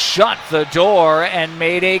shut the door and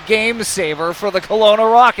made a game saver for the Kelowna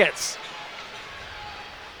Rockets.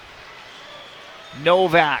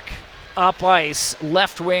 Novak up ice,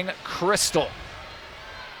 left wing Crystal.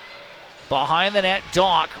 Behind the net,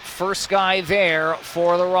 Doc, first guy there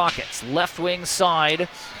for the Rockets. Left wing side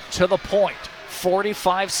to the point.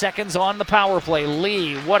 45 seconds on the power play.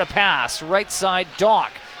 Lee, what a pass. Right side,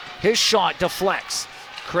 Doc. His shot deflects.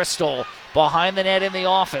 Crystal behind the net in the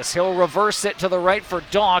office. He'll reverse it to the right for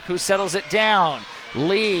Doc, who settles it down.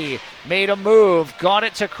 Lee made a move, got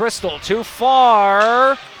it to Crystal. Too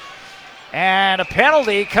far. And a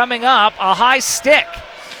penalty coming up, a high stick.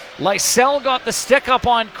 Lysell got the stick up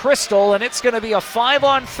on Crystal, and it's going to be a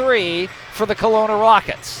 5-on-3 for the Kelowna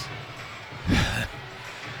Rockets.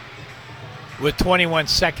 With 21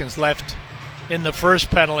 seconds left in the first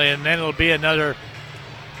penalty, and then it'll be another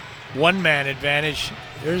one-man advantage.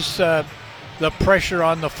 There's the pressure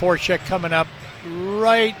on the forecheck coming up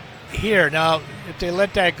right here. Now, if they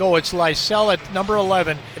let that go, it's Lysell at number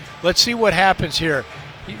 11. Let's see what happens here.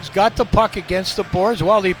 He's got the puck against the boards.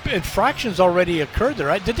 Well, the infraction's already occurred there,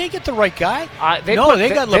 right? Did they get the right guy? They got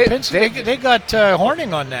Lipinski. They got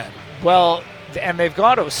Horning on that. Well, and they've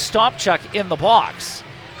got Ostapchuk in the box.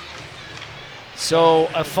 So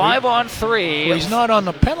a 5-on-3. Well, he's not on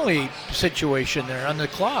the penalty situation there on the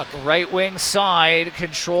clock. Right wing side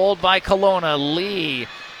controlled by Kelowna. Lee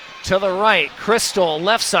to the right. Crystal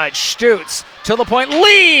left side. Stutz to the point.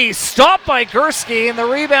 Lee stopped by Gursky, and the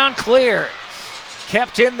rebound cleared.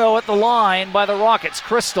 Kept in, though, at the line by the Rockets.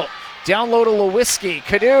 Crystal down low to Lewiski.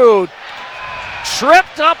 Cadu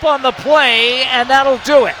tripped up on the play, and that'll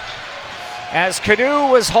do it. As Cadu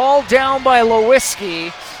was hauled down by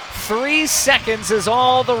Lewiski, 3 seconds is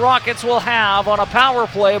all the Rockets will have on a power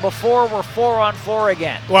play before we're 4-on-4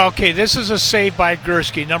 again. Well, okay, this is a save by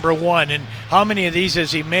Gursky, number 1, and how many of these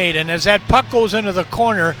has he made? And as that puck goes into the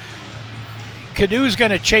corner, Cadu's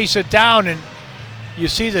going to chase it down, and you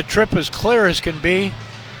see the trip as clear as can be.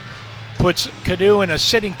 Puts Cadu in a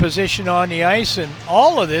sitting position on the ice, and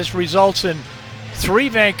all of this results in 3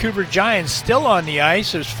 Vancouver Giants still on the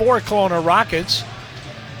ice. There's 4 Kelowna Rockets,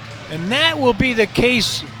 and that will be the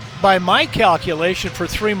case by my calculation for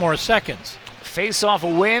 3 more seconds. Face-off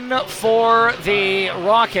win for the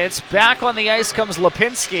Rockets. Back on the ice comes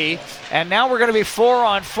Lipinski, and now we're going to be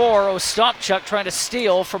 4-on-4. Ostapchuk trying to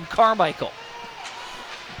steal from Carmichael.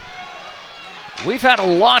 We've had a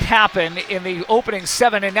lot happen in the opening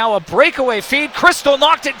 7, and now a breakaway feed. Crystal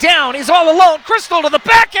knocked it down. He's all alone. Crystal to the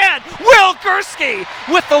backhand. Will Gursky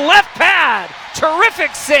with the left pad.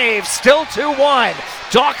 Terrific save. Still 2-1.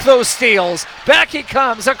 Doc those steals. Back he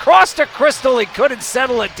comes. Across to Crystal. He couldn't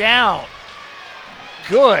settle it down.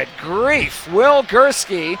 Good grief. Will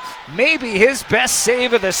Gursky, maybe his best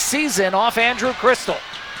save of the season off Andrew Crystal.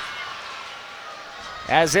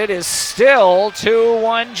 As it is still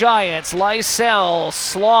 2-1 Giants. Lysell,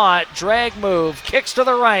 slot, drag move, kicks to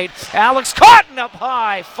the right. Alex Cotton up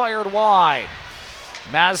high, fired wide.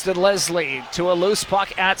 Mazda Leslie to a loose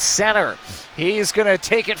puck at center. He's going to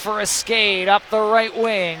take it for a skate up the right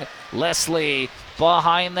wing. Leslie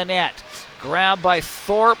behind the net. Grabbed by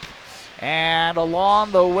Thorpe, and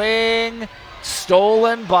along the wing,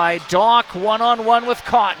 stolen by Doc, 1-on-1 with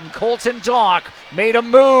Cotton. Colton Doc made a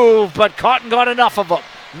move, but Cotton got enough of him.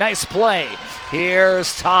 Nice play.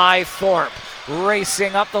 Here's Ty Thorpe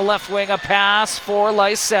racing up the left wing, a pass for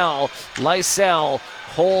Lysell. Lysell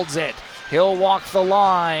holds it. He'll walk the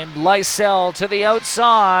line. Lysell to the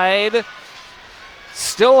outside.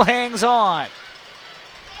 Still hangs on.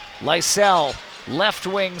 Lysell, left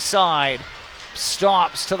wing side.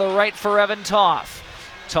 Stops to the right for Evan Toth.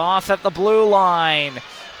 Toth at the blue line.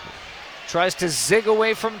 Tries to zig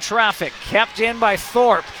away from traffic. Kept in by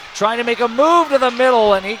Thorpe. Trying to make a move to the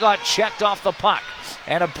middle, and he got checked off the puck.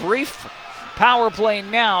 And a brief power play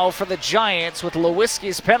now for the Giants with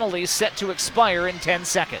Lewiski's penalty set to expire in 10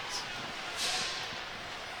 seconds.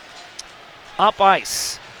 Up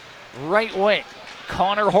ice, right wing,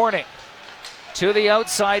 Connor Horning to the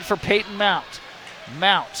outside for Peyton Mount.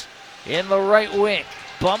 Mount in the right wing,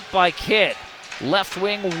 bumped by Kidd. Left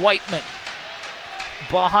wing, Whiteman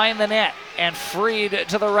behind the net and freed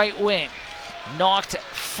to the right wing. Knocked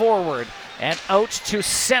forward and out to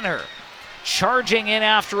center. Charging in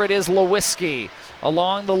after it is Lewiski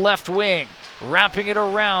along the left wing. Wrapping it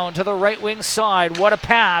around to the right wing side. What a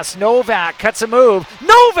pass. Novak cuts a move.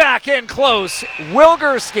 Novak in close.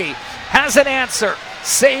 Wilgurski has an answer.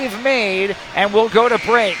 Save made, and we'll go to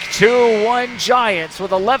break. 2-1 Giants with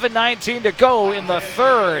 11:19 to go in the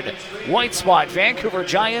third. White Spot, Vancouver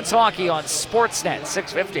Giants hockey on Sportsnet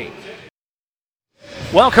 650.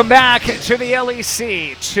 Welcome back to the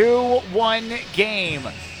LEC. 2-1 game.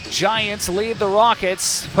 Giants lead the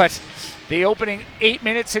Rockets, but the opening 8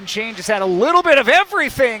 minutes and change has had a little bit of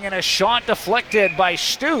everything, and a shot deflected by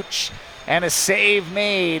Stooch. And a save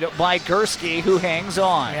made by Gursky, who hangs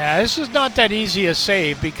on. Yeah, this is not that easy a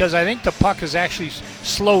save because I think the puck is actually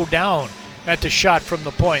slowed down at the shot from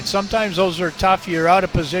the point. Sometimes those are tough. You're out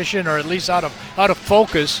of position or at least out of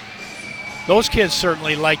focus. Those kids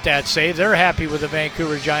certainly like that save. They're happy with the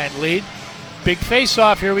Vancouver Giant lead. Big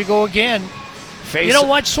face-off. Here we go again. You know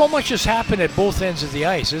what? So much has happened at both ends of the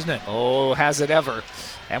ice, isn't it? Oh, has it ever.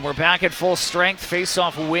 And we're back at full strength.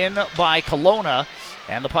 Face-off win by Kelowna.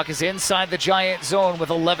 And the puck is inside the Giant zone with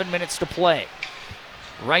 11 minutes to play.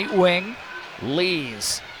 Right wing,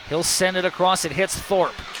 Lees. He'll send it across. It hits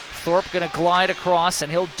Thorpe. Thorpe going to glide across,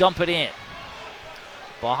 and he'll dump it in.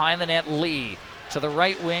 Behind the net, Lee. To the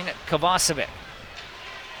right wing, Kovacevic.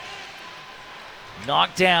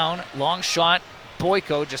 Knocked down. Long shot.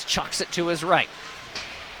 Boyko just chucks it to his right.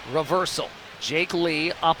 Reversal. Jake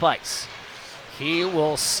Lee up ice. He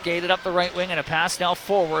will skate it up the right wing, and a pass now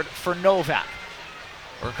forward for Novak.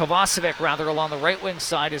 Or Kovacevic, rather, along the right wing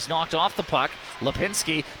side is knocked off the puck.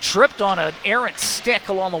 Lipinski tripped on an errant stick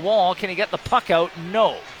along the wall. Can he get the puck out?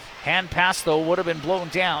 No. Hand pass, though, would have been blown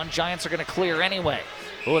down. Giants are going to clear anyway.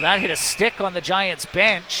 Oh, that hit a stick on the Giants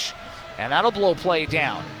bench, and that'll blow play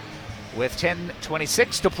down. With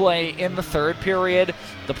 10:26 to play in the third period,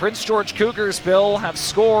 the Prince George Cougars, Bill, have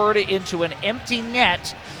scored into an empty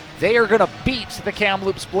net. They are going to beat the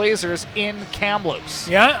Kamloops Blazers in Kamloops.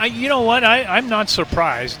 Yeah, you know what? I'm not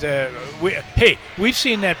surprised. We've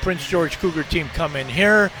seen that Prince George Cougar team come in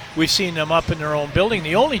here. We've seen them up in their own building.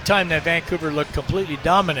 The only time that Vancouver looked completely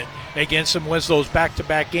dominant against them was those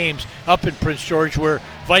back-to-back games up in Prince George where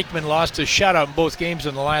Vikman lost his shutout in both games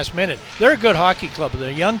in the last minute. They're a good hockey club.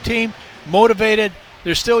 They're a young team, motivated.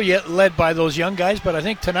 They're still yet led by those young guys, but I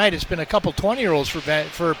think tonight it's been a couple 20-year-olds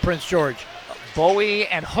for Prince George. Bowie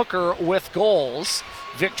and Hooker with goals.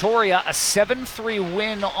 Victoria, a 7-3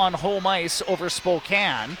 win on home ice over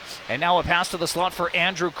Spokane. And now a pass to the slot for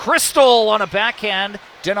Andrew Crystal on a backhand,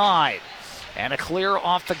 denied. And a clear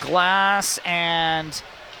off the glass and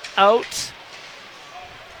out.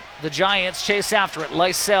 The Giants chase after it.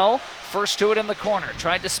 Lysell, first to it in the corner.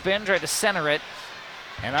 Tried to spin, tried to center it,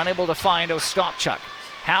 and unable to find Ostapchuk.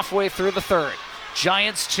 Halfway through the third.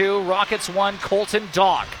 Giants 2, Rockets 1, Colton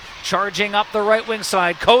Dock. Charging up the right wing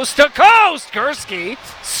side, coast to coast. Gursky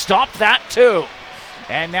stopped that too.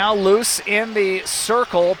 And now loose in the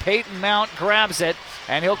circle. Peyton Mount grabs it,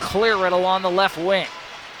 and he'll clear it along the left wing.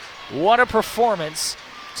 What a performance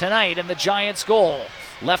tonight in the Giants' goal.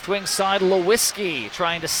 Left wing side, Lewiski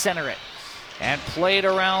trying to center it. And played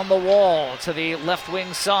around the wall to the left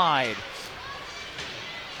wing side.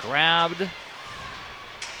 Grabbed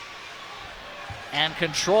and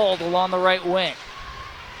controlled along the right wing.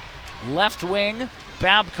 Left wing,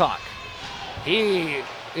 Babcock. He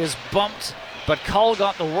is bumped, but Cull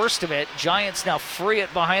got the worst of it. Giants now free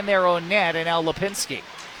it behind their own net, and now Lipinski.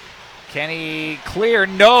 Can he clear?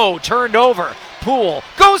 No, turned over. Poole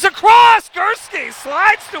goes across. Gursky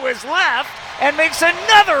slides to his left and makes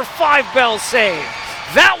another 5-bell save.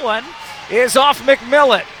 That one is off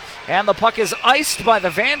McMillan. And the puck is iced by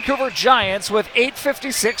the Vancouver Giants with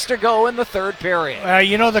 8:56 to go in the third period.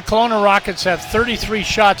 The Kelowna Rockets have 33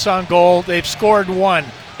 shots on goal. They've scored 1,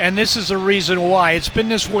 and this is the reason why. It's been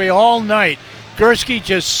this way all night. Gursky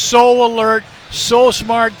just so alert, so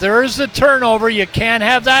smart. There is the turnover. You can't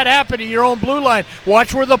have that happen to your own blue line.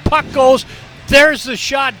 Watch where the puck goes. There's the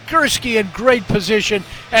shot. Gursky in great position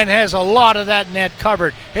and has a lot of that net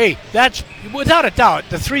covered. Hey, that's without a doubt.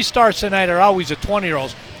 The 3 stars tonight are always the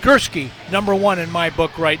 20-year-olds. Gursky, number 1 in my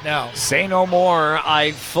book right now. Say no more.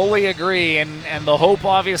 I fully agree. And the hope,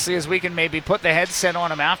 obviously, is we can maybe put the headset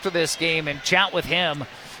on him after this game and chat with him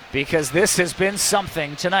because this has been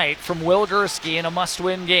something tonight from Will Gursky in a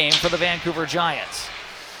must-win game for the Vancouver Giants.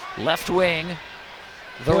 Left wing,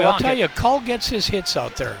 the I'll Rocket. tell you, Cull gets his hits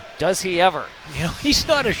out there. Does he ever? You know, he's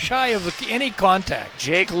not as shy of any contact.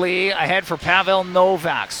 Jake Lee ahead for Pavel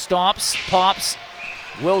Novak. Stops, pops.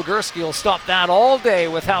 Will Gursky will stop that all day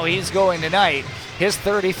with how he's going tonight. His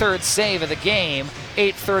 33rd save of the game,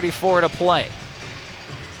 8:34 to play.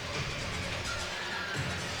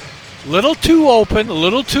 Little too open, a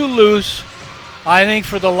little too loose, I think,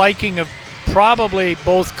 for the liking of probably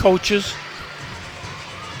both coaches.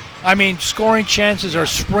 I mean, scoring chances are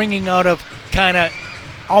springing out of kind of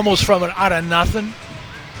almost from out of nothing.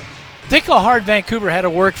 Think how hard Vancouver had to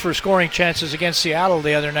work for scoring chances against Seattle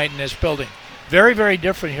the other night in this building. Very, very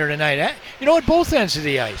different here tonight. You know, at both ends of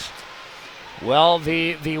the ice. Well,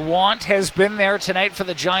 the want has been there tonight for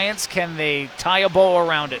the Giants. Can they tie a bow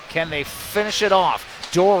around it? Can they finish it off?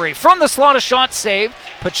 Dory from the slot, a shot save.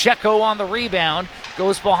 Pacheco on the rebound,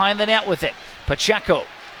 goes behind the net with it. Pacheco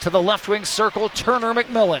to the left wing circle, Turner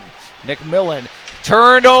McMillan. McMillan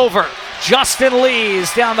turned over. Justin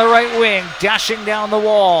Lees down the right wing, dashing down the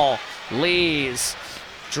wall. Lees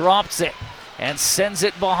drops it and sends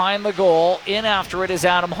it behind the goal. In after it is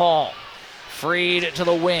Adam Hall. Freed to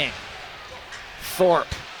the wing.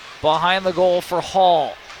 Thorpe behind the goal for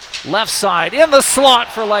Hall. Left side in the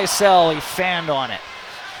slot for Lysell. He fanned on it.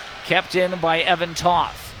 Kept in by Evan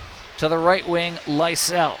Toth. To the right wing,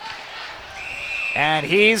 Lysell. And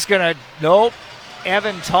he's going to, nope.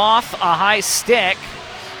 Evan Toth, a high stick,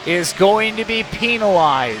 is going to be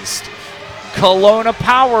penalized. Kelowna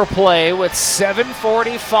power play with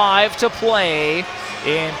 7:45 to play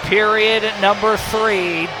in period number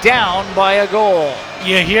 3, down by a goal.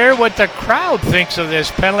 You hear what the crowd thinks of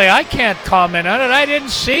this penalty. I can't comment on it. I didn't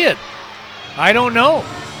see it. I don't know.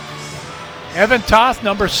 Evan Toth,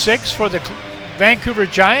 number 6 for the Vancouver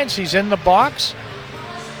Giants. He's in the box.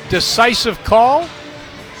 Decisive call.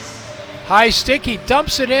 High stick. He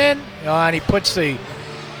dumps it in. And he puts the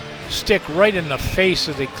stick right in the face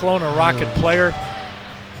of the Kelowna Rocket player.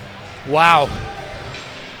 Wow.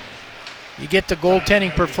 You get the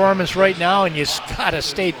goaltending performance right now, and you got to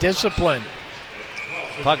stay disciplined.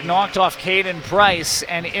 Puck knocked off Caden Price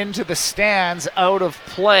and into the stands, out of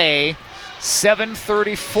play.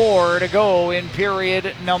 7:34 to go in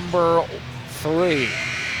period number 3.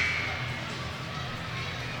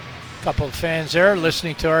 Couple of fans there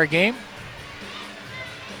listening to our game.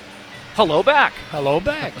 Hello back. Hello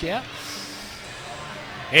back, yeah.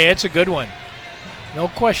 Hey, it's a good one. No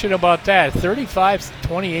question about that.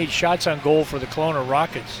 35-28 shots on goal for the Kelowna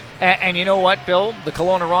Rockets. And you know what, Bill? The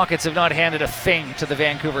Kelowna Rockets have not handed a thing to the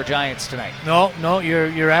Vancouver Giants tonight. No,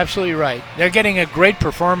 you're absolutely right. They're getting a great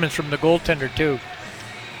performance from the goaltender, too.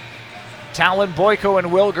 Talon Boyko and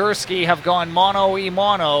Will Gursky have gone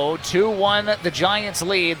mono-e-mono. 2-1 the Giants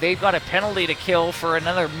lead. They've got a penalty to kill for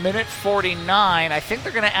another minute 49. I think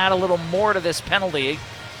they're going to add a little more to this penalty,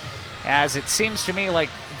 as it seems to me like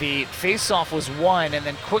the faceoff was won and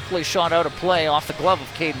then quickly shot out of play off the glove of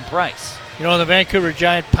Caden Price. You know, the Vancouver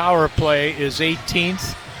Giant power play is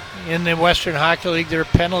 18th in the Western Hockey League. Their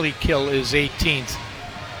penalty kill is 18th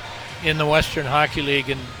in the Western Hockey League,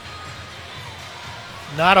 and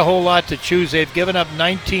not a whole lot to choose. They've given up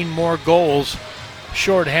 19 more goals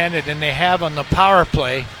shorthanded than they have on the power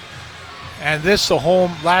play. And this the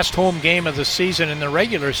last home game of the season in the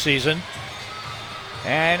regular season.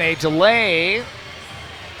 And a delay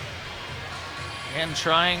in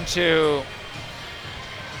trying to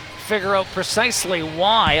figure out precisely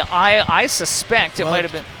why. I suspect it might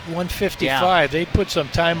have been 1:55. Yeah. They put some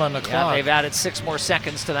time on the clock. They've added 6 more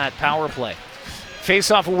seconds to that power play.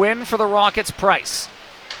 Face-off win for the Rockets. Price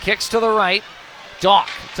kicks to the right. Doc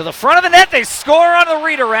to the front of the net. They score on the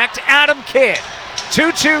redirect. Adam Kidd.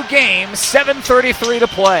 2-2 game. 7:33 to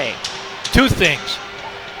play. Two things.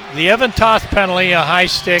 The Evan Toth penalty, a high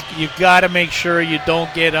stick. You've got to make sure you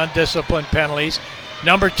don't get undisciplined penalties.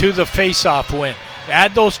 Number 2, the face-off win.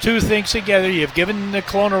 Add those two things together. You've given the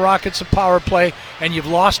Kelowna Rockets a power play, and you've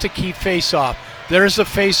lost a key face-off. There's the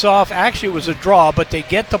face-off. Actually, it was a draw, but they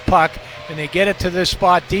get the puck, and they get it to this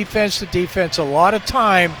spot. Defense to defense. A lot of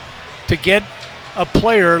time to get a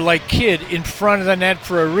player like Kidd in front of the net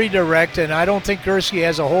for a redirect, and I don't think Gursky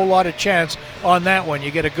has a whole lot of chance on that one.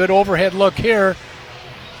 You get a good overhead look here.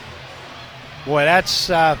 Boy, that's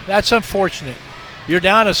unfortunate. You're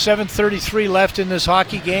down to 7:33 left in this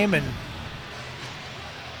hockey game, and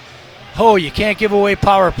you can't give away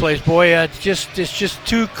power plays, boy. It's just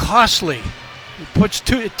too costly.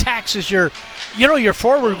 it taxes your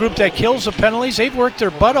forward group that kills the penalties. They've worked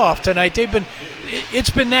their butt off tonight. It's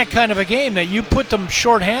been that kind of a game that you put them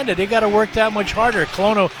shorthanded. They got to work that much harder.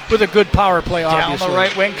 Kelowna with a good power play, obviously. Down the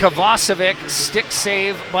right wing, Kovacevic, stick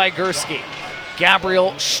save by Gursky.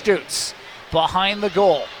 Gabriel Stutz behind the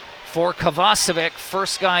goal for Kovacevic,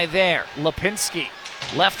 first guy there. Lipinski,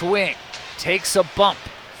 left wing, takes a bump,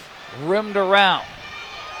 rimmed around.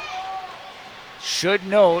 Should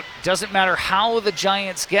note, doesn't matter how the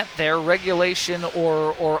Giants get there, regulation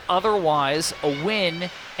or otherwise, a win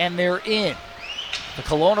and they're in. The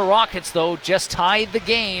Kelowna Rockets, though, just tied the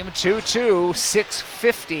game 2-2,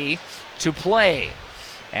 6:50 to play.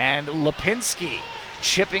 And Lipinski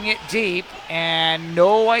chipping it deep and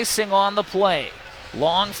no icing on the play.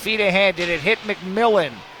 Long feet ahead. Did it hit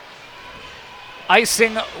McMillan?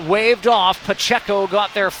 Icing waved off. Pacheco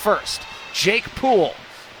got there first. Jake Poole.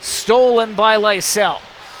 Stolen by Lysell.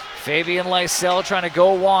 Fabian Lysell trying to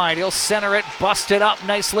go wide. He'll center it, busted up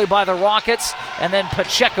nicely by the Rockets, and then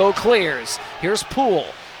Pacheco clears. Here's Poole.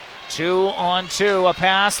 2-on-2, a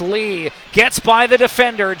pass. Lee gets by the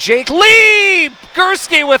defender. Jake Lee!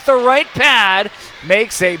 Gursky with the right pad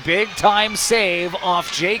makes a big-time save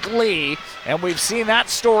off Jake Lee, and we've seen that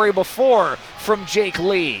story before from Jake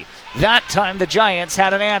Lee. That time the Giants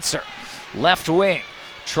had an answer. Left wing.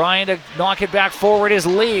 Trying to knock it back forward is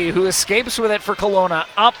Lee, who escapes with it for Kelowna.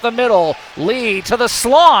 Up the middle, Lee to the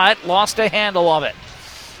slot, lost a handle of it.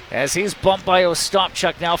 As he's bumped by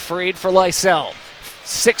Ostapchuk, now freed for Lysell.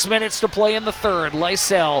 6 minutes to play in the third.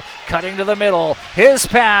 Lysell cutting to the middle. His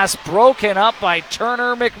pass broken up by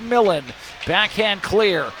Turner McMillan. Backhand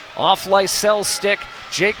clear off Lysell's stick.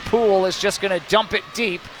 Jake Poole is just going to dump it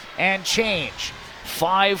deep and change.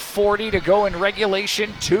 5:40 to go in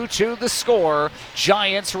regulation, 2-2 the score,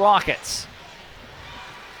 Giants-Rockets.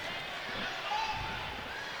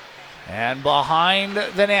 And behind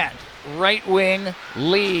the net, right wing,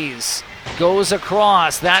 Lees goes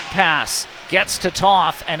across, that pass gets to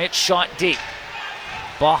Toth, and it's shot deep.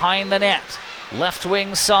 Behind the net, left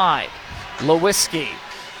wing side, Lewiski,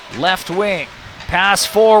 left wing, pass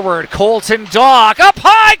forward, Colton Dock, up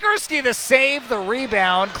high, Gursky the save, the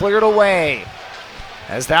rebound cleared away.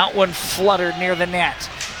 As that one fluttered near the net.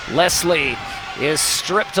 Leslie is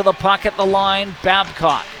stripped to the puck at the line.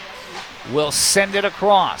 Babcock will send it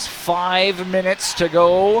across. 5 minutes to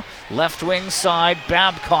go. Left wing side,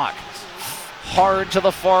 Babcock. Hard to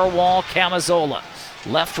the far wall, Camazola.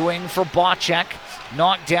 Left wing for Bocek.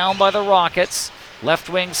 Knocked down by the Rockets. Left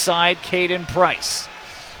wing side, Caden Price.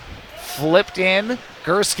 Flipped in.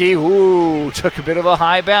 Gursky, took a bit of a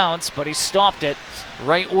high bounce, but he stopped it.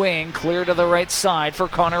 Right wing, clear to the right side for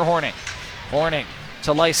Connor Horning. Horning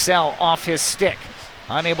to Lysell off his stick.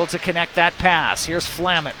 Unable to connect that pass. Here's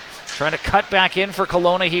Flamin trying to cut back in for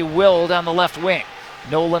Kelowna. He will down the left wing.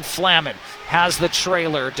 Nolan Flamin has the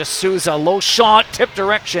trailer. D'Souza, low shot, tip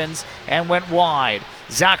directions, and went wide.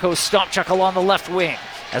 Zacho Ostapchuk along the left wing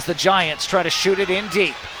as the Giants try to shoot it in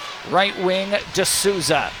deep. Right wing,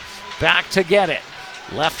 D'Souza back to get it.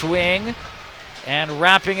 Left wing, and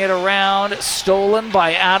wrapping it around, stolen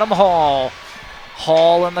by Adam Hall.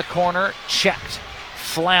 Hall in the corner, checked.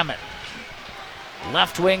 Flamin.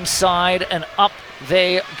 Left wing side, and up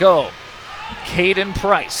they go. Caden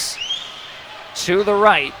Price to the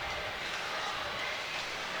right.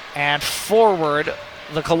 And forward,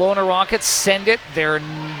 the Kelowna Rockets send it. There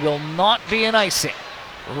will not be an icing.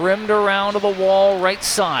 Rimmed around to the wall, right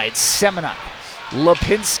side. Semenuk.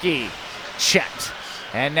 Lipinski checked.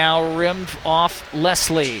 And now rimmed off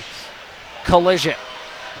Leslie. Collision.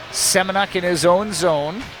 Semenuk in his own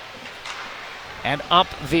zone. And up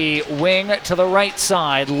the wing to the right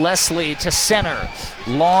side. Leslie to center.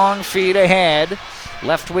 Long feed ahead.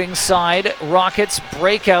 Left wing side. Rockets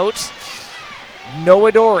breakout.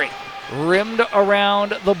 Noadori. Rimmed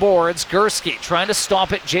around the boards. Gursky trying to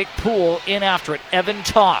stop it. Jake Poole in after it. Evan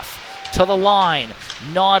Toth to the line.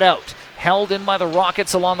 Not out. Held in by the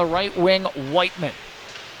Rockets along the right wing. Whiteman.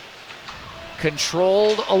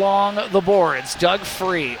 Controlled along the boards. Dug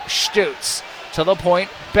free. Stutz to the point.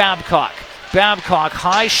 Babcock. Babcock,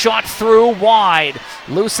 high shot through, wide.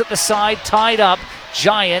 Loose at the side, tied up.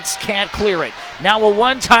 Giants can't clear it. Now a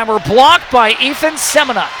one-timer blocked by Ethan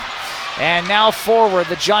Semenuk. And now forward,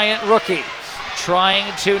 the Giant rookie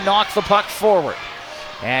trying to knock the puck forward.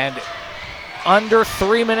 And under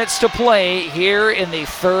 3 minutes to play here in the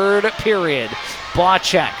third period.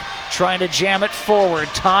 Bocek trying to jam it forward.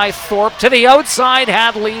 Ty Thorpe to the outside.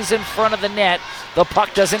 Hadley's in front of the net. The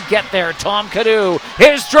puck doesn't get there. Tom Cadu,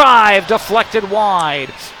 his drive deflected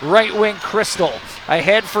wide. Right wing Crystal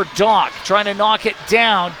ahead for Doc, trying to knock it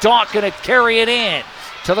down. Doc going to carry it in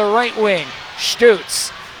to the right wing.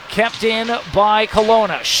 Stutz kept in by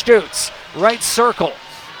Kelowna. Stutz, right circle,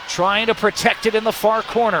 trying to protect it in the far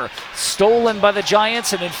corner. Stolen by the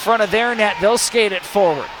Giants, and in front of their net, they'll skate it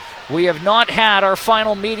forward. We have not had our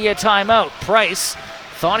final media timeout. Price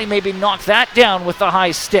thought he maybe knocked that down with the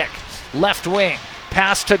high stick. Left wing,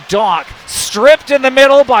 pass to Doc, stripped in the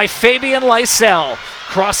middle by Fabian Lysell.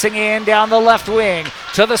 Crossing in down the left wing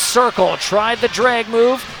to the circle, tried the drag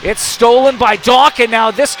move. It's stolen by Doc, and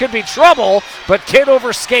now this could be trouble, but Kidd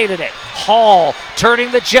overskated it. Hall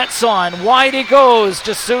turning the Jets on. Wide he goes.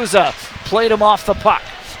 D'Souza played him off the puck.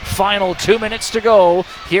 Final 2 minutes to go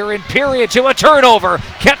here in period 2. A turnover.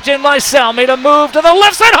 Kept in Lysell, made a move to the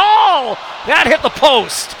left side. Hall! That hit the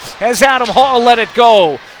post as Adam Hall let it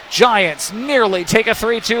go. Giants nearly take a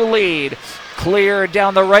 3-2 lead. Cleared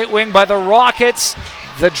down the right wing by the Rockets.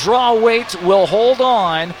 The draw weight will hold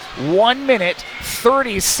on. 1 minute,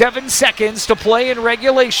 37 seconds to play in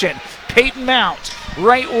regulation. Peyton Mount,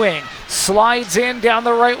 right wing, slides in down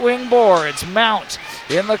the right wing boards. Mount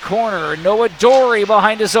in the corner. Noah Dory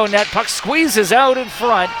behind his own net. Puck squeezes out in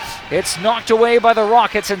front. It's knocked away by the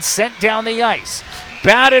Rockets and sent down the ice.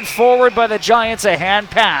 Batted forward by the Giants, a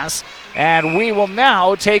hand pass. And we will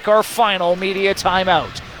now take our final media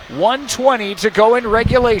timeout. 1:20 to go in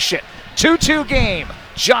regulation. 2-2 game.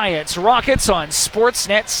 Giants Rockets on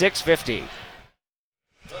Sportsnet 650.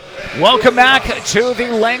 Welcome back to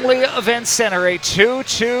the Langley Events Centre. A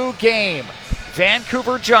 2-2 game.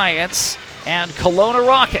 Vancouver Giants and Kelowna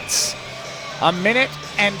Rockets. A minute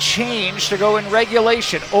and change to go in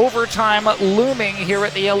regulation. Overtime looming here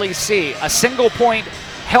at the LEC. A single point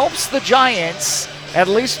helps the Giants, at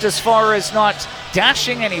least as far as not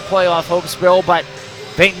dashing any playoff hopes, Bill, but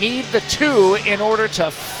they need the 2 in order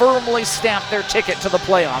to firmly stamp their ticket to the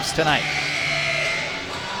playoffs tonight.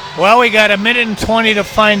 Well, we got a minute and 20 to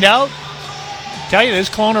find out. Tell you, this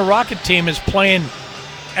Kelowna Rocket team is playing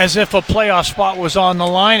as if a playoff spot was on the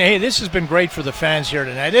line. Hey, this has been great for the fans here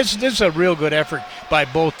tonight. This is a real good effort by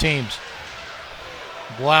both teams.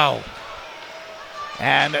 Wow.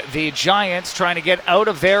 And the Giants trying to get out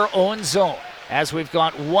of their own zone as we've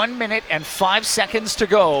got 1 minute and 5 seconds to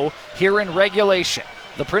go here in regulation.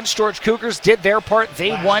 The Prince George Cougars did their part.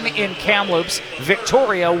 They won in Kamloops.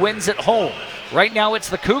 Victoria wins at home. Right now it's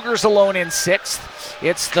the Cougars alone in 6th.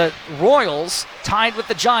 It's the Royals tied with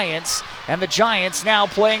the Giants, and the Giants now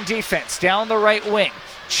playing defense down the right wing.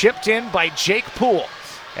 Chipped in by Jake Poole.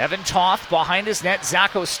 Evan Toth behind his net.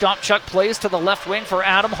 Zacho Stopchuk plays to the left wing for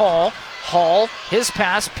Adam Hall. Hall, his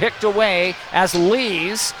pass picked away as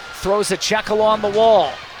Lees throws a check along the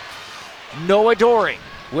wall. Noah Dory,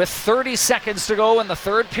 with 30 seconds to go in the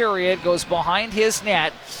third period, goes behind his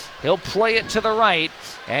net. He'll play it to the right.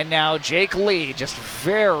 And now Jake Lee, just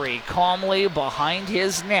very calmly behind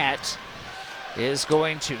his net, is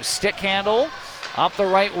going to stick handle up the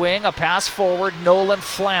right wing. A pass forward, Nolan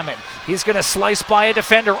Flamin. He's going to slice by a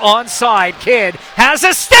defender onside. Kidd has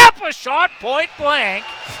a step, a shot, point blank.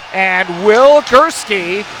 And Will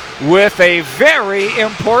Gursky with a very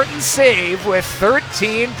important save with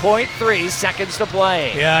 13.3 seconds to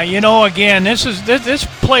play. Yeah, you know, again, this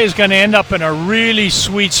play is going to end up in a really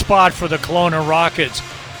sweet spot for the Kelowna Rockets.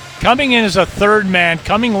 Coming in as a third man,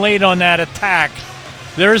 coming late on that attack.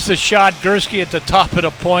 There's the shot. Gursky at the top of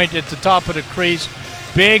the point, at the top of the crease.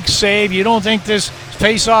 Big save. You don't think this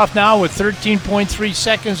face-off now with 13.3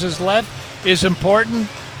 seconds is left is important?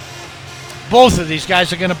 Both of these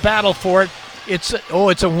guys are going to battle for it. It's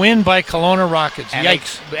a win by Kelowna Rockets. And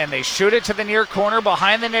Yikes. And they shoot it to the near corner.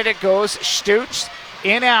 Behind the net it goes. Stutz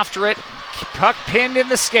in after it. Puck pinned in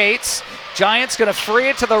the skates. Giants going to free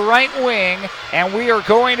it to the right wing. And we are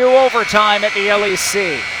going to overtime at the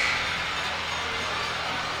LEC.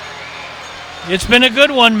 It's been a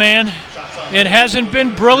good one, man. It hasn't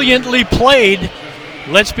been brilliantly played,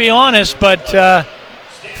 let's be honest, but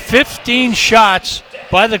 15 shots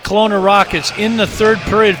by the Kelowna Rockets in the third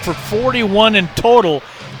period for 41 in total.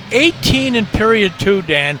 18 in period 2,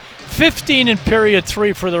 Dan. 15 in period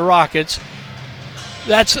 3 for the Rockets.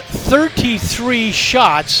 That's 33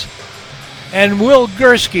 shots, and Will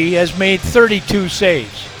Gursky has made 32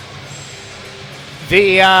 saves.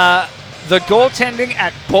 The goaltending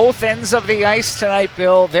at both ends of the ice tonight,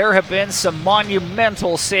 Bill, there have been some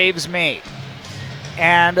monumental saves made.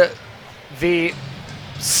 And the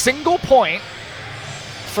single point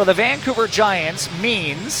for the Vancouver Giants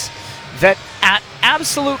means that at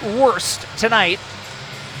absolute worst tonight,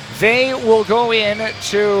 they will go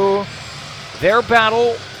into their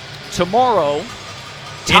battle tomorrow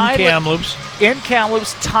in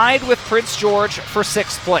Kamloops, tied with Prince George for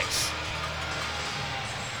 6th place.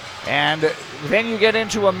 And then you get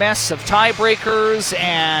into a mess of tiebreakers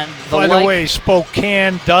and By the way,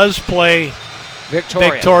 Spokane does play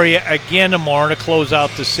Victoria again tomorrow to close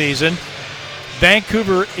out the season.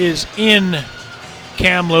 Vancouver is in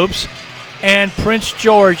Kamloops, and Prince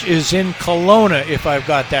George is in Kelowna, if I've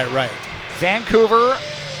got that right. Vancouver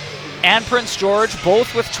and Prince George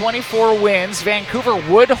both with 24 wins. Vancouver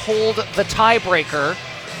would hold the tiebreaker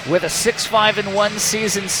with a 6-5-1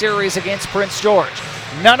 season series against Prince George.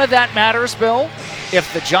 None of that matters, Bill,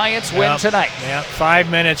 if the Giants win tonight. Yeah, 5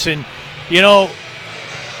 minutes. And, you know,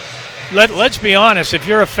 let's be honest, if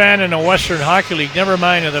you're a fan in the Western Hockey League, never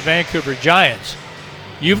mind of the Vancouver Giants,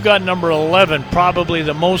 you've got number 11, probably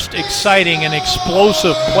the most exciting and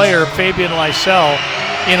explosive player, Fabian Lysell,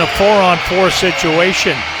 in a 4-on-4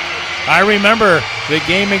 situation. I remember the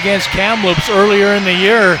game against Kamloops earlier in the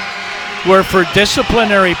year where for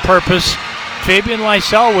disciplinary purpose, Fabian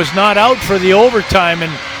Lysell was not out for the overtime,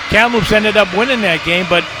 and Kamloops ended up winning that game.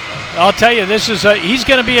 But I'll tell you, he's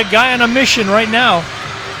going to be a guy on a mission right now.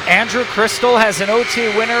 Andrew Crystal has an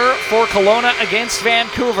OT winner for Kelowna against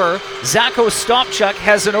Vancouver. Zacho Stopchuk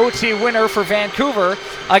has an OT winner for Vancouver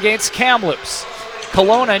against Kamloops.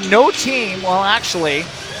 Kelowna, no team, well actually,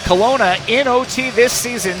 Kelowna in OT this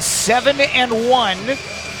season, 7-1.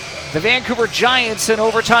 The Vancouver Giants in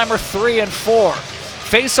overtime are 3-4.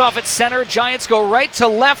 Face-off at center, Giants go right to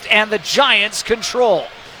left, and the Giants control.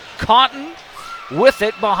 Cotton with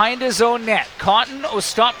it behind his own net. Cotton,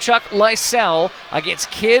 Ostapchuk, Lysell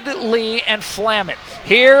against Kidd, Lee, and Flamet.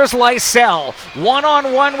 Here's Lysell,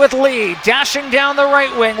 one-on-one with Lee, dashing down the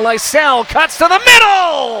right wing. Lysell cuts to the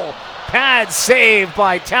middle! Pad saved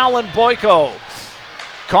by Talon Boyko.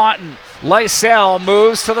 Cotton, Lysell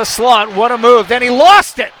moves to the slot. What a move. Then he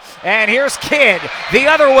lost it. And here's Kidd the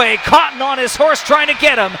other way. Cotton on his horse trying to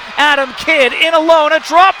get him. Adam Kidd in alone. A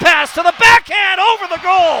drop pass to the backhand over the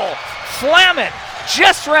goal. Flamet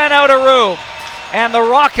just ran out of room. And the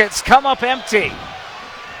Rockets come up empty.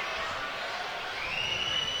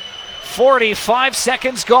 45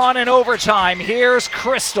 seconds gone in overtime. Here's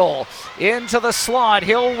Crystal into the slot.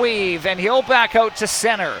 He'll weave and he'll back out to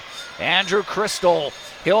center. Andrew Crystal,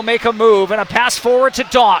 he'll make a move and a pass forward to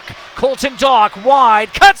Dock. Colton Dock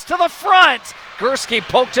wide, cuts to the front. Gursky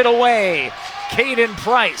poked it away. Caden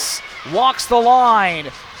Price walks the line.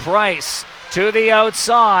 Price to the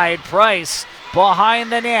outside. Price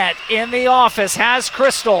behind the net in the office has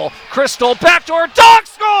Crystal. Crystal backdoor. Dock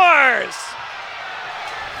scores!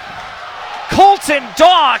 Colton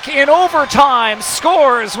Dock in overtime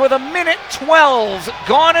scores with 1:12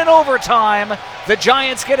 gone in overtime. The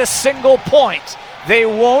Giants get a single point. They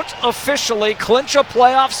won't officially clinch a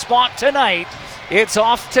playoff spot tonight. It's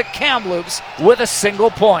off to Kamloops with a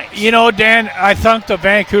single point. You know, Dan, I think the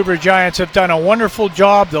Vancouver Giants have done a wonderful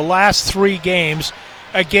job the last 3 games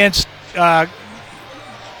against Colton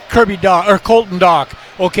Dock.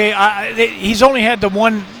 Okay, he's only had the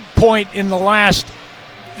 1 point in the last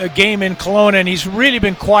game in Kelowna, and he's really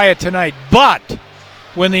been quiet tonight. But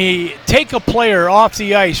when they take a player off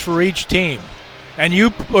the ice for each team, and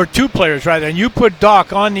or 2 players rather, and you put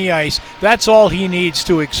Dock on the ice, that's all he needs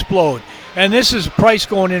to explode. And this is Price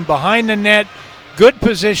going in behind the net. Good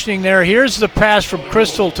positioning there. Here's the pass from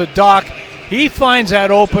Crystal to Dock. He finds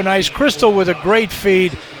that open ice. Crystal with a great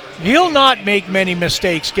feed. He'll not make many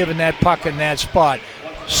mistakes given that puck in that spot.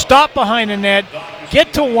 Stop behind the net,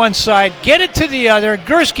 get to one side, get it to the other.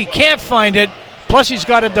 Gursky can't find it. Plus he's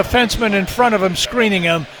got a defenseman in front of him screening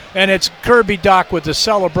him. And it's Kirby Dock with the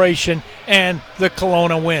celebration and the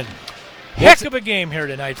Kelowna win. Heck of a game here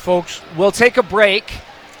tonight, folks. We'll take a break,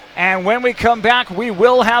 and when we come back, we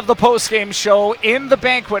will have the postgame show in the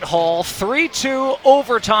banquet hall. 3-2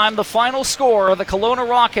 overtime, the final score. The Kelowna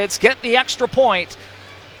Rockets get the extra point.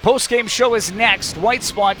 Postgame show is next. White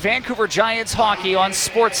Spot, Vancouver Giants hockey on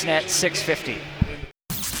Sportsnet 650.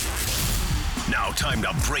 Now time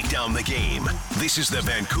to break down the game. This is the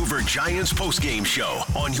Vancouver Giants postgame show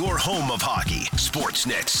on your home of hockey,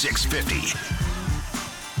 Sportsnet 650.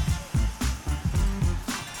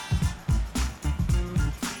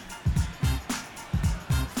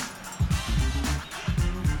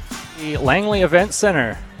 The Langley Events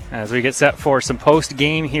Centre as we get set for some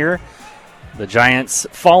post-game here. The Giants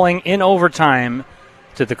falling in overtime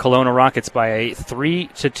to the Kelowna Rockets by a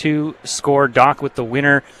 3-2 score. Dock with the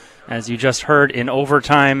winner, as you just heard, in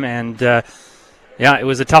overtime. And, it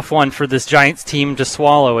was a tough one for this Giants team to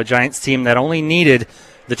swallow, a Giants team that only needed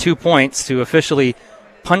the 2 points to officially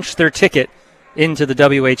punch their ticket into the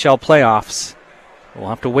WHL playoffs. We'll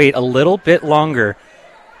have to wait a little bit longer.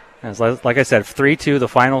 As, like I said, 3-2, the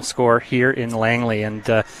final score here in Langley. And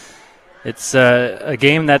It's a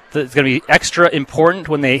game that's going to be extra important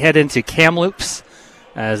when they head into Kamloops,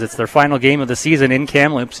 as it's their final game of the season in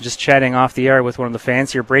Kamloops. Just chatting off the air with one of the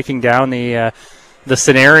fans here, breaking down the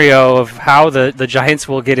scenario of how the Giants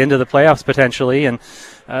will get into the playoffs potentially, and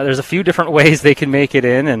there's a few different ways they can make it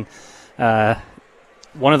in, and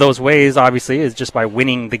one of those ways, obviously, is just by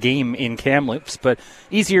winning the game in Kamloops, but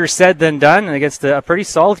easier said than done against a pretty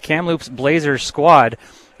solid Kamloops Blazers squad,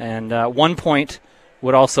 and 1 point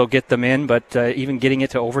would also get them in, but even getting it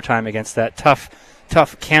to overtime against that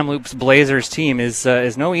tough Kamloops Blazers team is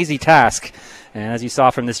no easy task. And as you saw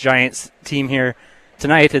from this Giants team here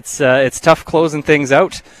tonight, it's tough closing things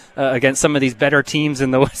out against some of these better teams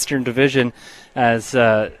in the Western Division, as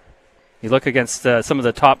you look against some of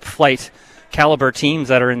the top flight caliber teams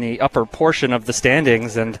that are in the upper portion of the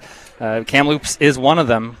standings, and Kamloops is one of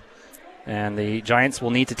them. And the Giants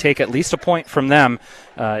will need to take at least a point from them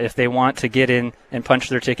if they want to get in and punch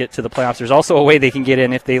their ticket to the playoffs. There's also a way they can get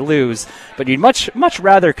in if they lose, but you'd much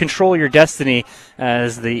rather control your destiny,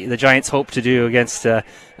 as the Giants hope to do against the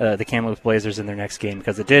Kamloops Blazers in their next game,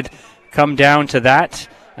 because it did come down to that.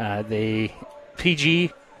 The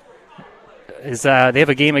PG is they have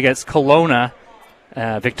a game against Kelowna,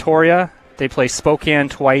 Victoria. They play Spokane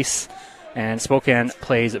twice, and Spokane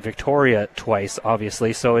plays Victoria twice,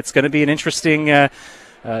 obviously. So it's going to be an interesting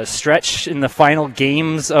stretch in the final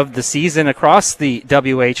games of the season across the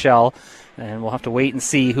WHL, and we'll have to wait and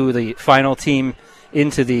see who the final team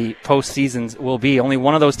into the postseasons will be. Only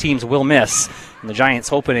one of those teams will miss, and the Giants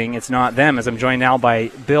hoping it's not them, as I'm joined now by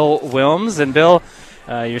Bill Wilms. And Bill,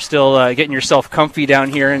 you're still getting yourself comfy down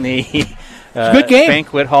here in the good game.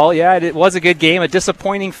 Banquet Hall. Yeah, it was a good game. A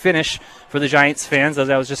disappointing finish for the Giants fans, as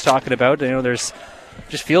I was just talking about. There's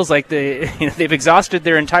just feels like they've exhausted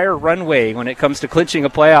their entire runway when it comes to clinching a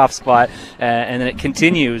playoff spot, and then it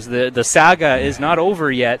continues. The saga is not over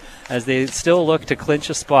yet, as they still look to clinch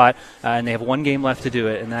a spot, and they have one game left to do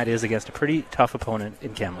it, and that is against a pretty tough opponent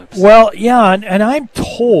in Kamloops. Well, yeah, and I'm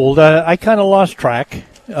told, I kind of lost track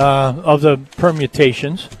of the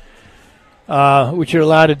permutations, which you're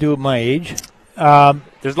allowed to do at my age.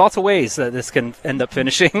 There's lots of ways that this can end up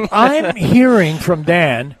finishing. I'm hearing from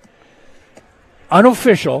Dan,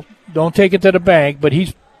 unofficial, don't take it to the bank, but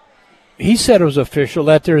he said it was official,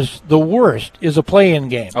 that the worst is a play-in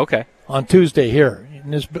game. Okay. On Tuesday here.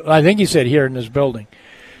 I think he said here in this building.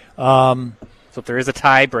 So if there is a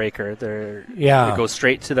tiebreaker, it goes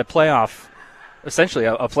straight to the playoff, essentially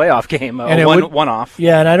a playoff game, one-off.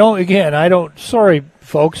 Yeah, and I don't, sorry,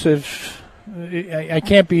 folks, if I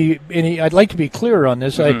can't be I'd like to be clear on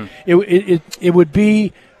this. Mm-hmm. It would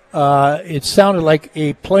be, it sounded like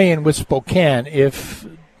a play-in with Spokane if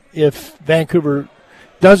Vancouver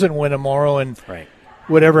doesn't win tomorrow, and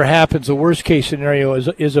whatever happens, the worst case scenario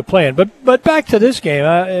is a play-in. But back to this game,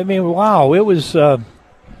 I mean, wow, it was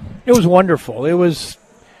wonderful.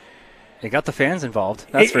 They got the fans involved.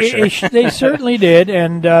 That's for sure. They certainly did,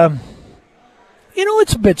 and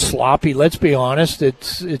it's a bit sloppy. Let's be honest.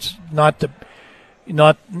 It's not the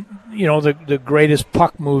greatest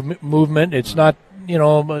puck movement. It's not.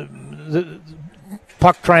 The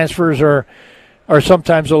puck transfers are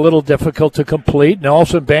sometimes a little difficult to complete, and all of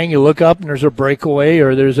a sudden, bang, you look up and there's a breakaway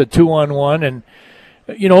or there's a 2-on-1, and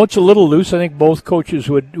it's a little loose. I think both coaches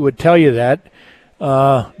would tell you that,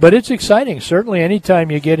 but it's exciting. Certainly,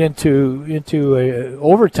 anytime you get into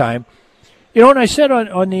overtime, and I said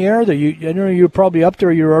on the air that I know you're probably up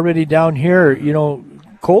there, you're already down here.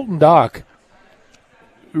 Colton Dock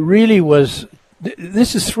really was.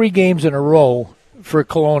 This is 3 games in a row for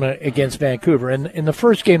Kelowna against Vancouver. And in the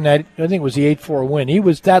first game, that I think it was the 8-4 win, he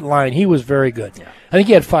was very good. Yeah. I think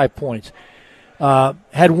he had 5 points.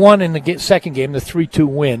 Had one in the second game, the 3-2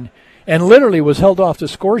 win, and literally was held off the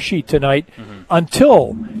score sheet tonight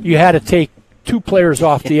until you had to take 2 players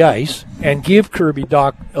off the ice and give Colton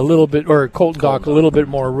Dock a little bit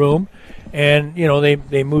more room. And,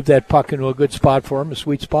 they moved that puck into a good spot for him, a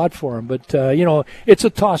sweet spot for him. But, it's a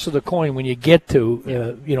toss of the coin when you get to,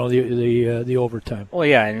 the overtime. Well,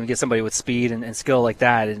 yeah, and you get somebody with speed and skill like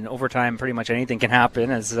that. In overtime, pretty much anything can happen.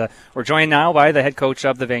 As we're joined now by the head coach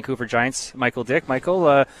of the Vancouver Giants, Michael Dick. Michael,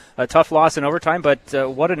 a tough loss in overtime, but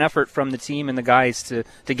what an effort from the team and the guys to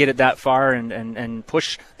get it that far and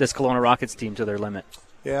push this Kelowna Rockets team to their limit.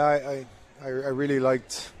 Yeah, I really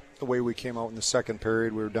liked the way we came out in the second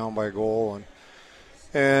period. We were down by a goal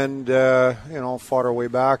and fought our way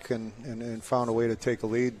back and found a way to take a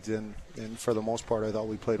lead. And for the most part, I thought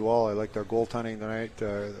we played well. I liked our goaltending tonight.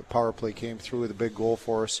 The power play came through with a big goal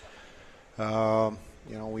for us.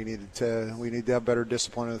 we need to have better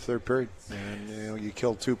discipline in the third period. And you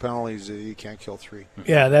kill 2 penalties, you can't kill 3.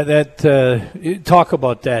 Yeah, talk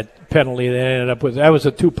about that penalty that ended up with. That was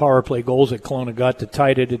the 2 power play goals that Kelowna got to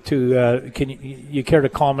tie it at 2. Can you care to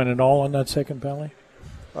comment at all on that second penalty?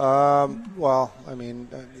 Well, I mean,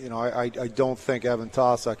 I don't think Evan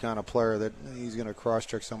Toth's that kind of player that he's going to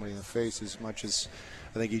cross-check somebody in the face as much as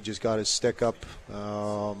I think he just got his stick up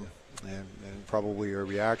and probably a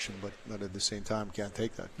reaction, but at the same time can't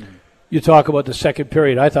take that. Mm-hmm. You talk about the second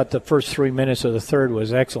period. I thought the first 3 minutes of the third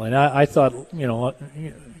was excellent. I thought,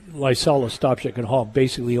 Lysell, Ostapchuk, and Hall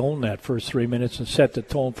basically owned that first 3 minutes and set the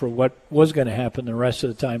tone for what was going to happen the rest of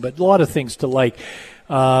the time. But a lot of things to like.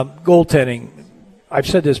 Goaltending, I've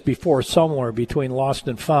said this before, somewhere between lost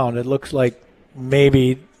and found. It looks like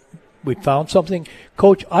maybe we found something.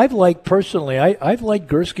 Coach, I've liked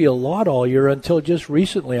Gursky a lot all year until just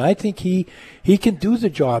recently. I think he can do the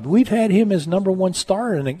job. We've had him as number 1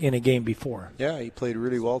 star in a game before. Yeah, he played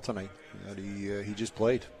really well tonight. He just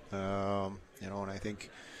played. And I think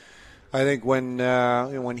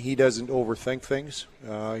when he doesn't overthink things,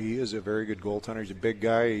 he is a very good goaltender. He's a big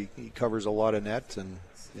guy. He covers a lot of net, and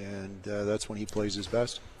that's when he plays his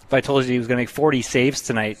best. If I told you he was going to make 40 saves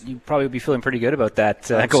tonight, you probably would be feeling pretty good about that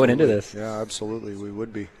going into this. Yeah, absolutely, we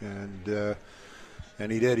would be, and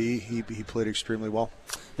he did. He played extremely well.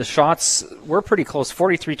 The shots were pretty close,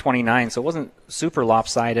 43-29, so it wasn't super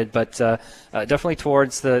lopsided, but definitely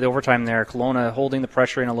towards the overtime there. Kelowna holding the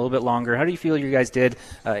pressure in a little bit longer. How do you feel you guys did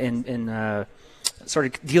in sort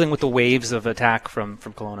of dealing with the waves of attack from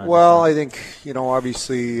Kelowna? Well, I think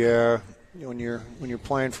obviously. When you're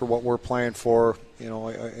playing for what we're playing for,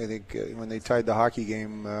 I think when they tied the hockey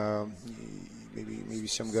game, maybe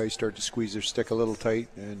some guys start to squeeze their stick a little tight,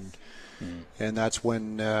 and that's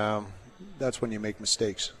when you make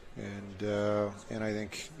mistakes. And I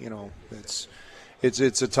think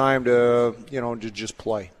it's a time to to just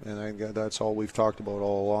play, and I think that's all we've talked about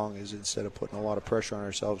all along is instead of putting a lot of pressure on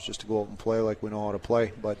ourselves, just to go out and play like we know how to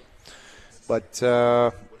play, but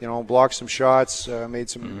blocked some shots, made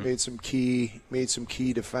some key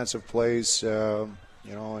defensive plays, and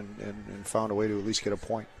found a way to at least get a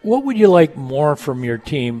point. What would you like more from your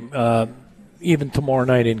team, even tomorrow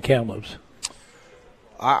night in Kamloops?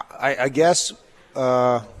 I guess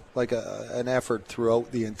like an effort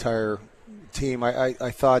throughout the entire team. I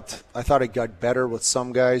thought it got better with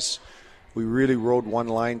some guys. We really rode one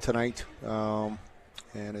line tonight, and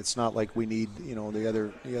it's not like we need the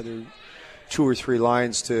other 2 or 3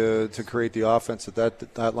 lines to create the offense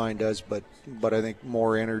that line does, but I think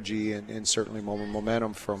more energy and certainly more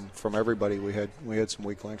momentum from everybody. We had some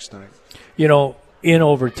weak links tonight. In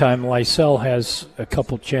overtime, Lysell has a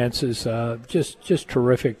couple chances, just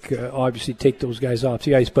terrific. Obviously, take those guys off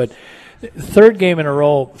the ice, but third game in a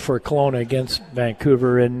row for Kelowna against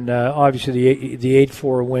Vancouver, and obviously the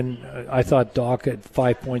 8-4 win. I thought Doc at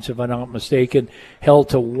 5 points, if I'm not mistaken, held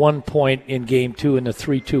to 1 point in Game 2 in the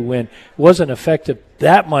 3-2 win. Wasn't effective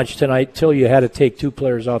that much tonight till you had to take 2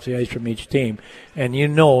 players off the ice from each team, and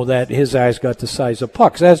that his eyes got the size of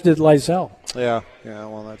pucks, as did Lysell. Yeah.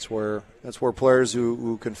 Well, that's where players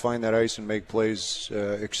who can find that ice and make plays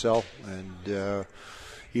excel, and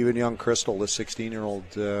even young Crystal, the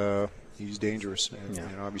 16-year-old. He's dangerous,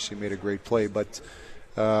 and obviously made a great play. But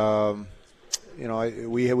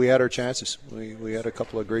we had our chances. We had a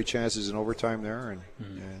couple of great chances in overtime there, and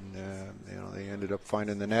they ended up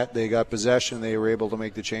finding the net. They got possession. They were able to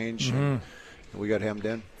make the change. And we got hemmed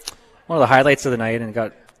in. One of the highlights of the night, and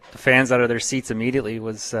got the fans out of their seats immediately,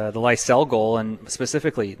 was the Lysell goal, and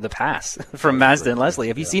specifically the pass from Mazda and Leslie.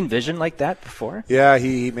 Have you seen vision like that before? Yeah,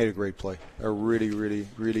 he made a great play. A really, really,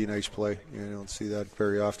 really nice play. You don't see that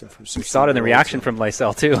very often from 16. You saw it in the reaction from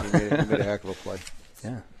Lysell, too. He made a heck of a play.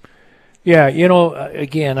 Yeah,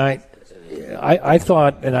 again, I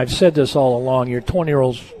thought, and I've said this all along, your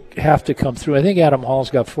 20-year-olds have to come through. I think Adam Hall's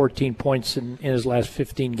got 14 points in his last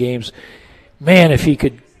 15 games. Man, if he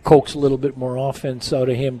could coax a little bit more offense out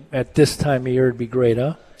of him at this time of year, it'd be great,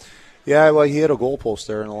 huh? Yeah, well, he hit a goalpost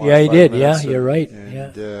there in the last 5 minutes. Yeah, he did. Yeah, you're right.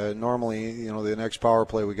 And normally, the next power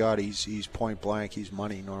play we got, he's point blank. He's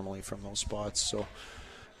money normally from those spots. So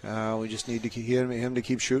we just need to keep him to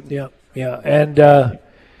keep shooting. Yeah. And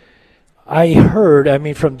I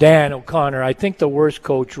heard, from Dan O'Connor, I think the worst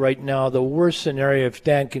coach right now, the worst scenario, if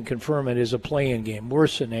Dan can confirm it, is a play-in game.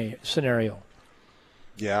 Worst scenario.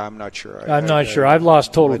 Yeah, I'm not sure. I'm not sure. I've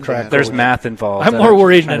lost total track. There's math involved. I'm more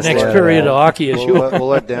worried in the next period of hockey as you are. We'll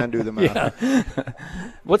let Dan do the math. Yeah.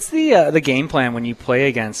 What's the game plan when you play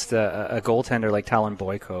against a goaltender like Talon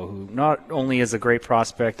Boyko, who not only is a great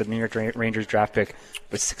prospect, a New York Rangers draft pick,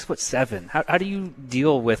 but 6'7"? How do you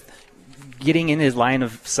deal with getting in his line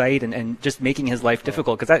of sight and just making his life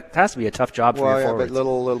difficult, because that has to be a tough job for your forwards. But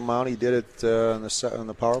little Mounty did it on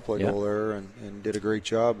the power play goal there and did a great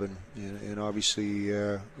job, and obviously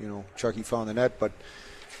Chucky found the net, but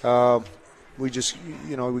we just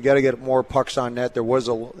we got to get more pucks on net. There was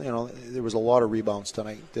a lot of rebounds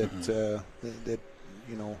tonight that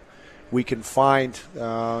we can find,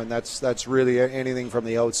 and that's really anything from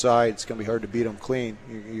the outside. It's going to be hard to beat them clean.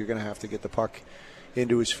 You're going to have to get the puck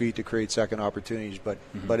into his feet to create second opportunities,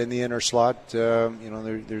 but in the inner slot,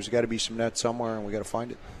 there's got to be some net somewhere, and we got to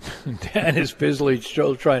find it. Dan is busily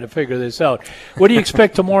still trying to figure this out. What do you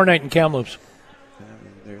expect tomorrow night in Kamloops?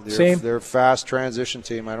 They're a fast transition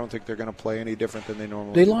team. I don't think they're going to play any different than they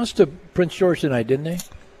normally do. They lost to Prince George tonight, didn't they?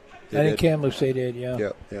 I think Kamloops they did,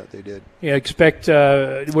 yeah. Yeah, they did. Yeah, expect,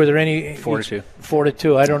 were there any? 4-2.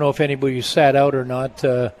 4-2. I don't know if anybody sat out or not.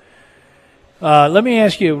 Let me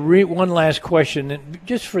ask you one last question,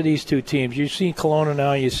 just for these two teams. You've seen Kelowna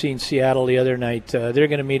now, you've seen Seattle the other night. They're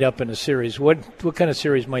going to meet up in a series. What kind of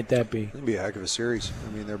series might that be? It'll be a heck of a series.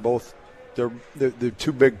 I mean, they're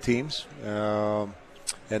two big teams, and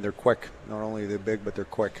they're quick. Not only are they big, but they're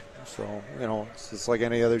quick. So, it's like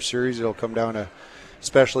any other series. It'll come down to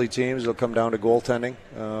specialty teams. It'll come down to goaltending.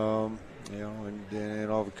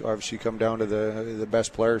 And obviously come down to the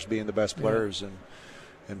best players being the best players,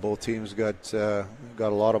 and both teams got a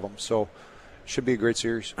lot of them. So, should be a great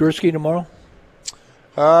series. Gursky tomorrow?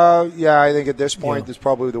 I think at this point, that's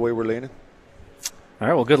probably the way we're leaning. All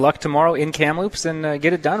right, well, good luck tomorrow in Kamloops, and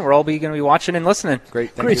get it done. We're all going to be watching and listening.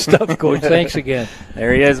 Great stuff, Coach. Thanks again.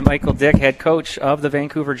 There he is, Michael Dick, head coach of the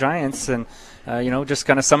Vancouver Giants, and just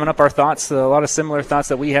kind of summing up our thoughts, a lot of similar thoughts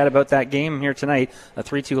that we had about that game here tonight, a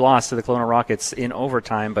 3-2 loss to the Kelowna Rockets in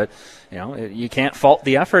overtime. But, you can't fault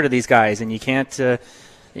the effort of these guys, and you can't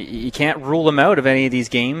rule them out of any of these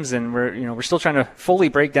games, and we're still trying to fully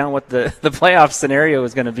break down what the playoff scenario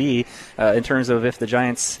is going to be in terms of if the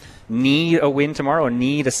Giants need a win tomorrow and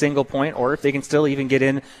need a single point, or if they can still even get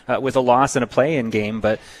in with a loss in a play-in game.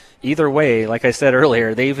 But either way, like I said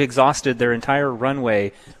earlier, they've exhausted their entire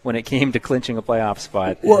runway when it came to clinching a playoff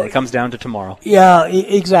spot. Well, it comes down to tomorrow. Yeah,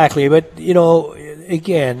 exactly. But,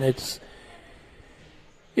 again, it's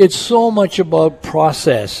so much about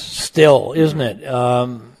process still, isn't it?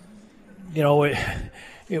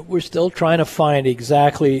 We're still trying to find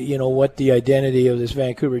exactly, what the identity of this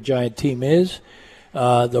Vancouver Giant team is.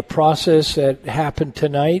 The process that happened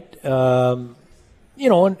tonight, and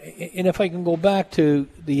if I can go back to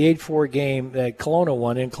the 8-4 game that Kelowna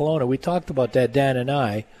won in Kelowna, we talked about that, Dan and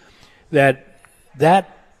I, that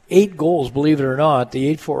 8 goals, believe it or not,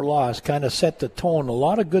 the 8-4 loss kind of set the tone. A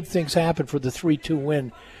lot of good things happened for the 3-2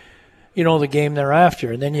 win, the game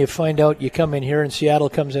thereafter. And then you find out, you come in here and Seattle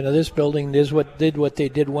comes into this building and did what they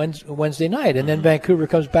did Wednesday night. And then Vancouver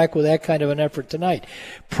comes back with that kind of an effort tonight.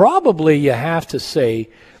 Probably you have to say,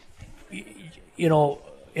 in all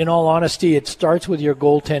honesty, it starts with your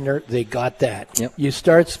goaltender. They got that. Yep.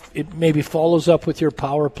 It maybe follows up with your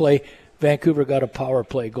power play. Vancouver got a power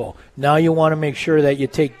play goal. Now you want to make sure that you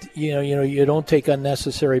take, you don't take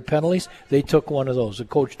unnecessary penalties. They took one of those. The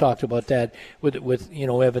coach talked about that with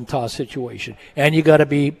Evan Toss situation. And you got to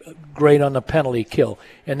be great on the penalty kill.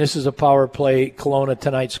 And this is a power play. Kelowna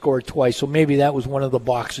tonight scored twice, so maybe that was one of the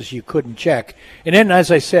boxes you couldn't check. And then,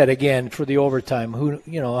 as I said again, for the overtime,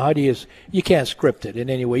 how do you can't script it in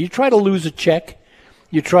any way. You try to lose a check.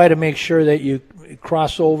 You try to make sure that you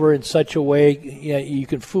cross over in such a way you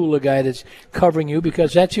can fool a guy that's covering you,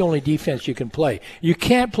 because that's the only defense you can play. You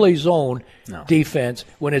can't play zone defense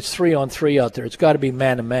when it's 3-on-3 out there. It's got to be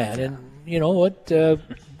man-to-man. And you know what?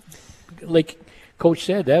 Like Coach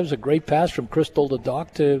said, that was a great pass from Crystal to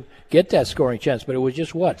Doc to get that scoring chance. But it was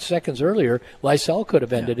just, seconds earlier, Lysell could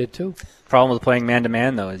have ended it too. Problem with playing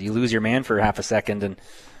man-to-man, though, is you lose your man for half a second and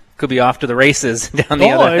could be off to the races down the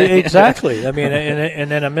other end. Exactly. I mean,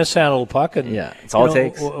 and then a mishandled puck, and it's all it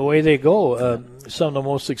takes. Away they go. Some of the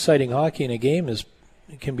most exciting hockey in a game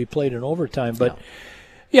can be played in overtime. But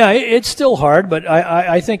it's still hard. But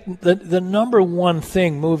I think the number one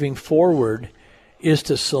thing moving forward is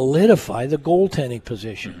to solidify the goaltending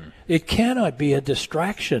position. Mm-hmm. It cannot be a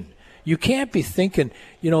distraction. You can't be thinking,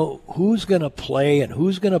 who's going to play and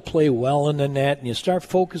who's going to play well in the net, and you start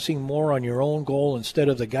focusing more on your own goal instead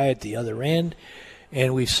of the guy at the other end.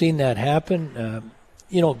 And we've seen that happen.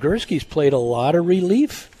 Gursky's played a lot of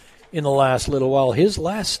relief in the last little while. His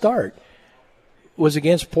last start was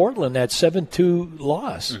against Portland, that 7-2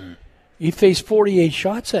 loss. Mm-hmm. He faced 48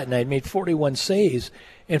 shots that night, made 41 saves.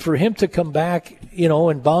 And for him to come back,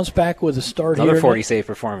 and bounce back with a start another here. 40-save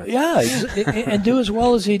performance. Yeah, and do as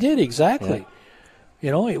well as he did, exactly.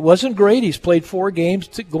 It wasn't great. He's played 4 games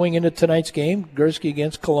going into tonight's game. Gursky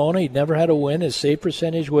against Kelowna. He'd never had a win. His save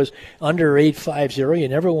percentage was under .850. You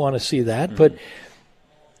never want to see that. But,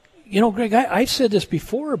 Greg, I've said this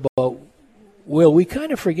before about Will. We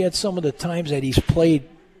kind of forget some of the times that he's played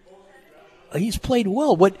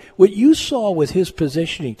well. What you saw with his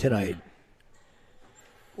positioning tonight,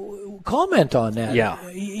 comment on that. Yeah.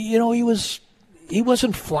 He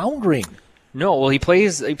wasn't floundering. No, well, he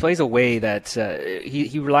plays a way that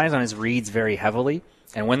he relies on his reads very heavily,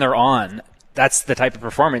 and when they're on, that's the type of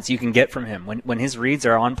performance you can get from him. When his reads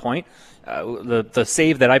are on point, the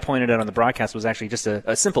save that I pointed out on the broadcast was actually just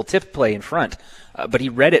a simple tip play in front, but he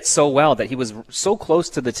read it so well that he was so close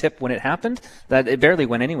to the tip when it happened that it barely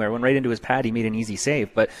went anywhere. Went right into his pad. He made an easy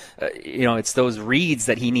save, but it's those reads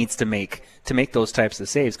that he needs to make those types of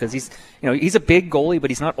saves, because he's a big goalie, but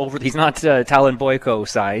he's not Talon Boyko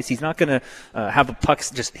size. He's not going to have the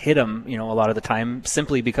pucks just hit him a lot of the time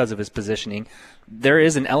simply because of his positioning. There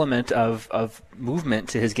is an element of movement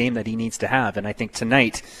to his game that he needs to have, and I think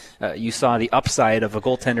tonight you saw the upside of a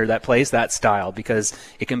goaltender that plays that style, because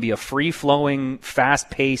it can be a free-flowing,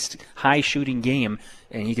 fast-paced, high-shooting game,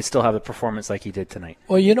 and he can still have a performance like he did tonight.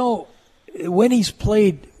 Well, when he's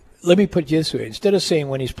played, let me put it this way, instead of saying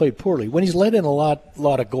when he's played poorly, when he's let in a lot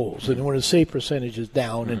of goals, and when his save percentage is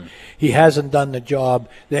down, and he hasn't done the job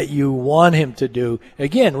that you want him to do.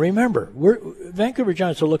 Again, remember, Vancouver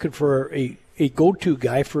Giants are looking for a go-to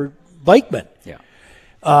guy for Bikeman. Yeah.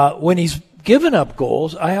 When he's given up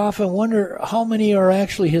goals, I often wonder how many are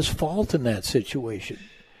actually his fault in that situation.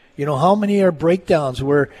 How many are breakdowns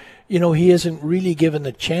where, he isn't really given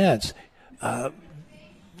the chance.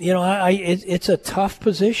 It's a tough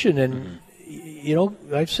position, and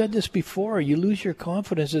I've said this before. You lose your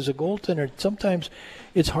confidence as a goaltender. Sometimes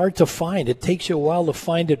it's hard to find. It takes you a while to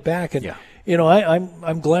find it back. And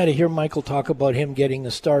I'm glad to hear Michael talk about him getting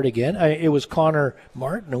the start again. It was Connor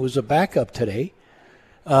Martin who was a backup today.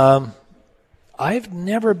 I've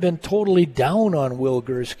never been totally down on Will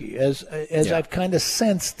Gursky, as I've kind of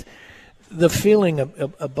sensed the feeling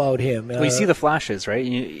about him. Well, you see the flashes, right?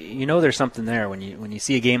 You know there's something there when you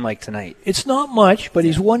see a game like tonight. It's not much, but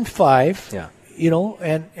he's won 5. Yeah.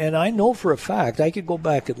 And I know for a fact, I could go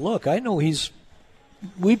back and look. I know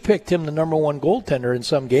we picked him the number 1 goaltender in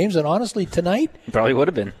some games, and honestly, tonight probably would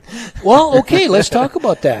have been. Well, okay, let's talk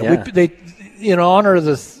about that. Yeah. They, in honor of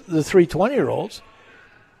the 3 20-year-olds.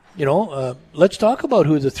 Let's talk about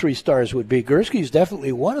who the 3 stars would be. Gursky's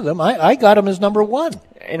definitely one of them. I got him as number 1.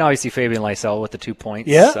 And obviously Fabian Lysell with the 2 points.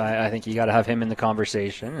 Yeah. I think you got to have him in the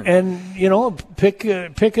conversation. And pick a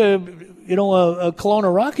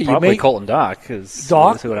Kelowna Rocket. Probably Colton Dock is who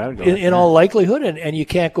I would go with. In all likelihood, and you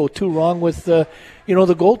can't go too wrong with the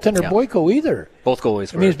goaltender Boyko either. Both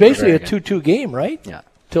goalies. It's basically a 2-2 game, right? Yeah.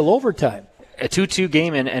 Till overtime. A 2-2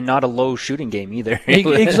 game and not a low shooting game either.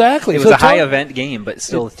 Exactly. It was a high event game, but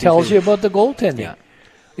still. It tells you about the goaltending.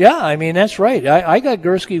 Yeah, that's right. I got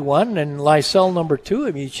Gursky 1 and Lysell number 2.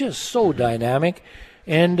 He's just so dynamic.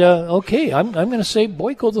 And, I'm going to say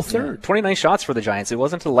Boyko the 3rd. Yeah, 29 shots for the Giants. It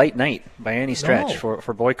wasn't a light night by any stretch for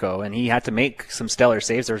Boyko, and he had to make some stellar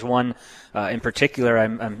saves. There's one in particular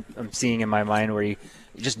I'm seeing in my mind where he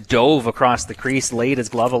just dove across the crease, laid his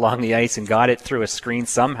glove along the ice, and got it through a screen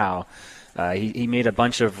somehow. He made a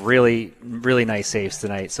bunch of really, really nice saves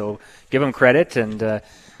tonight. So give him credit. And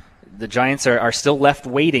the Giants are still left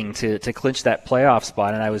waiting to clinch that playoff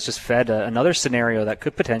spot. And I was just fed another scenario that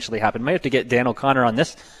could potentially happen. Might have to get Dan O'Connor on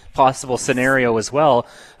this possible scenario as well.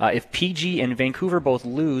 If PG and Vancouver both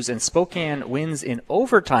lose and Spokane wins in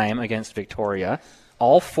overtime against Victoria,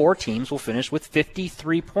 all 4 teams will finish with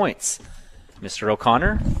 53 points. Mr.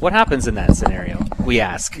 O'Connor, what happens in that scenario? We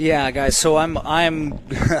ask. Yeah, guys. So I'm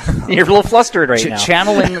You're a little flustered right now.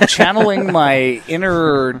 Channeling my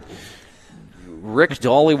inner Rick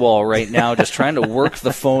Dollywall right now, just trying to work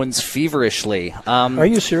the phones feverishly. Are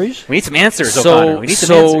you serious? We need some answers, O'Connor. We need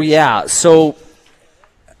some answers. Yeah. So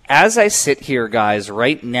as I sit here, guys,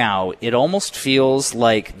 right now, it almost feels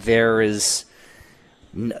like there is.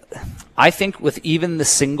 I think with even the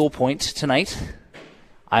single point tonight,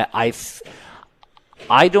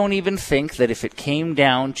 I don't even think that if it came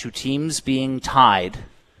down to teams being tied,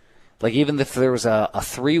 like even if there was a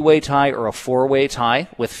 3-way tie or a 4-way tie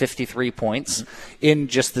with 53 points in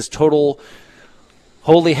just this total,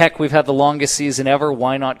 holy heck, we've had the longest season ever,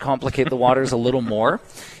 why not complicate the waters a little more?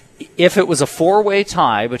 If it was a 4-way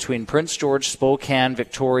tie between Prince George, Spokane,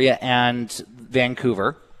 Victoria, and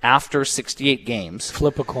Vancouver after 68 games.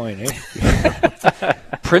 Flip a coin, eh?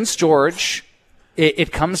 Prince George,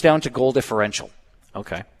 it comes down to goal differential.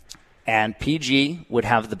 Okay. And PG would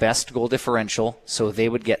have the best goal differential, so they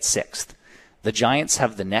would get 6th. The Giants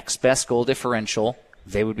have the next best goal differential.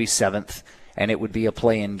 They would be 7th, and it would be a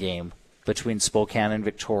play-in game between Spokane and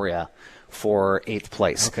Victoria for 8th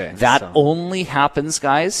place. Okay, that only happens,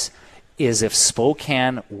 guys, is if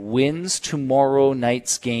Spokane wins tomorrow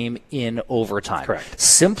night's game in overtime. Correct.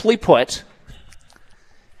 Simply put,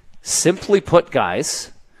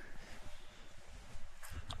 guys,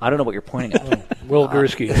 I don't know what you're pointing at. Will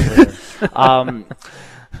Gursky.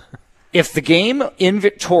 If the game in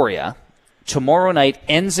Victoria tomorrow night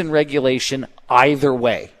ends in regulation either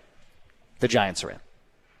way, the Giants are in.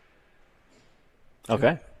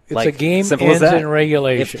 Okay. It's a game ends in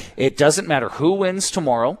regulation. It doesn't matter who wins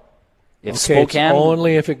tomorrow. If it's Spokane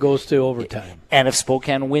only if it goes to overtime. And if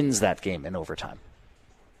Spokane wins that game in overtime.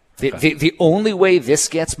 The only way this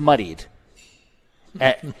gets muddied.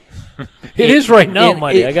 It is right now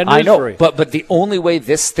muddy. I got news for you. But the only way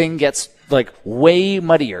this thing gets way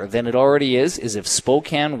muddier than it already is if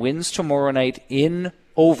Spokane wins tomorrow night in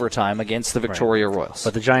overtime against the Victoria Royals.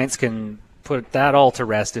 But the Giants can put that all to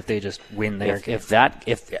rest if they just win their game. If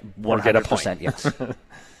 100%, yes.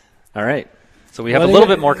 All right. So we have a little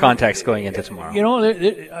bit more context going into tomorrow. You know,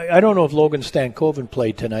 I don't know if Logan Stankoven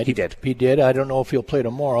played tonight. He did. He did. I don't know if he'll play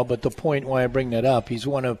tomorrow, but the point why I bring that up, he's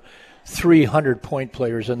one of 300-point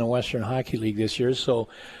players in the Western Hockey League this year. So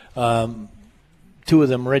 2 of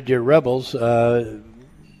them Red Deer Rebels.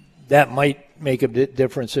 That might make a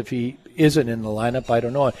difference if he isn't in the lineup. I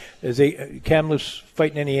don't know. Is Kamloops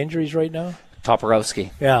fighting any injuries right now?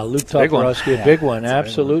 Toporowski. Yeah, Luke Toporowski, a big one,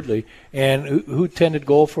 absolutely. And who tended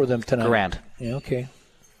goal for them tonight? Grant. Yeah, okay.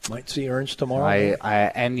 Might see Ernst tomorrow.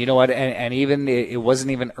 And you know what? And even it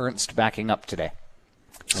wasn't even Ernst backing up today.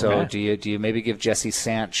 So do you maybe give Jesse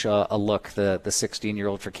Sanch a look, the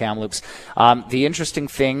 16-year-old for Kamloops? The interesting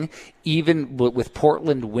thing, even with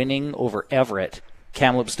Portland winning over Everett,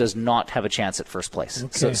 Kamloops does not have a chance at first place.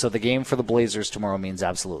 Okay. So the game for the Blazers tomorrow means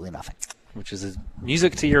absolutely nothing. Which is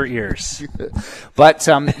music to your ears. But,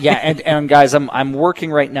 and guys, I'm working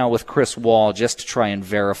right now with Chris Wall just to try and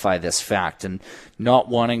verify this fact and not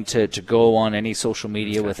wanting to go on any social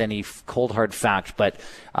media with any cold, hard fact. But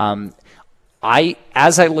as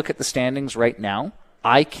I look at the standings right now,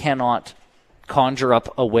 I cannot conjure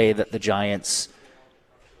up a way that the Giants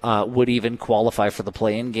would even qualify for the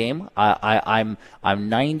play-in game. I'm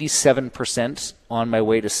 97% on my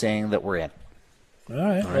way to saying that we're in. All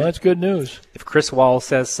right. Well, that's good news. If Chris Wall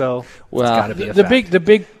says so, it's got to be a fact.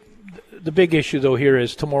 The big issue though here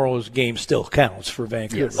is tomorrow's game still counts for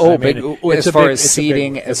Vancouver. Yes. As far as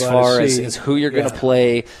seeding, as far as who you're going to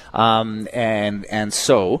play, and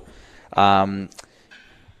so.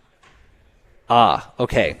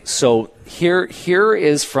 Okay. So here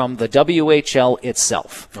is from the WHL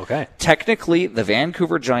itself. Okay. Technically, the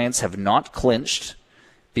Vancouver Giants have not clinched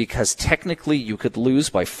because technically you could lose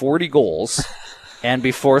by 40 goals and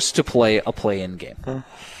be forced to play a play-in game.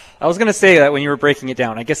 I was going to say that when you were breaking it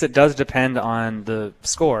down. I guess it does depend on the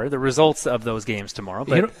score, the results of those games tomorrow.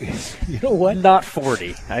 But you know what? Not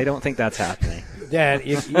 40. I don't think that's happening. Dan,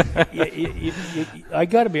 I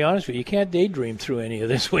got to be honest with you. You can't daydream through any of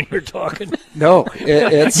this when you're talking. No,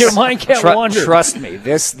 it's your mind can't wander. Trust me,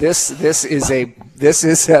 this is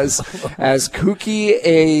as kooky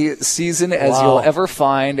a season as you'll ever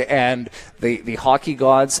find, and the hockey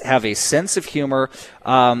gods have a sense of humor.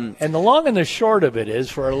 And the long and the short of it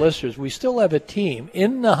is, for our listeners, we still have a team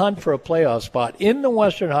in the hunt for a playoff spot in the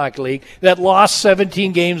Western Hockey League that lost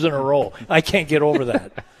 17 games in a row. I can't get over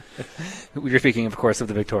that. You're speaking, of course, of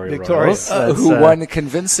the Victoria Royals. Who won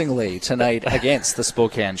convincingly tonight against the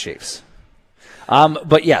Spokane Chiefs.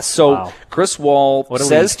 But yes, so Chris Wall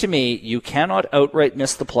says to me, you cannot outright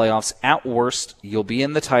miss the playoffs. At worst, you'll be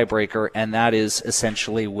in the tiebreaker, and that is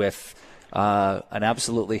essentially with an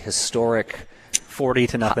absolutely historic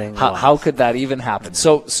 40-0. How could that even happen?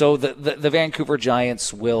 So the Vancouver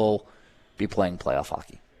Giants will be playing playoff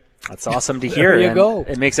hockey. That's awesome to hear. There you go.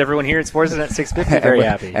 It makes everyone here at Sportsnet 650 very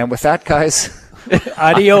happy. And with that, guys,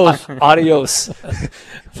 adios. Adios.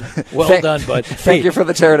 Well done, bud. Thank you for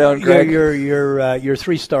the teardown, Greg. Your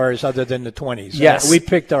 3 stars other than the 20s. Yes. We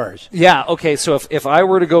picked ours. Yeah, okay, so if I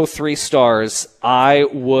were to go 3 stars, I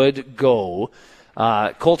would go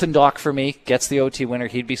Colton Dock for me, gets the OT winner.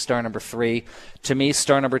 He'd be star number 3. To me,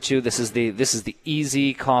 star number 2, this is the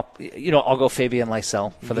easy comp. I'll go Fabian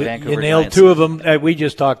Lysell for the Vancouver Giants. You nailed 2 of them that we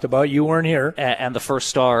just talked about. You weren't here. And the first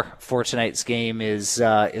star for tonight's game is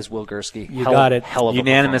Will Gursky. You got it. Hell of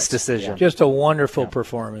unanimous decision. Yeah. Just a wonderful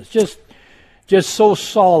performance. Just so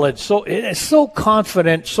solid. So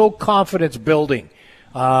confident. So confidence building.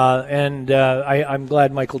 I'm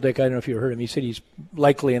glad Michael Dick, I don't know if you heard him, he said he's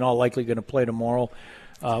likely in all likely going to play tomorrow,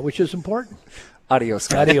 which is important. Adios,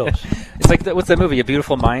 guys. Adios. It's like, what's that movie, A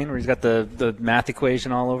Beautiful Mind, where he's got the math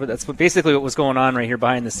equation all over? That's basically what was going on right here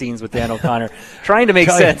behind the scenes with Dan O'Connor, trying to make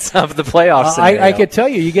sense of the playoffs. I could tell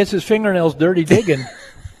you, he gets his fingernails dirty digging.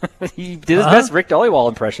 He did his best Rick Dollywall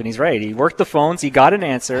impression. He's right. He worked the phones. He got an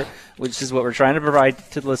answer, which is what we're trying to provide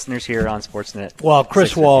to the listeners here on Sportsnet. Well,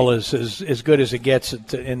 Chris Wall is as good as it gets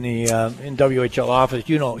in the in WHL office.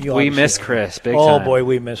 We miss Chris big time. Oh boy,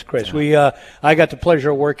 we miss Chris. Yeah. I got the pleasure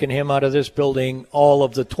of working him out of this building all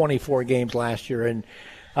of the 24 games last year, and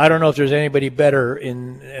I don't know if there's anybody better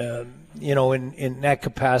in that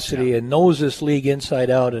capacity and knows this league inside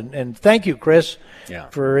out. And thank you, Chris,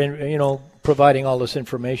 for providing all this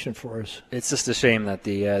information for us. It's just a shame that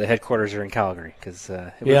the headquarters are in Calgary, because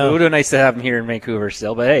it would have been nice to have him here in Vancouver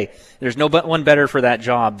still. But hey, there's no one better for that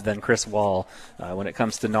job than Chris Wall when it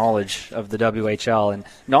comes to knowledge of the WHL and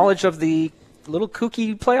knowledge of the little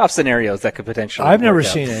kooky playoff scenarios that could potentially I've never work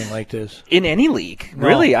out. seen anything like this in any league. No.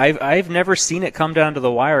 Really, I've never seen it come down to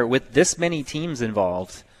the wire with this many teams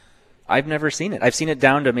involved. I've never seen it. I've seen it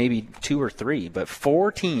down to maybe 2 or 3, but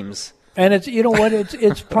 4 teams. And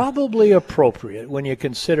it's probably appropriate when you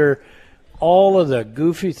consider all of the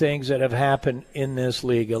goofy things that have happened in this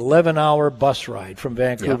league. 11-hour bus ride from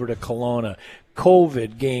Vancouver to Kelowna,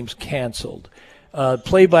 COVID games canceled,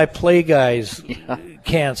 play-by-play guys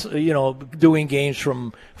cancel. Doing games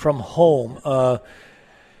from home.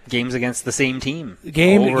 Games against the same team.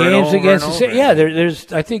 Games against the same. Yeah,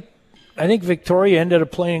 there's. I think Victoria ended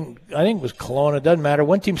up playing. I think it was Kelowna. It doesn't matter.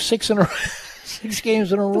 One team 6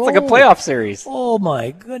 games in a row. It's like a playoff series. Oh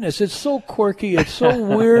my goodness! It's so quirky. It's so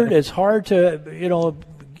weird. It's hard to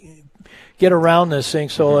get around this thing.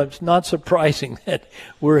 So it's not surprising that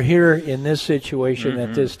we're here in this situation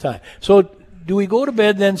at this time. So do we go to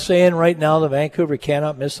bed then saying right now that Vancouver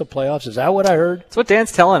cannot miss the playoffs? Is that what I heard? That's what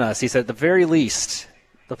Dan's telling us. He said at the very least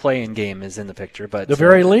the play-in game is in the picture. But the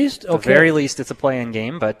very least? Okay. The very least it's a play-in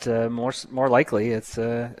game, but more likely it's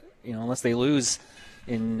unless they lose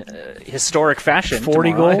in historic fashion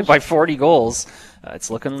 40 goals? By 40 goals, it's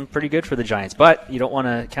looking pretty good for the Giants. But you don't want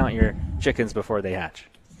to count your chickens before they hatch.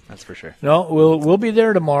 That's for sure. No, we'll be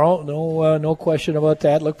there tomorrow. No question about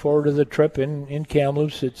that. Look forward to the trip in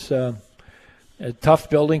Kamloops. It's a tough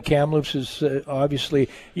building. Kamloops is obviously,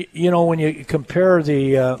 when you compare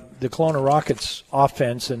the Kelowna Rockets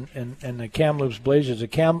offense and the Kamloops Blazers,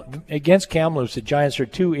 against Kamloops, the Giants are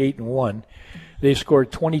 2-8-1. They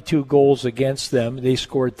scored 22 goals against them. They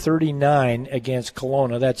scored 39 against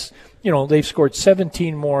Kelowna. That's, they've scored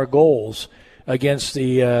 17 more goals against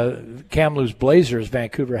the Kamloops Blazers.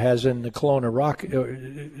 Vancouver has in the Kelowna Rock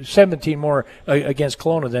 17 more against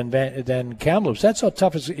Kelowna than Kamloops. That's how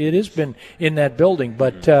tough it has been in that building.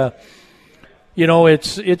 But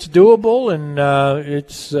it's doable and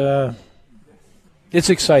it's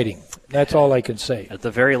exciting. That's all I can say. At the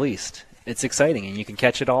very least. It's exciting, and you can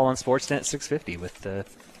catch it all on Sportsnet 650 with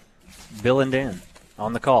Bill and Dan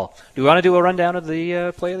on the call. Do we want to do a rundown of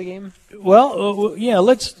the play of the game? Well, yeah,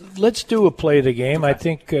 let's do a play of the game. Okay. I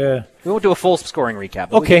think we won't do a full scoring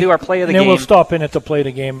recap. But okay, we can do our play of the game. Then we'll stop in at the play of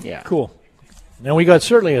the game. Yeah, cool. And we got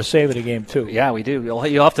certainly a save of the game too. Yeah, we do.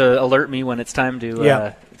 You'll have to alert me when it's time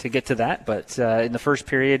to get to that. But in the first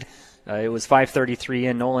period, it was 5:33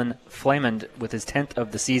 in. Nolan Flamand with his 10th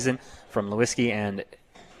of the season from Lewiski and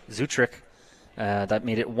Zutrick. That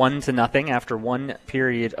made it 1-0 after one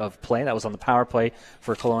period of play. That was on the power play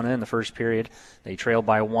for Kelowna in the first period. They trailed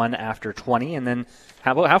by 1 after 20. And then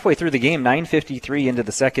about halfway through the game, 9:53 into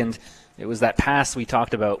the second, it was that pass we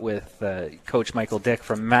talked about with Coach Michael Dick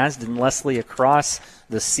from Masden Leslie across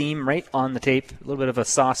the seam right on the tape. A little bit of a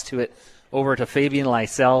sauce to it over to Fabian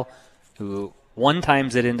Lysell, who one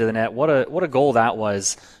times it into the net. What a goal that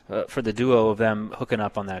was for the duo of them hooking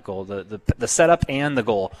up on that goal. The setup and the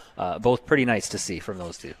goal, both pretty nice to see from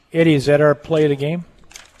those two. Eddie, is that our play of the game?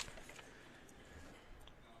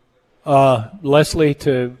 Leslie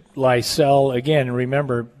to Lysell. Again,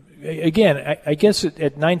 remember, I guess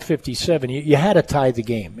at 9:57, you had to tie the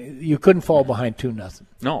game. You couldn't fall behind 2-0.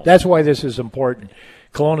 No. That's why this is important.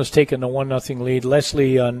 Kelowna's taken the 1-0 lead.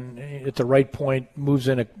 Leslie at the right point moves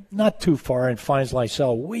in not too far and finds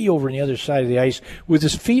Lysell way over on the other side of the ice with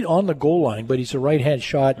his feet on the goal line, but he's a right-hand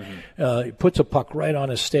shot. He puts a puck right on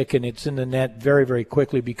his stick, and it's in the net very, very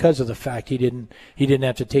quickly because of the fact he didn't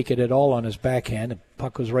have to take it at all on his backhand. The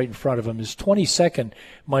puck was right in front of him. His 22nd,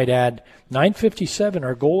 might add. 9:57,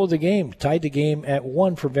 our goal of the game. Tied the game at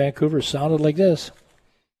 1 for Vancouver. Sounded like this.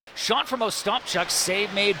 Shot from Ostapchuk,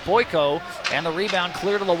 save made Boyko, and the rebound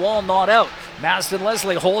clear to the wall, not out. Masden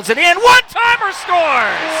Leslie holds it in, one-timer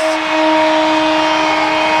scores!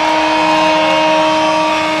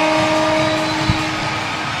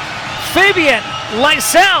 Fabian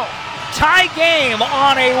Lysell, tie game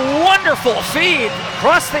on a wonderful feed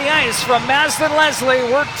across the ice from Maslin Leslie.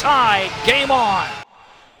 We're tied. Game on.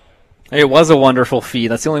 It was a wonderful feed.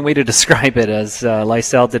 That's the only way to describe it, as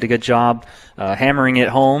Lysell did a good job hammering it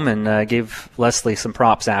home and gave Leslie some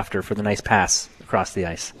props after for the nice pass across the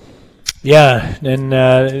ice. Yeah, and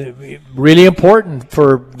really important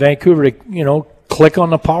for Vancouver to, click on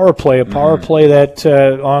the power play, a power play that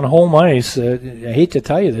on home ice, I hate to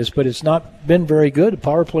tell you this, but it's not been very good. A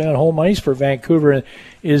power play on home ice for Vancouver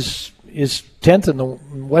is 10th in the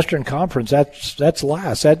Western Conference. That's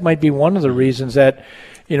last. That might be one of the reasons that,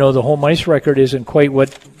 the home ice record isn't quite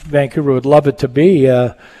what Vancouver would love it to be.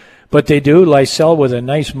 But they do. Lysell with a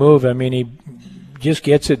nice move. I mean, he just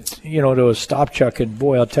gets it, to a stop chuck, and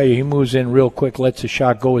boy, I'll tell you, he moves in real quick, lets the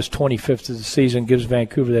shot go, his 25th of the season, gives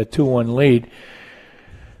Vancouver that 2-1 lead.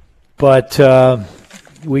 But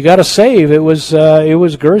we got a save. It was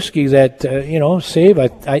Gursky that save.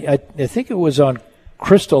 I think it was on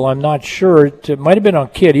Crystal. I'm not sure. It might have been on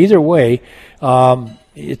Kidd. Either way,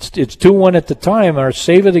 it's 2-1 at the time. Our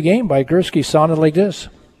save of the game by Gursky sounded like this.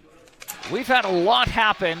 We've had a lot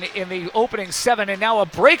happen in the opening 7, and now a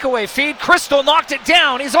breakaway feed. Crystal knocked it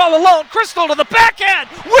down. He's all alone. Crystal to the backhand.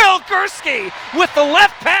 Will Gursky with the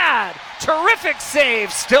left pad. Terrific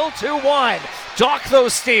save. Still 2-1. Dock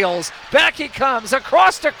those steals. Back he comes.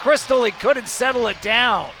 Across to Crystal. He couldn't settle it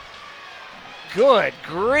down. Good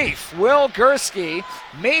grief. Will Gursky,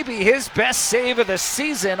 maybe his best save of the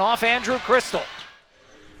season off Andrew Crystal.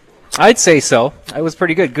 I'd say so. It was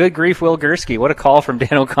pretty good. Good grief, Will Gursky. What a call from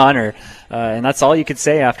Dan O'Connor. And that's all you could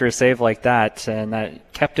say after a save like that. And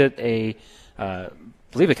that kept it I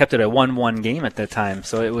believe it kept it a 1-1 game at that time.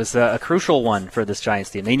 So it was a crucial one for this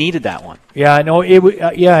Giants team. They needed that one. Yeah, I know.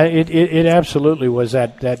 It absolutely was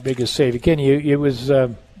that biggest save. Again, it was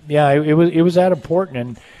that important.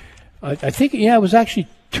 And I think, it was actually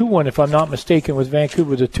 2-1, if I'm not mistaken, with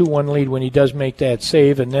Vancouver with a 2-1 lead when he does make that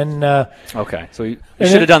save. And then okay, so he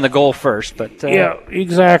should have done the goal first, but yeah,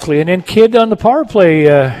 exactly. And then Kidd on the power play,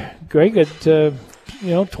 Greg, at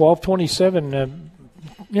 12-27.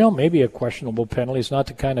 Maybe a questionable penalty. It's not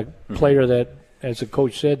the kind of player that, as the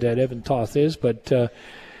coach said, that Evan Toth is, but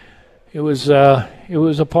it was a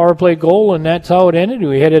power play goal, and that's how it ended.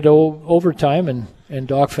 We headed overtime, and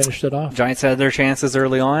Doc finished it off. Giants had their chances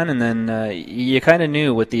early on, and then you kind of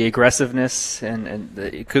knew with the aggressiveness, and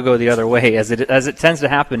it could go the other way, as it tends to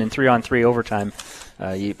happen in 3-on-3 overtime.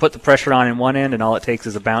 You put the pressure on in one end, and all it takes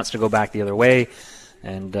is a bounce to go back the other way.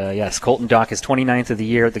 And yes, Colton Dock is 29th of the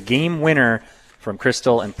year. The game winner from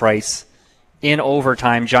Crystal and Price in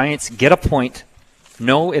overtime. Giants get a point.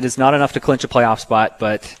 No, it is not enough to clinch a playoff spot,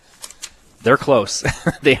 but they're close.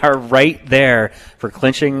 They are right there for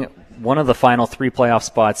clinching one of the final 3 playoff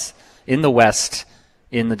spots in the West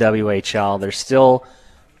in the WHL. There's still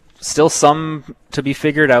some to be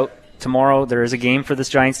figured out. Tomorrow there is a game for this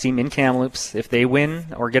Giants team in Kamloops. If they win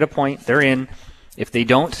or get a point, they're in. If they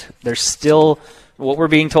don't, there's still, what we're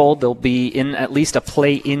being told, they'll be in at least a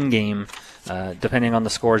play-in game, depending on the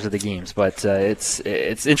scores of the games. But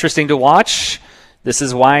it's interesting to watch. This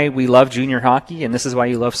is why we love junior hockey, and this is why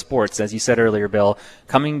you love sports, as you said earlier, Bill.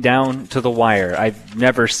 Coming down to the wire. I've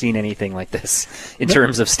never seen anything like this in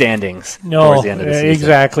terms of standings towards the end of the season.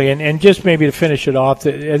 Exactly. And just maybe to finish it off,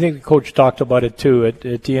 I think the coach talked about it too. At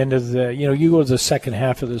the end of you go to the second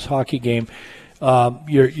half of this hockey game,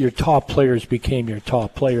 your top players became your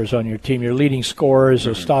top players on your team. Your leading scorers,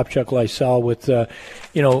 Stop Chuck Lysell with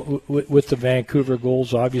the Vancouver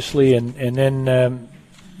goals, obviously, and then.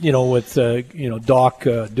 With Doc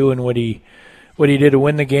doing what he did to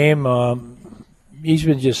win the game, he's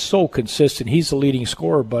been just so consistent. He's the leading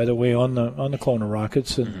scorer, by the way, on the Kelowna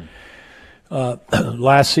Rockets. And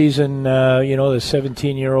last season, the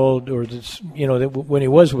 17-year-old, when he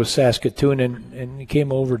was with Saskatoon and he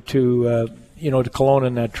came over to Kelowna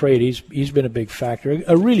in that trade, he's been a big factor.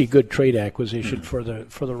 A really good trade acquisition for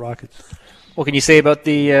the Rockets. What can you say about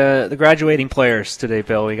the graduating players today,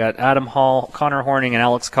 Bill? We got Adam Hall, Connor Horning, and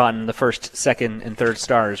Alex Cotton, the first, second, and third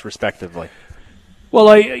stars, respectively.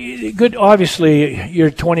 Well, good. Obviously,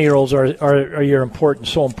 your 20-year-olds are your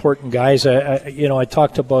so important guys. I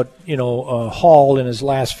talked about Hall in his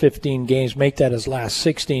last 15 games. Make that his last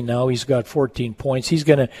 16. Now he's got 14 points. He's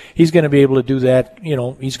gonna be able to do that.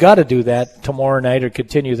 He's got to do that tomorrow night or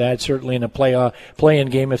continue that. Certainly in a play-in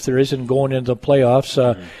game if there isn't going into the playoffs.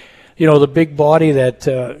 The big body that,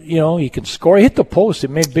 he can score. He hit the post. It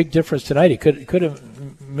made a big difference tonight. He could have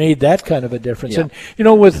made that kind of a difference. Yeah.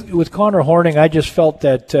 And, with Connor Horning, I just felt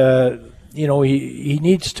that, he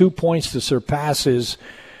needs 2 points to surpass his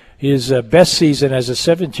his best season as a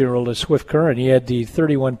 17-year-old at Swift Current. He had the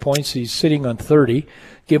 31 points. He's sitting on 30.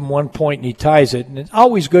 Give him 1 point and he ties it. And it's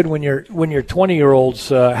always good when your 20-year-olds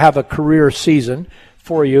have a career season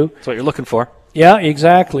for you. That's what you're looking for. Yeah,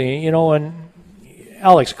 exactly. And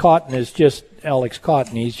Alex Cotton is just Alex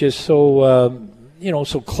Cotton. He's just so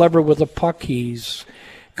so clever with the puck. He's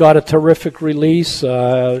got a terrific release.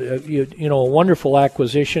 A wonderful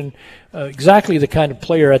acquisition. Exactly the kind of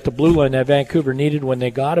player at the blue line that Vancouver needed when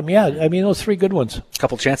they got him. Yeah, I mean those 3 good ones. A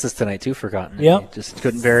couple chances tonight too for Cotton. Yeah, just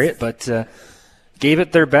couldn't bury it, but. Gave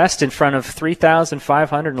it their best in front of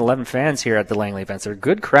 3,511 fans here at the Langley Events Centre. A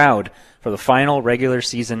good crowd for the final regular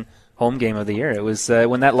season home game of the year. It was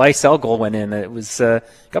when that Lysell goal went in. It was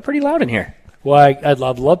got pretty loud in here. Well, I'd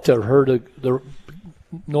love to have heard the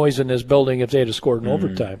noise in this building if they had scored in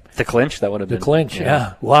overtime. The clinch, that would have been. The clinch,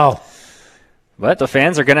 yeah. Wow. But the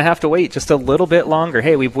fans are going to have to wait just a little bit longer.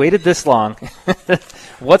 Hey, we've waited this long.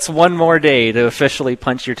 What's one more day to officially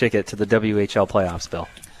punch your ticket to the WHL playoffs, Bill?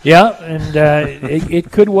 Yeah, and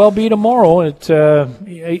it could well be tomorrow.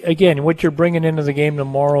 Again, what you're bringing into the game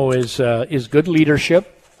tomorrow is good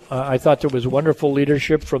leadership. I thought there was wonderful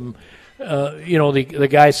leadership from the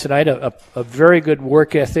guys tonight. A very good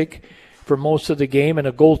work ethic for most of the game, and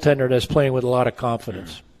a goaltender that's playing with a lot of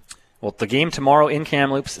confidence. Well, the game tomorrow in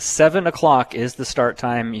Kamloops, 7 o'clock is the start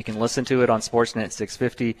time. You can listen to it on Sportsnet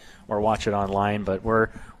 650 or watch it online. But we're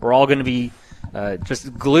all going to be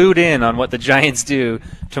just glued in on what the Giants do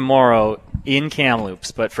tomorrow in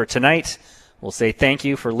Kamloops. But for tonight, we'll say thank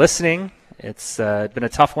you for listening. It's been a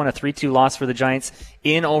tough one, a 3-2 loss for the Giants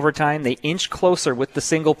in overtime. They inch closer with the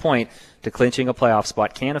single point to clinching a playoff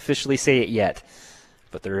spot. Can't officially say it yet,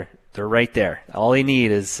 but they're right there. All they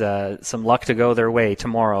need is some luck to go their way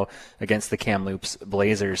tomorrow against the Kamloops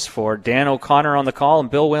Blazers. For Dan O'Connor on the call and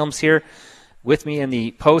Bill Wilms here with me in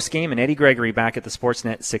the post-game, and Eddie Gregory back at the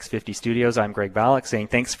Sportsnet 650 studios, I'm Greg Ballack saying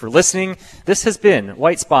thanks for listening. This has been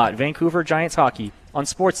White Spot Vancouver Giants Hockey on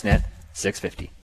Sportsnet 650.